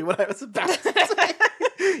exactly what I was about to say.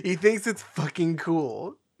 He thinks it's fucking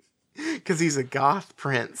cool. Because he's a goth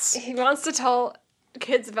prince. He wants to tell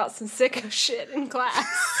kids about some sicko shit in class.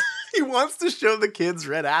 He wants to show the kids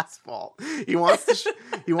red asphalt. He wants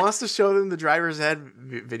to show them the driver's ed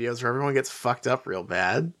videos where everyone gets fucked up real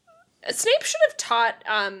bad. Snape should have taught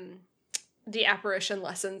the apparition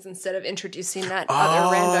lessons instead of introducing that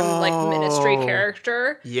other random ministry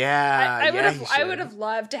character. Yeah, I would have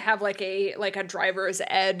loved to have like a driver's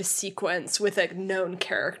ed sequence with a known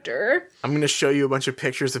character. I'm gonna show you a bunch of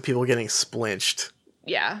pictures of people getting splinched.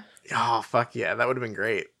 Yeah. Oh fuck yeah, that would have been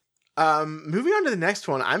great. Moving on to the next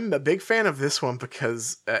one, I'm a big fan of this one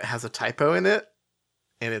because it has a typo in it,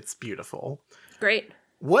 and it's beautiful. Great.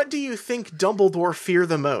 What do you think Dumbledore fear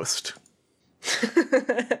the most?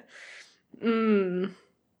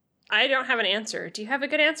 I don't have an answer. Do you have a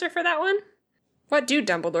good answer for that one? What do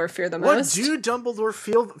Dumbledore fear the What most? do Dumbledore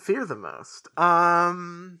fear the most?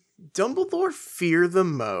 Dumbledore fear the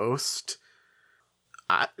most.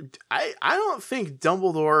 I don't think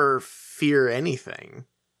Dumbledore fear anything.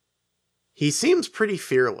 He seems pretty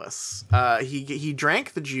fearless. He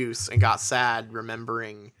drank the juice and got sad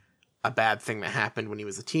remembering a bad thing that happened when he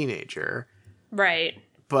was a teenager. Right.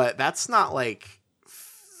 But that's not like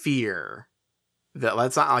fear.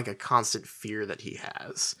 That's not like a constant fear that he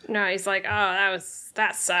has. No, he's like, oh,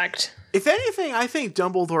 that sucked. If anything, I think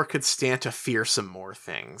Dumbledore could stand to fear some more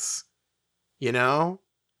things. You know?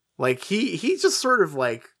 Like, he's just sort of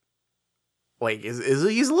like he's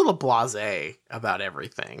a little blasé about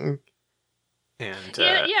everything. And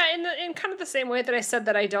in kind of the same way that I said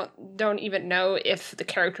that I don't even know if the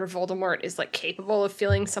character Voldemort is like capable of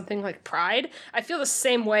feeling something like pride. I feel the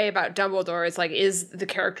same way about Dumbledore. It's like, is the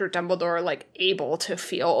character Dumbledore like able to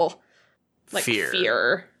feel like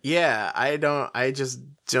fear? Yeah, I don't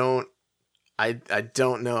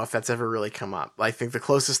know if that's ever really come up. I think the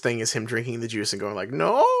closest thing is him drinking the juice and going like,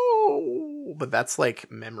 no, but that's like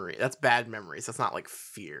memory. That's bad memories. That's not like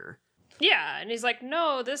fear. Yeah, and he's like,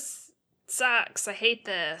 no, this sucks. I hate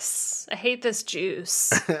this. I hate this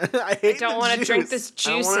juice. I don't want to drink this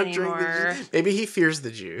juice anymore. Maybe he fears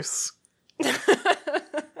the juice.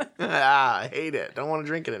 I hate it. Don't want to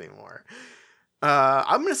drink it anymore.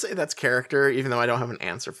 I'm going to say that's character, even though I don't have an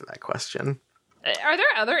answer for that question. Are there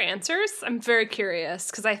other answers? I'm very curious,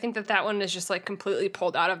 because I think that one is just like completely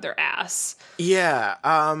pulled out of their ass. Yeah.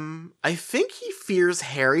 I think he fears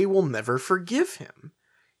Harry will never forgive him.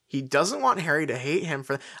 He doesn't want Harry to hate him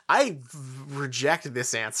for... I reject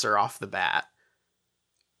this answer off the bat.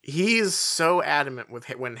 He is so adamant with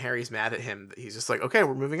when Harry's mad at him that he's just like, okay,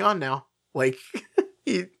 we're moving on now. Like,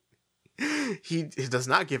 he does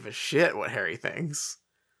not give a shit what Harry thinks.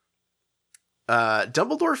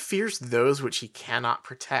 Dumbledore fears those which he cannot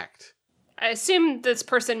protect. I assume this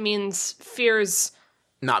person means fears...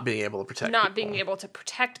 Not being able to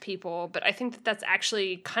protect people, but I think that that's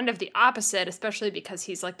actually kind of the opposite, especially because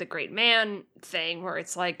he's like the great man thing, where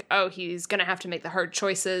it's like, oh, he's gonna have to make the hard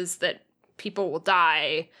choices that people will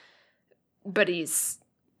die, but he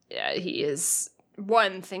is,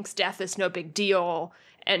 one, thinks death is no big deal,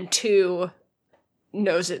 and two,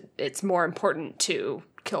 knows it's more important to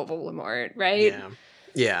kill Voldemort, right?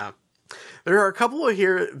 Yeah. There are a couple of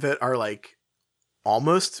here that are like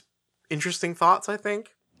almost interesting thoughts, I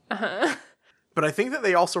think. Uh-huh. But I think that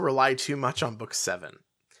they also rely too much on book 7.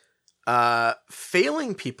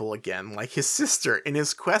 Failing people again, like his sister, in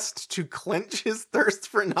his quest to quench his thirst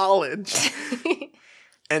for knowledge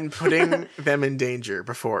and putting them in danger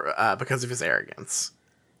because of his arrogance.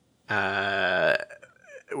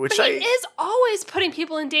 Which But he is always putting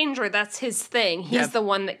people in danger. That's his thing. He's the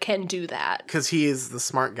one that can do that. Because he is the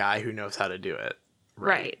smart guy who knows how to do it.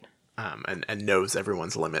 Right. And knows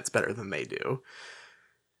everyone's limits better than they do.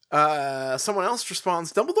 Someone else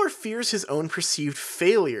responds, Dumbledore fears his own perceived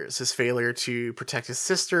failures. His failure to protect his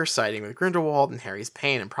sister, siding with Grindelwald, and Harry's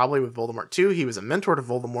pain, and probably with Voldemort too. He was a mentor to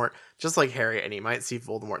Voldemort, just like Harry, and he might see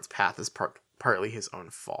Voldemort's path as partly his own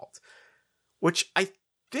fault. Which I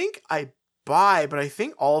think I buy, but I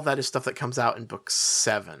think all of that is stuff that comes out in book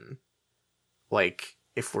 7. Like,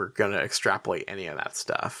 if we're gonna extrapolate any of that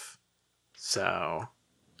stuff. So...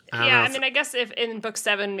 I guess if in book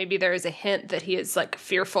 7, maybe there is a hint that he is, like,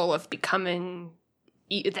 fearful of becoming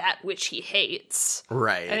that which he hates.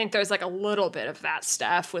 Right. I think there's, like, a little bit of that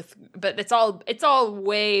stuff but it's all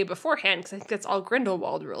way beforehand, because I think that's all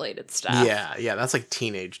Grindelwald-related stuff. Yeah, that's, like,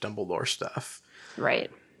 teenage Dumbledore stuff.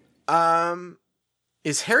 Right.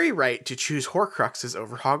 Is Harry right to choose Horcruxes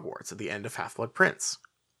over Hogwarts at the end of Half-Blood Prince?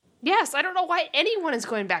 Yes, I don't know why anyone is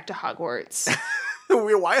going back to Hogwarts.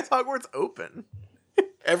 Why is Hogwarts open?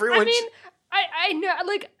 Everyone. I mean, I know,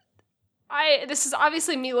 like, this is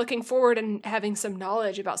obviously me looking forward and having some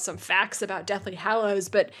knowledge about some facts about Deathly Hallows,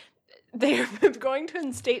 but they're going to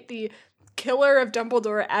instate the killer of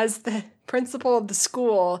Dumbledore as the principal of the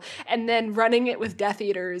school and then running it with Death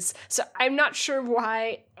Eaters. So I'm not sure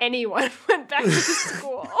why anyone went back to the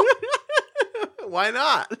school. Why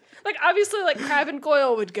not? Like, obviously, like, Crabbe and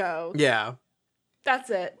Goyle would go. Yeah.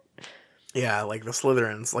 That's it. Yeah, like the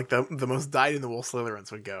Slytherins, like the most dyed-in-the-wool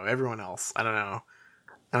Slytherins would go. Everyone else, I don't know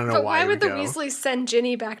but why would the go. Weasleys send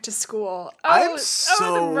Ginny back to school?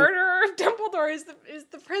 So the murderer of Dumbledore is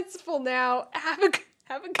the principal now. Have a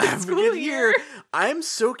good school year. I'm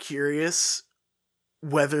so curious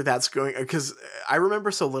whether that's going, because I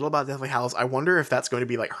remember so little about Deathly Hallows. I wonder if that's going to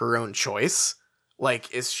be like her own choice.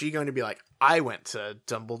 Like, is she going to be like, I went to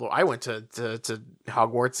Dumbledore, I went to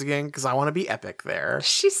Hogwarts again because I want to be epic there.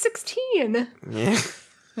 She's 16. Yeah.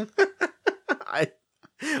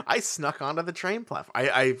 I snuck onto the train platform.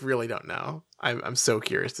 I really don't know. I'm so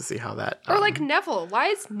curious to see how that... Or like Neville. Why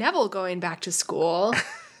is Neville going back to school?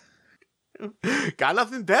 Got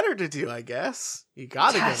nothing better to do, I guess. You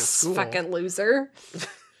gotta go to school. Fucking loser.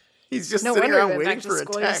 He's just sitting around waiting back for to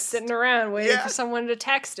school. a text. He's sitting around waiting for someone to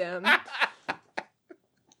text him.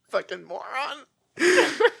 Fucking moron.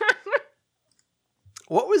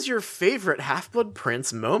 What was your favorite Half-Blood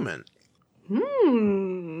Prince moment?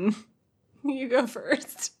 You go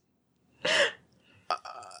first.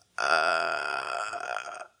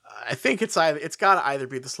 I think it's got to either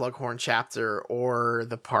be the Slughorn chapter or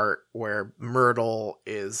the part where Myrtle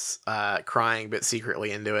is crying but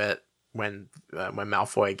secretly into it when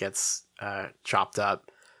Malfoy gets chopped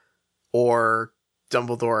up, or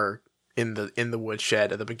Dumbledore in the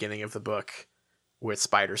woodshed at the beginning of the book with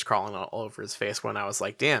spiders crawling all over his face, when I was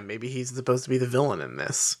like, damn, maybe he's supposed to be the villain in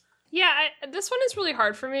this. Yeah, this one is really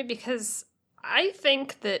hard for me because I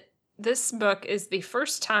think that this book is the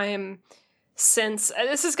first time since,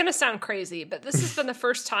 this is going to sound crazy, but this has been the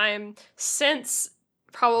first time since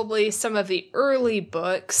probably some of the early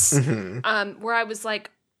books where I was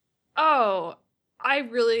like, oh, I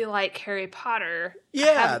really like Harry Potter. Yeah.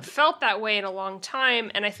 I haven't felt that way in a long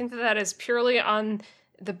time, and I think that is purely on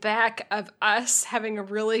the back of us having a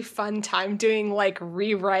really fun time doing, like,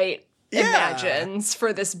 rewrite imagines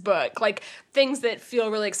for this book. Like, things that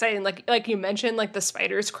feel really exciting. Like you mentioned, like, the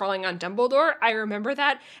spiders crawling on Dumbledore. I remember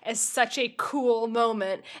that as such a cool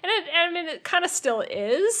moment. And it kind of still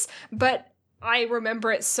is, but I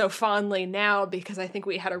remember it so fondly now because I think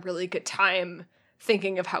we had a really good time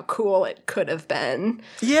thinking of how cool it could have been.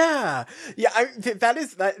 Yeah.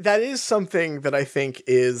 That is something that I think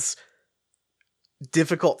is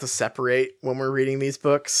difficult to separate when we're reading these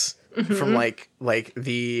books from like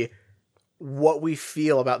the what we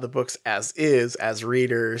feel about the books as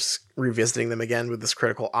readers revisiting them again with this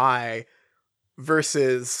critical eye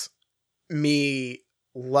versus me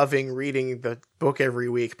loving reading the book every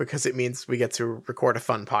week because it means we get to record a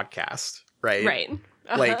fun podcast, right? Right.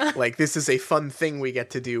 Like this is a fun thing we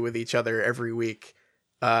get to do with each other every week,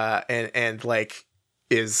 and like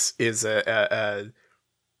is a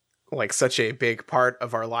like such a big part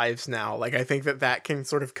of our lives now. Like I think that can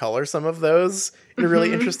sort of color some of those in a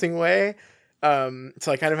really interesting way. So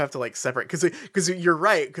I kind of have to like separate because you're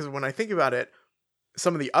right. Because when I think about it,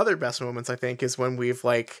 some of the other best moments I think is when we've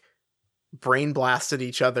like brain blasted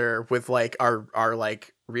each other with like our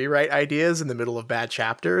like rewrite ideas in the middle of bad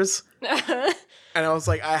chapters. And I was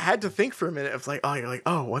like, I had to think for a minute of like, oh, you're like,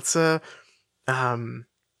 oh, what's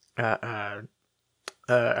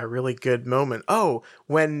a really good moment. Oh,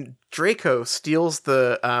 when Draco steals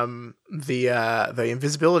the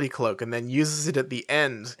invisibility cloak and then uses it at the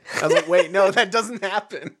end. I was like, wait, no, that doesn't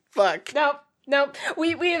happen. Fuck. Nope.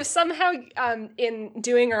 We have somehow in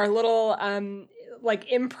doing our little like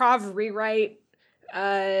improv rewrite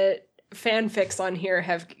fanfics on here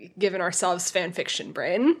have given ourselves fanfiction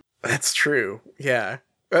brain. That's true. Yeah.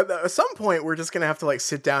 At some point, we're just gonna have to like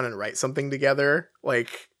sit down and write something together.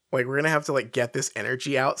 Like we're gonna have to like get this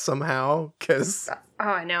energy out somehow. Cause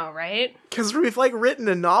I know, right? Because we've like written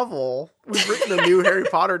a novel. We've written a new Harry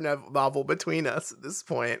Potter novel between us at this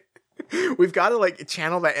point. We've got to like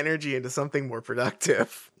channel that energy into something more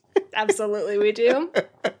productive. Absolutely, we do.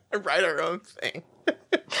 Write our own thing.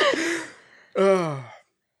 Oh.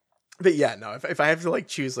 But yeah, no, if I have to like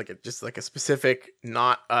choose like a specific,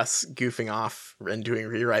 not us goofing off and doing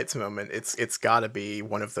rewrites moment, it's gotta be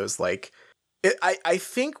one of those like, I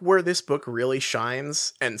think where this book really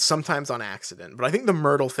shines, and sometimes on accident, but I think the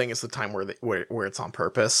Myrtle thing is the time where it's on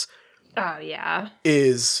purpose. Oh yeah.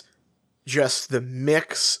 Is just the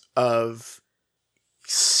mix of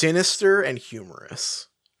sinister and humorous,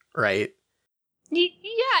 right? Yeah,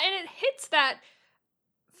 and it hits that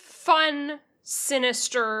fun,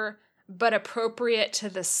 sinister, but appropriate to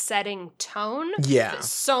the setting tone. Yeah. That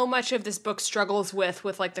so much of this book struggles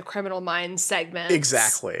with like the Criminal Minds segments.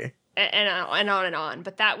 Exactly. And on and on.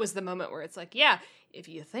 But that was the moment where it's like, yeah, if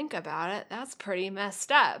you think about it, that's pretty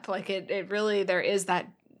messed up. Like it really, there is that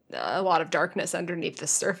a lot of darkness underneath the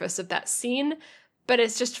surface of that scene, but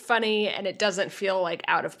it's just funny and it doesn't feel like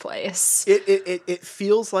out of place. It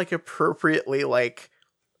feels like appropriately like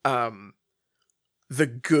the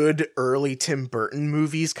good early Tim Burton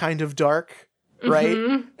movies kind of dark, right?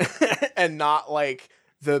 Mm-hmm. And not like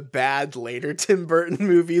the bad later Tim Burton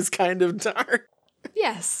movies kind of dark.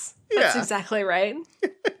 Yes, that's exactly right.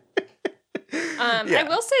 I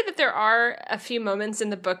will say that there are a few moments in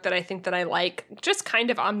the book that I think that I like just kind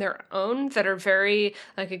of on their own that are very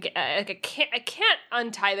like I can't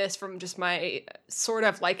untie this from just my sort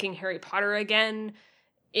of liking Harry Potter again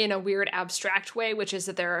in a weird abstract way, which is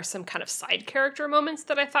that there are some kind of side character moments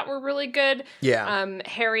that I thought were really good. Yeah.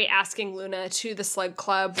 Harry asking Luna to the slug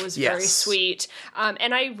club was very sweet.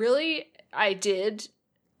 And I did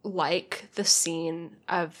like the scene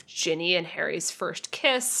of Ginny and Harry's first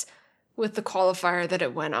kiss with the qualifier that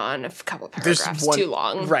it went on a couple paragraphs too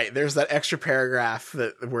long. Right. There's that extra paragraph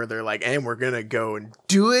where they're like, and we're going to go and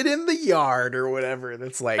do it in the yard or whatever.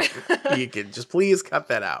 That's like, you could just please cut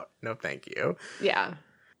that out. No, thank you. Yeah.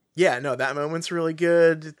 Yeah, no, that moment's really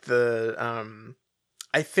good.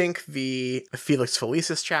 I think the Felix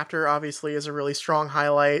Felicis chapter obviously is a really strong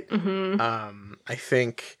highlight. Mm-hmm. I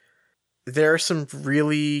think there are some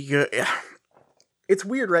really good... It's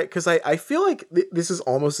weird, right? Because I feel like this is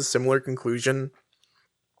almost a similar conclusion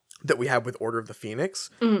that we have with Order of the Phoenix,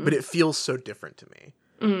 but it feels so different to me.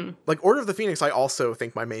 Mm. Like Order of the Phoenix, I also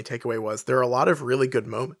think my main takeaway was there are a lot of really good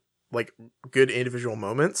like good individual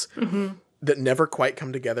moments that never quite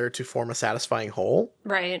come together to form a satisfying whole.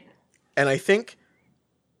 Right. And I think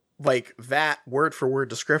like that word for word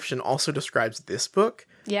description also describes this book.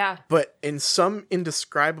 Yeah. But in some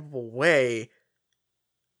indescribable way,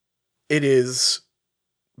 it is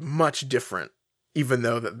much different, even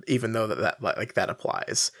though that like that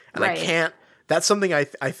applies. And right. I can't, that's something I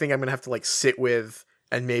think I'm going to have to like sit with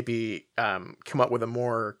and maybe come up with a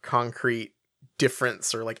more concrete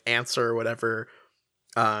difference or like answer or whatever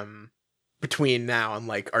between now and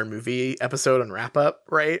like our movie episode and wrap up,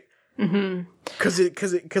 right?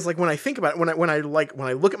 Because like when I think about it, when I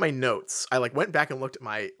look at my notes, I like went back and looked at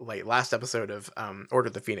my like last episode of Order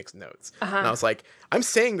of the Phoenix notes, and I was like, I'm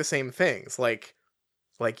saying the same things, like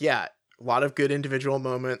yeah, a lot of good individual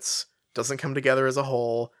moments, doesn't come together as a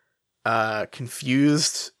whole,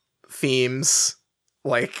 confused themes,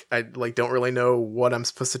 like I like don't really know what I'm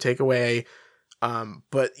supposed to take away,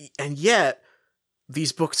 but yet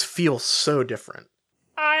these books feel so different.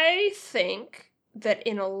 I think that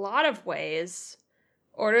in a lot of ways,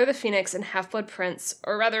 Order of the Phoenix and Half-Blood Prince,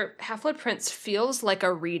 or rather, Half-Blood Prince feels like a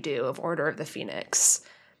redo of Order of the Phoenix.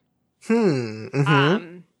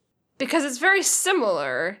 Mm-hmm. Because it's very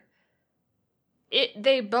similar.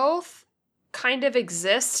 They both kind of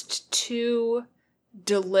exist to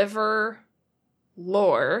deliver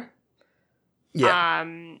lore. Yeah.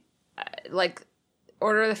 Like,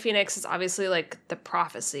 Order of the Phoenix is obviously like the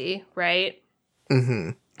prophecy, right? Mm-hmm.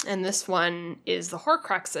 And this one is the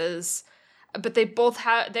Horcruxes, but they both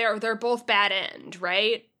have they're both bad end,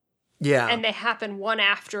 right? Yeah. And they happen one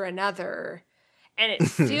after another. And it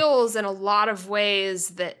feels in a lot of ways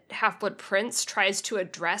that Half-Blood Prince tries to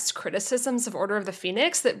address criticisms of Order of the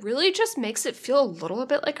Phoenix that really just makes it feel a little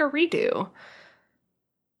bit like a redo.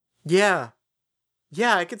 Yeah.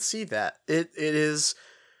 Yeah, I could see that. It is...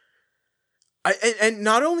 and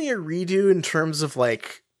not only a redo in terms of,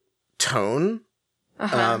 like, tone,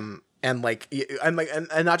 and like,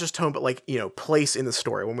 and not just tone, but like, you know, place in the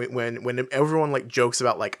story. When everyone like jokes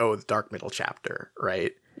about like, oh, the dark middle chapter,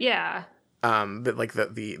 right? Yeah. But like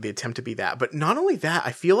the attempt to be that, but not only that,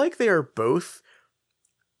 I feel like they are both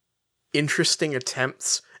interesting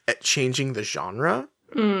attempts at changing the genre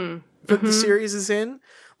that the series is in.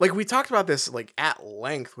 Like, we talked about this like at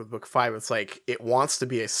length with book 5. It's like it wants to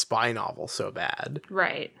be a spy novel so bad,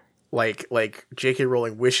 right? Like J.K.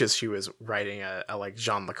 Rowling wishes she was writing a like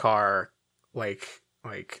Jean Le Carre like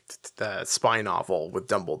the spy novel with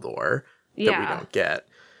Dumbledore that we don't get.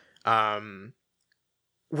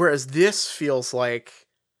 Whereas this feels like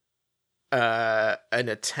an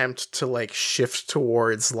attempt to like shift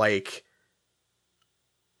towards like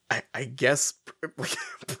I guess like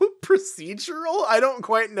procedural. I don't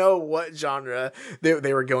quite know what genre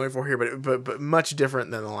they were going for here, but much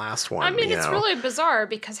different than the last one. I mean, it's really bizarre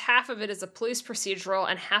because half of it is a police procedural,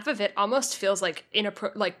 and half of it almost feels like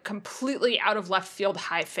like completely out of left field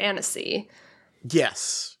high fantasy.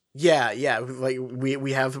 Yes. Yeah. Like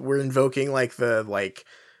we're invoking like the like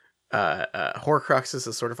Horcruxes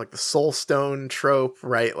as sort of like the Soul Stone trope,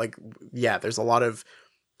 right? Like, yeah, there's a lot of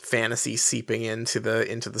fantasy seeping into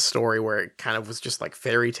the story where it kind of was just like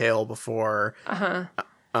fairy tale before.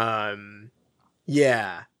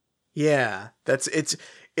 Yeah. That's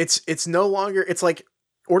it's no longer, it's like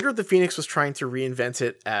Order of the Phoenix was trying to reinvent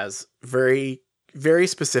it as very, very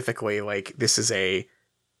specifically like this is a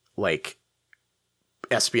like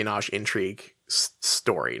espionage intrigue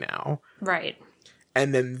story now, right?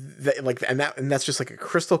 And then that's just like a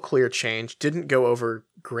crystal clear change. Didn't go over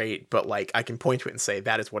great, but like I can point to it and say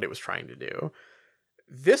that is what it was trying to do.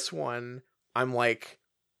 This one, I'm like,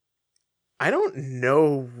 I don't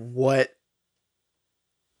know what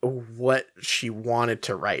she wanted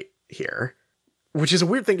to write here, which is a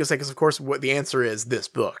weird thing to say because of course what the answer is this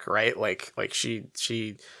book, right? Like she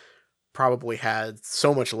probably had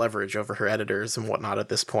so much leverage over her editors and whatnot at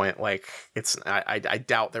this point. Like it's, I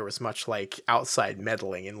doubt there was much like outside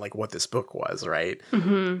meddling in like what this book was, right?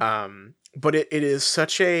 But it is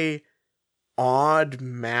such a odd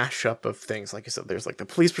mashup of things. Like I said, there's like the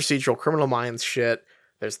police procedural Criminal Minds shit.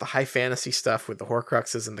 There's the high fantasy stuff with the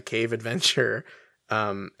Horcruxes and the cave adventure,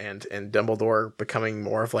 and Dumbledore becoming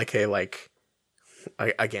more of like a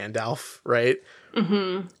Gandalf, right?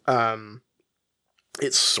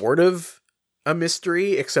 It's sort of a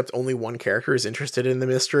mystery, except only one character is interested in the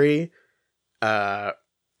mystery.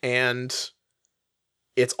 And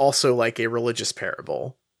it's also like a religious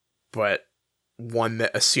parable, but one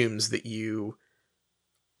that assumes that you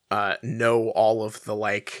know all of the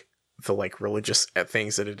religious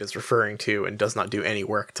things that it is referring to and does not do any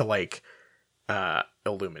work to like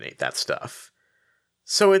illuminate that stuff.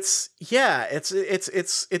 So it's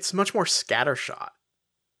much more scattershot.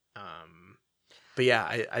 But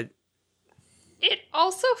yeah, It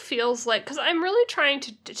also feels like, because I'm really trying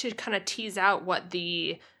to kind of tease out what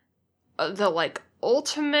the like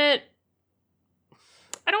ultimate,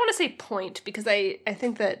 I don't want to say point, because I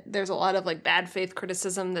think that there's a lot of like bad faith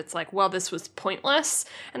criticism that's like, well, this was pointless,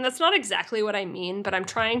 and that's not exactly what I mean, but I'm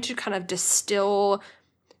trying to kind of distill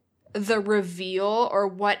the reveal or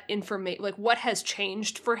what information, like what has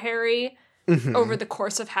changed for Harry over the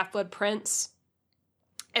course of Half-Blood Prince.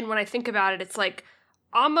 And when I think about it, it's like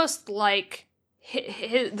almost like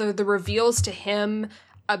the reveals to him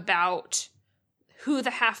about who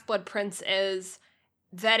the Half-Blood Prince is,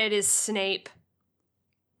 that it is Snape.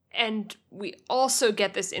 And we also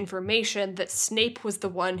get this information that Snape was the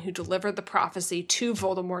one who delivered the prophecy to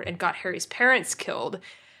Voldemort and got Harry's parents killed.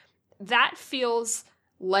 That feels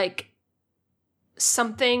like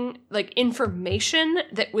something, like information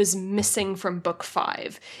that was missing from book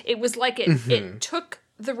 5. It was like it took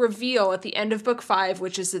the reveal at the end of book 5,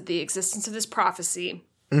 which is the existence of this prophecy,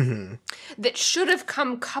 that should have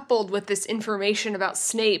come coupled with this information about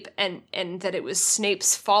Snape and that it was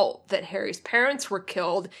Snape's fault that Harry's parents were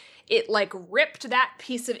killed. It like ripped that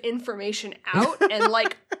piece of information out and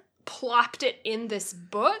like plopped it in this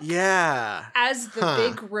book as the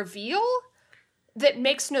big reveal. That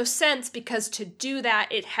makes no sense, because to do that,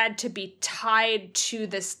 it had to be tied to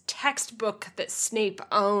this textbook that Snape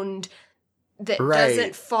owned that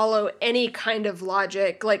doesn't follow any kind of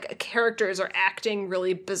logic. Like, characters are acting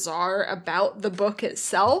really bizarre about the book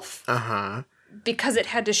itself. Because it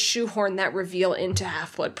had to shoehorn that reveal into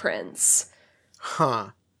Half-Blood Prince. Huh.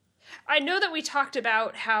 I know that we talked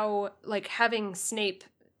about how, like, having Snape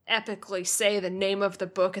epically say the name of the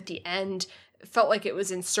book at the end felt like it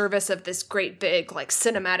was in service of this great big, like,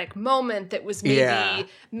 cinematic moment that was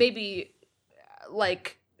maybe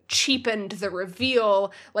like, cheapened the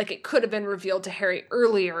reveal. Like, it could have been revealed to Harry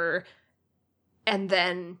earlier and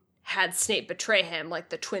then had Snape betray him, like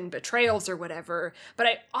the twin betrayals or whatever. But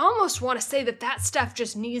I almost want to say that stuff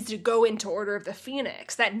just needs to go into Order of the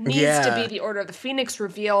Phoenix. That needs to be the Order of the Phoenix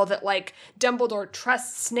reveal that, like, Dumbledore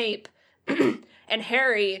trusts Snape and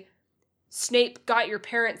Harry, Snape got your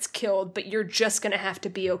parents killed, but you're just going to have to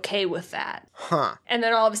be okay with that. Huh. And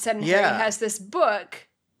then all of a sudden Harry has this book.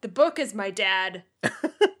 The book is my dad.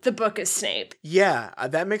 The book is Snape. Yeah,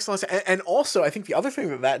 that makes a lot of sense. And also, I think the other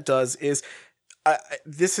thing that does is,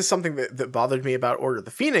 this is something that bothered me about Order of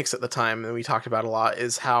the Phoenix at the time, and we talked about a lot,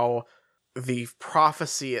 is how the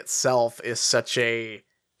prophecy itself is such a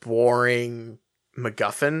boring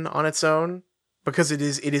MacGuffin on its own, because it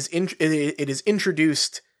is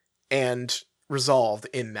introduced and resolved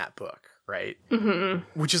in that book, right?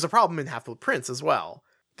 Mm-hmm. Which is a problem in Half-Blood Prince as well.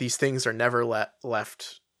 These things are never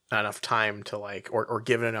left enough time to, like, or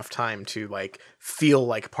given enough time to, like, feel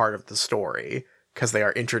like part of the story, because they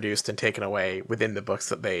are introduced and taken away within the books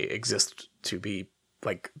that they exist to be,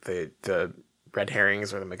 like, the red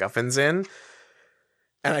herrings or the MacGuffins in.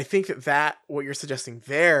 And I think that what you're suggesting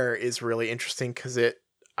there is really interesting, because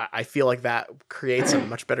I feel like that creates a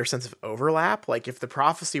much better sense of overlap. Like, if the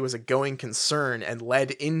prophecy was a going concern and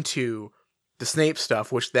led into the Snape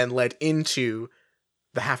stuff, which then led into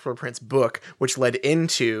the Half-Blood Prince book, which led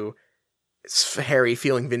into Harry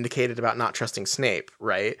feeling vindicated about not trusting Snape,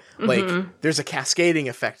 right? Mm-hmm. Like, there's a cascading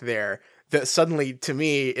effect there that suddenly, to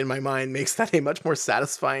me, in my mind, makes that a much more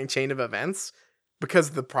satisfying chain of events, because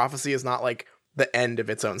the prophecy is not, like, the end of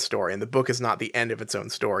its own story, and the book is not the end of its own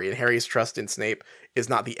story, and Harry's trust in Snape is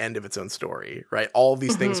not the end of its own story, right? All of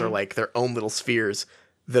these things are, like, their own little spheres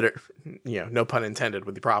that are, you know, no pun intended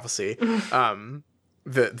with the prophecy,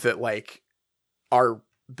 that like, are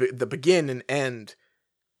the begin and end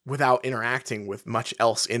without interacting with much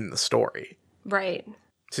else in the story. Right.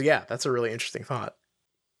 So yeah, that's a really interesting thought.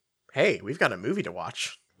 Hey, we've got a movie to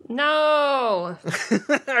watch. No.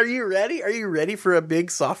 Are you ready? Are you ready for a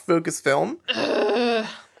big soft focus film? Ugh.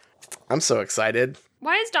 I'm so excited.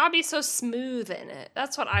 Why is Dobby so smooth in it?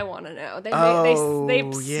 That's what I want to know. They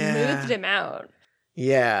smoothed him out.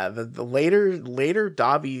 Yeah, the later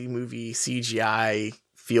Dobby movie CGI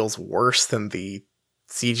feels worse than the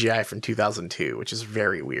CGI from 2002, which is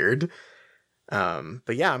very weird.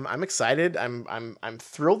 But yeah, I'm excited. I'm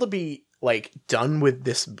thrilled to be, like, done with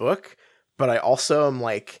this book, but I also am,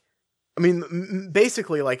 like, I mean,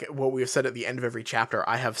 basically, like what we've said at the end of every chapter,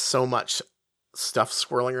 I have so much stuff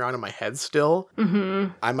swirling around in my head still.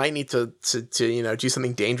 Mm-hmm. I might need to you know, do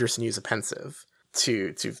something dangerous and use a pensive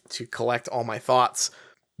to collect all my thoughts.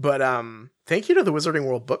 But thank you to the Wizarding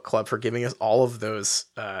World Book Club for giving us all of those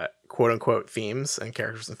quote unquote themes and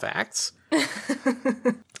characters and facts.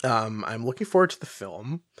 I'm looking forward to the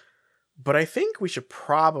film, but I think we should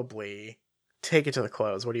probably take it to the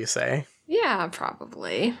close. What do you say? Yeah,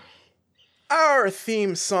 probably. Our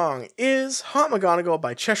theme song is Haunt McGonagall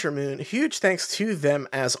by Cheshire Moon. Huge thanks to them,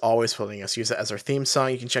 as always, for letting us use it as our theme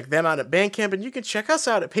song. You can check them out at Bandcamp, and you can check us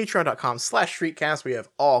out at patreon.com/streetcast. We have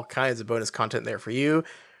all kinds of bonus content there for you.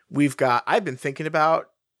 I've been thinking about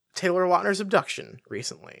Taylor Lautner's Abduction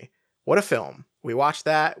recently. What a film. We watched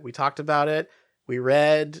that. We talked about it. We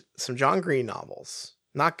read some John Green novels.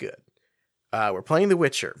 Not good. We're playing The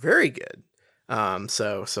Witcher. Very good.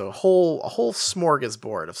 So a whole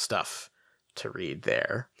smorgasbord of stuff to read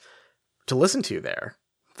there, to listen to there,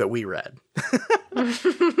 that we read.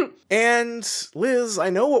 And Liz, I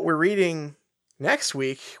know what we're reading next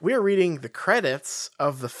week. We're reading the credits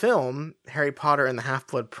of the film Harry Potter and the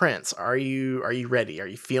Half-Blood Prince. Are you ready? Are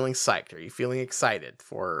you feeling psyched? Are you feeling excited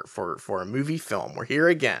for a movie film? We're here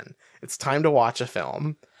again. It's time to watch a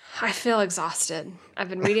film. I feel exhausted. I've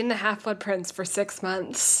been reading the Half-Blood Prince for 6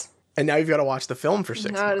 months. And now you've got to watch the film for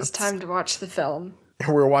 6 months. Now it is time to watch the film.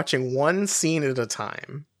 We're watching one scene at a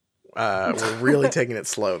time. We're really taking it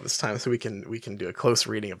slow this time, so we can do a close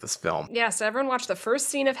reading of this film. Yeah, so everyone watch the first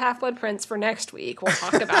scene of Half-Blood Prince for next week. We'll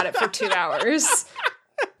talk about it for 2 hours.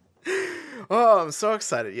 Oh, I'm so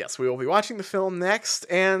excited. Yes, we will be watching the film next,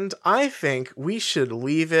 and I think we should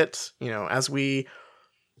leave it, you know, as we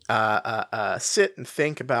sit and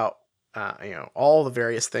think about, you know, all the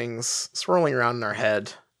various things swirling around in our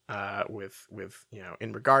head, with you know,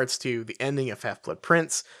 in regards to the ending of Half-Blood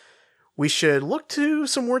Prince. We should look to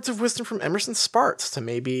some words of wisdom from Emerson Sparks to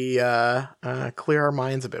maybe clear our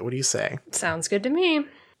minds a bit. What do you say? Sounds good to me.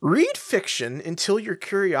 Read fiction until your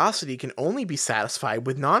curiosity can only be satisfied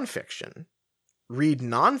with nonfiction. Read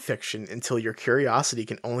nonfiction until your curiosity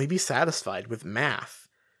can only be satisfied with math.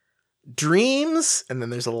 Dreams, and then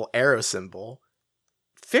there's a little arrow symbol.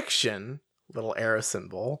 Fiction, little arrow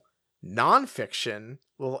symbol. Nonfiction,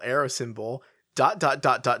 little arrow symbol. ...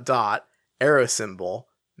 Arrow symbol.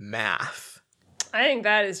 Math. I think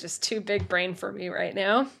that is just too big brain for me right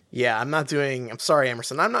now. Yeah, I'm sorry,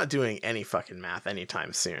 Emerson, I'm not doing any fucking math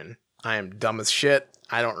anytime soon. I am dumb as shit.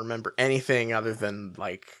 I don't remember anything other than,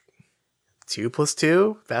 like, 2 +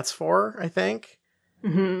 2? That's 4, I think.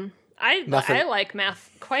 Mm-hmm. I like math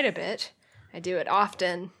quite a bit. I do it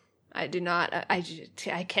often. I do not, I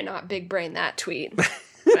cannot big brain that tweet.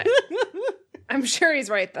 But I'm sure he's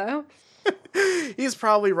right, though. He's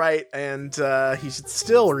probably right, and he should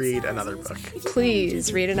still read another book.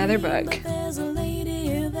 Please read another book. There's a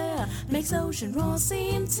lady there, makes ocean roar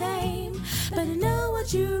seem tame. Better know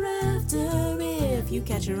what you're after if you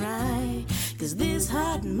catch her eye. 'Cause this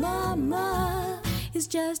hot mama is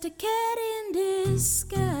just a cat in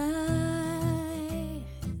disguise.